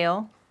yourself a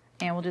tail.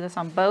 And we'll do this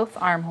on both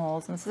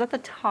armholes. And this is at the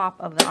top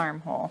of the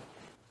armhole.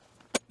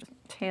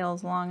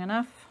 Tail's long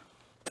enough.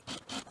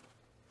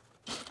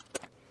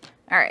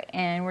 All right,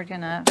 and we're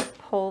going to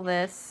pull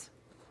this,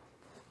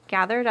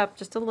 gather it up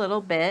just a little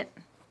bit.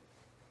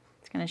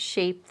 It's going to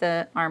shape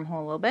the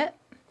armhole a little bit.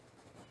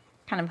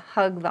 Kind of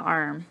hug the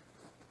arm.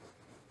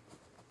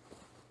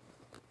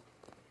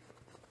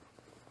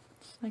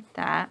 Just like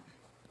that.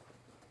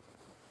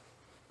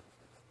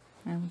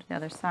 And the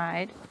other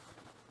side.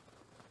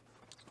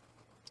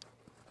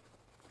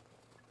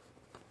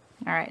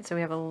 All right, so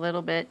we have a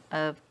little bit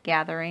of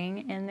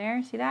gathering in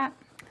there, see that?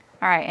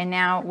 All right, and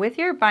now with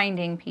your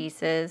binding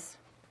pieces,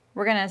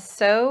 we're gonna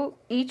sew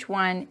each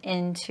one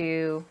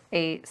into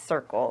a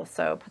circle.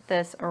 So put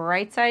this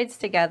right sides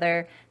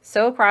together,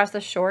 sew across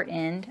the short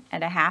end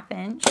at a 1/2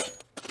 inch.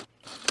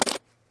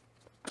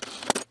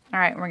 All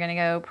right, we're gonna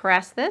go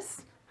press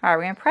this. All right,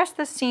 we're gonna press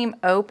the seam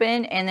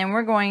open, and then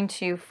we're going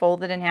to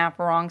fold it in half,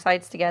 wrong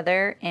sides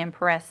together, and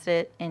press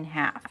it in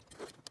half.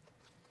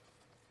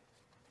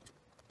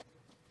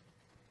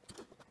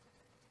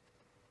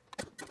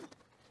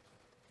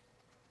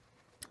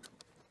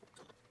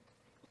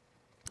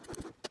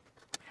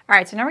 All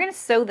right, so now we're going to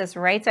sew this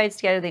right sides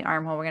together to the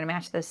armhole. We're going to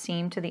match the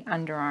seam to the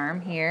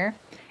underarm here.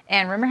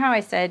 And remember how I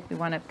said we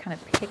want to kind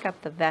of pick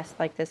up the vest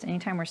like this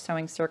anytime we're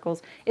sewing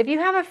circles. If you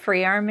have a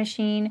free arm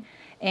machine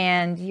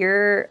and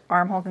your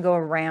armhole can go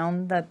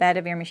around the bed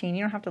of your machine,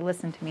 you don't have to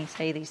listen to me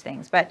say these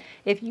things. But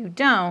if you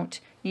don't,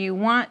 you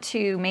want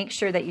to make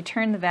sure that you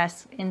turn the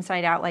vest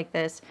inside out like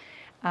this,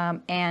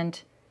 and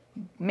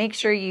make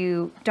sure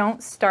you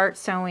don't start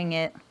sewing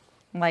it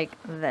like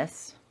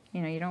this.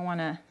 You know, you don't want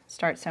to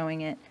start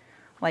sewing it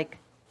like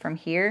from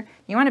here.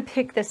 You want to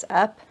pick this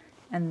up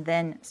and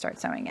then start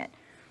sewing it.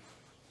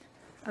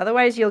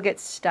 Otherwise you'll get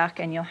stuck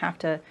and you'll have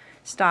to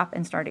stop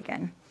and start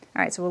again.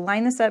 All right, so we'll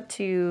line this up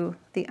to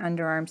the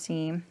underarm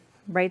seam,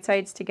 right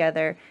sides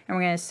together, and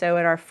we're going to sew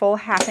at our full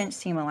 1/2 inch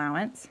seam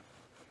allowance.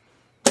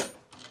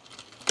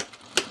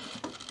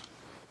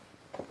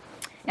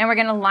 And we're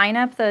going to line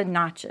up the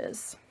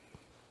notches.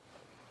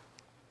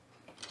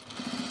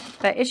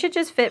 But it should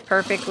just fit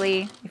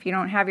perfectly. If you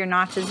don't have your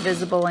notches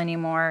visible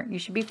anymore, you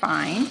should be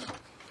fine.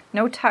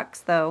 No tucks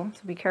though,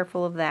 so be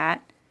careful of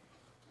that.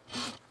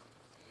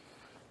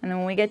 And then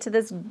when we get to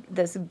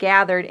this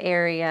gathered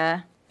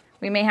area,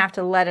 we may have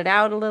to let it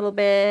out a little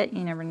bit.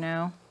 You never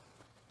know.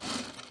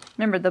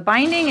 Remember, the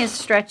binding is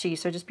stretchy,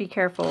 so just be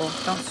careful.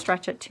 Don't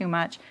stretch it too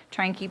much.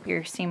 Try and keep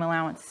your seam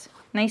allowance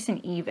nice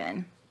and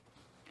even.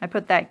 I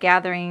put that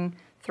gathering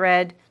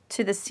thread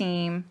to the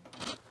seam.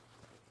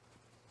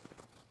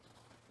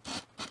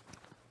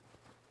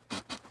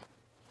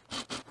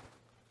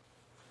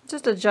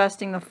 Just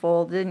adjusting the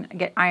fold, didn't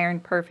get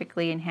ironed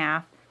perfectly in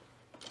half.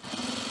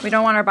 We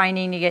don't want our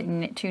binding to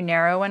get too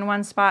narrow in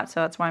one spot,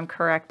 so that's why I'm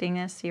correcting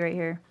this. See right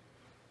here?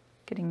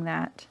 Getting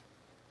that.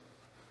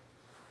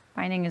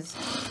 Binding is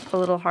a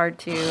little hard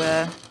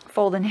to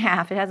fold in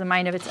half. It has a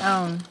mind of its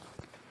own.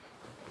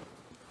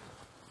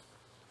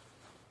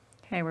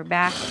 Okay, we're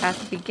back at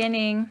the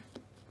beginning.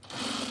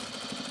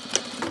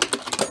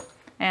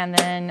 And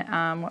then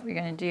what we're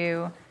going to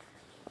do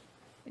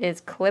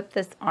is clip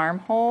this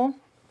armhole,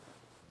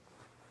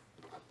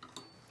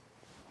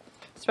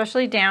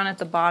 especially down at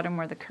the bottom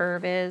where the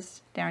curve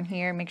is, down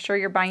here. Make sure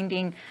your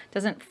binding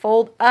doesn't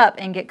fold up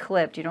and get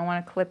clipped. You don't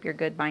want to clip your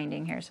good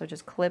binding here. So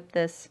just clip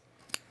this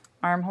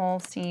armhole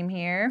seam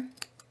here.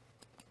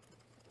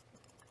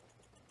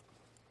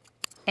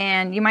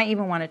 And you might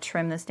even want to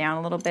trim this down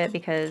a little bit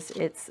because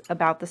it's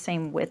about the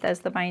same width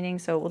as the binding.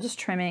 So we'll just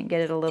trim it and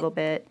get it a little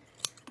bit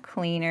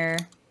cleaner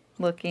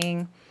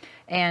looking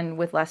and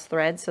with less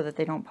thread so that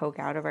they don't poke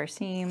out of our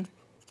seam.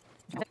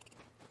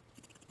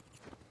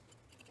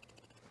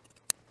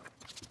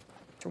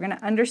 So we're going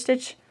to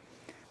understitch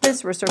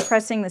this. We're still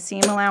pressing the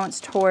seam allowance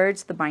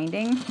towards the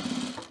binding.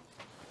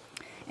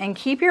 And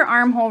keep your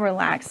armhole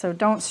relaxed, so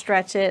don't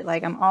stretch it.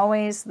 Like I'm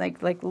always,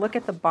 like look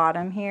at the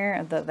bottom here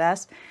of the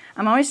vest.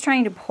 I'm always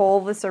trying to pull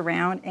this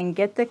around and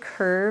get the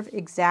curve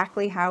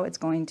exactly how it's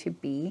going to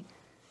be,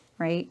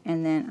 right?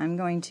 And then I'm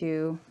going to,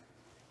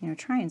 you know,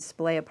 try and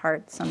splay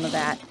apart some of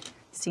that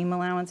seam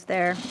allowance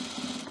there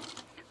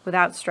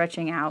without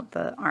stretching out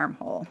the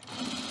armhole.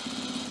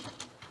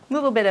 A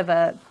little bit of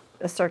a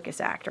circus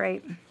act,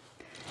 right?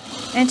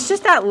 And it's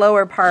just that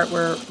lower part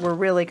we're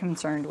really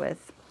concerned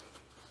with.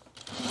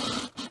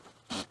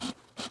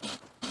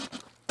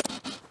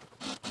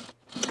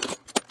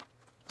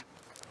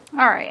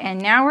 All right,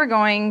 and now we're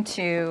going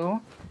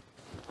to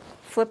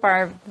flip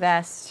our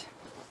vest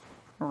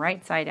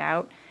right side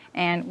out,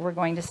 and we're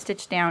going to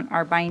stitch down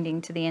our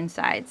binding to the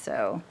inside.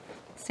 So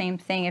same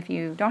thing if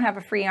you don't have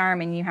a free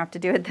arm and you have to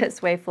do it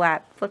this way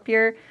flat. Flip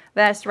your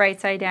vest right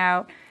side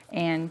out,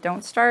 and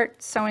don't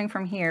start sewing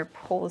from here.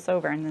 Pull this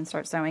over and then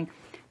start sewing.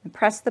 And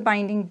press the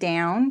binding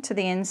down to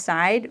the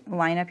inside.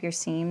 Line up your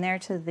seam there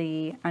to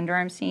the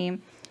underarm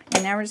seam.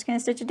 And now we're just going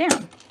to stitch it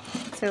down.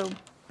 So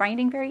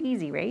binding very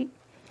easy, right?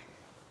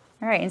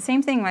 All right, and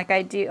same thing like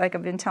I do, like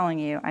I've been telling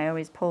you, I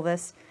always pull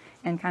this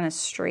and kind of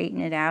straighten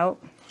it out.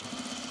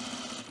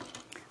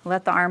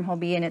 Let the armhole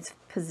be in its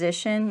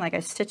position, like I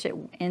stitch it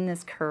in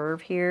this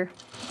curve here.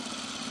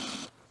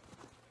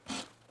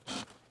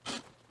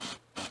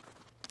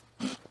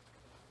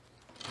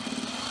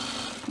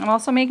 I'm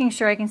also making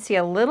sure I can see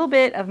a little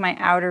bit of my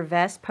outer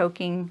vest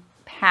poking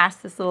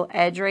past this little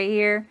edge right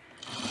here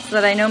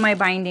so that I know my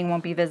binding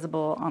won't be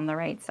visible on the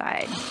right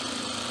side.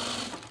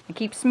 I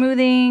keep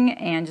smoothing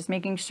and just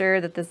making sure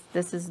that this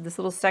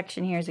little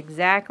section here is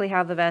exactly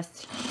how the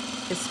vest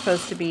is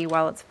supposed to be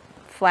while it's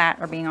flat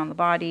or being on the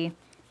body.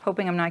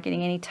 Hoping I'm not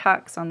getting any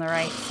tucks on the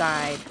right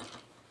side.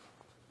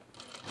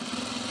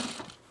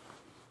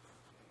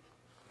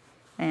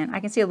 And I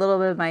can see a little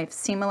bit of my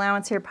seam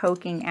allowance here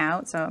poking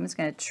out, so I'm just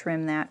going to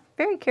trim that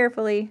very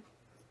carefully.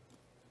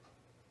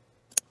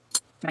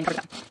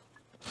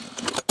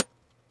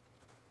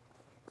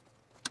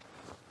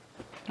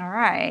 All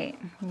right,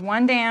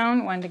 one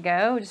down, one to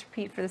go. Just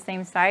repeat for the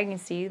same side. You can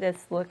see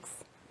this looks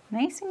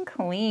nice and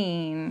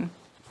clean.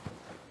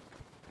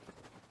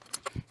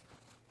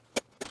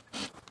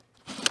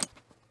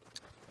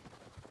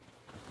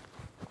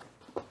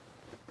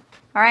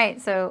 All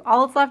right, so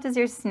all that's left is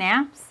your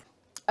snaps.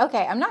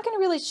 Okay, I'm not going to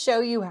really show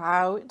you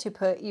how to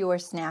put your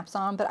snaps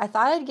on, but I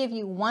thought I'd give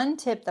you one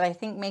tip that I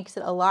think makes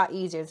it a lot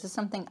easier. This is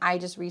something I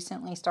just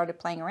recently started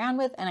playing around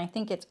with, and I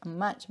think it's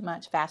much,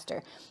 much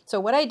faster. So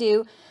what I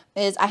do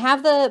is I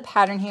have the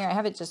pattern here. I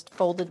have it just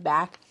folded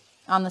back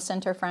on the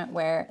center front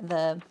where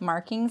the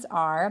markings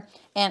are,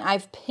 and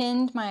I've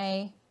pinned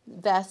my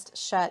vest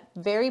shut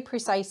very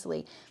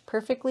precisely,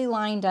 perfectly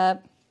lined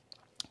up.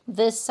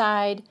 This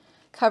side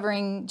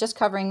just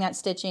covering that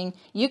stitching.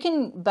 You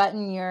can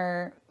button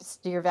your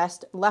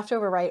vest left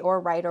over right or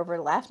right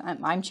over left.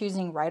 I'm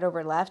choosing right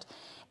over left,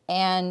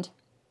 and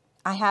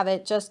I have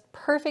it just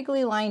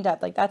perfectly lined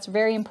up. Like, that's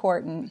very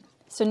important.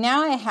 So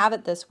now I have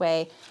it this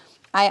way.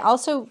 I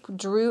also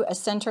drew a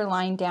center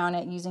line down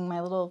it using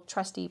my little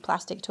trusty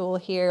plastic tool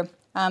here.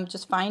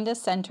 Just find a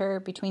center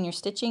between your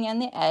stitching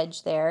and the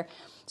edge there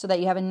so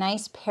that you have a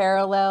nice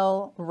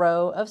parallel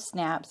row of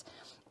snaps.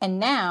 And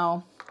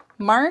now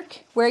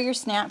mark where your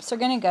snaps are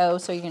going to go.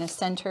 So you're going to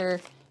center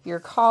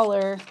your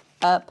collar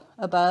up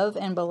above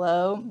and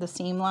below the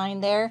seam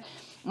line there,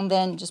 and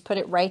then just put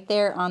it right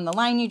there on the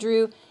line you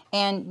drew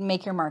and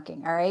make your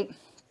marking. All right,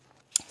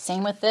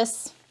 same with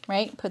this,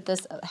 right? Put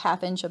this a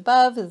 ½ inch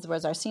above. This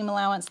was our seam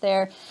allowance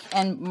there,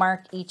 and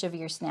mark each of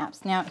your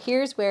snaps. Now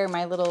here's where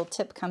my little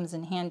tip comes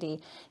in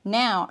handy.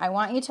 Now I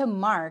want you to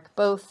mark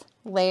both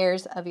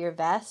layers of your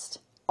vest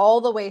all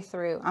the way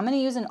through. I'm going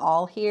to use an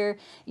awl here.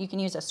 You can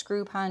use a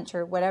screw punch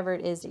or whatever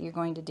it is that you're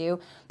going to do,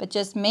 but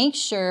just make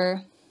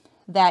sure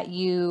that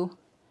you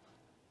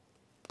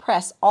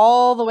press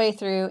all the way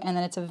through and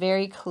then it's a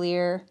very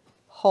clear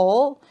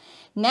hole.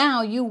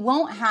 Now you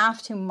won't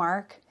have to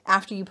mark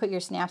after you put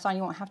your snaps on.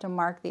 You won't have to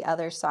mark the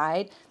other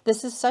side.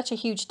 This is such a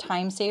huge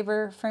time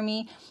saver for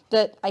me,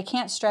 but I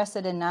can't stress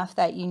it enough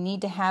that you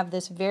need to have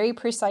this very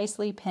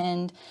precisely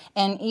pinned.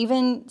 And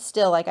even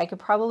still, like, I could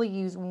probably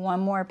use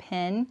one more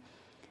pin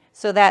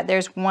so that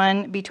there's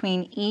one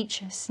between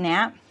each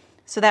snap,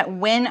 so that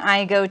when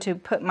I go to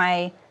put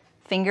my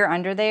finger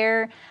under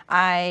there,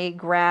 I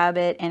grab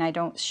it and I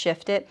don't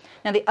shift it.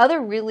 Now the other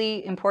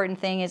really important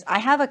thing is I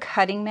have a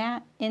cutting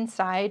mat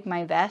inside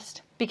my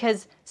vest,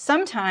 because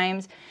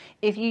sometimes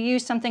if you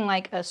use something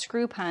like a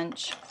screw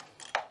punch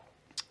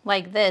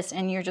like this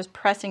and you're just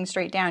pressing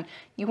straight down,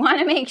 you want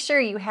to make sure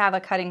you have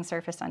a cutting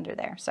surface under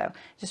there. So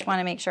just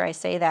want to make sure I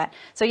say that.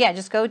 So yeah,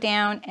 just go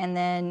down and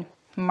then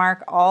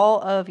mark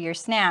all of your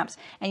snaps,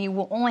 and you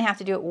will only have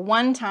to do it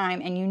one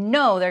time and you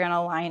know they're going to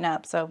line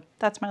up. So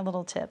that's my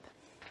little tip.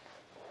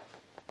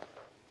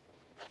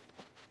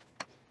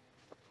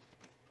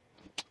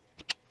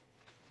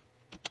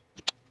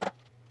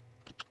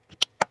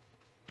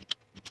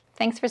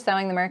 Thanks for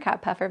sewing the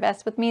Murcot Puffer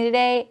Vest with me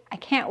today. I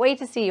can't wait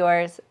to see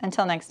yours.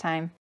 Until next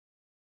time.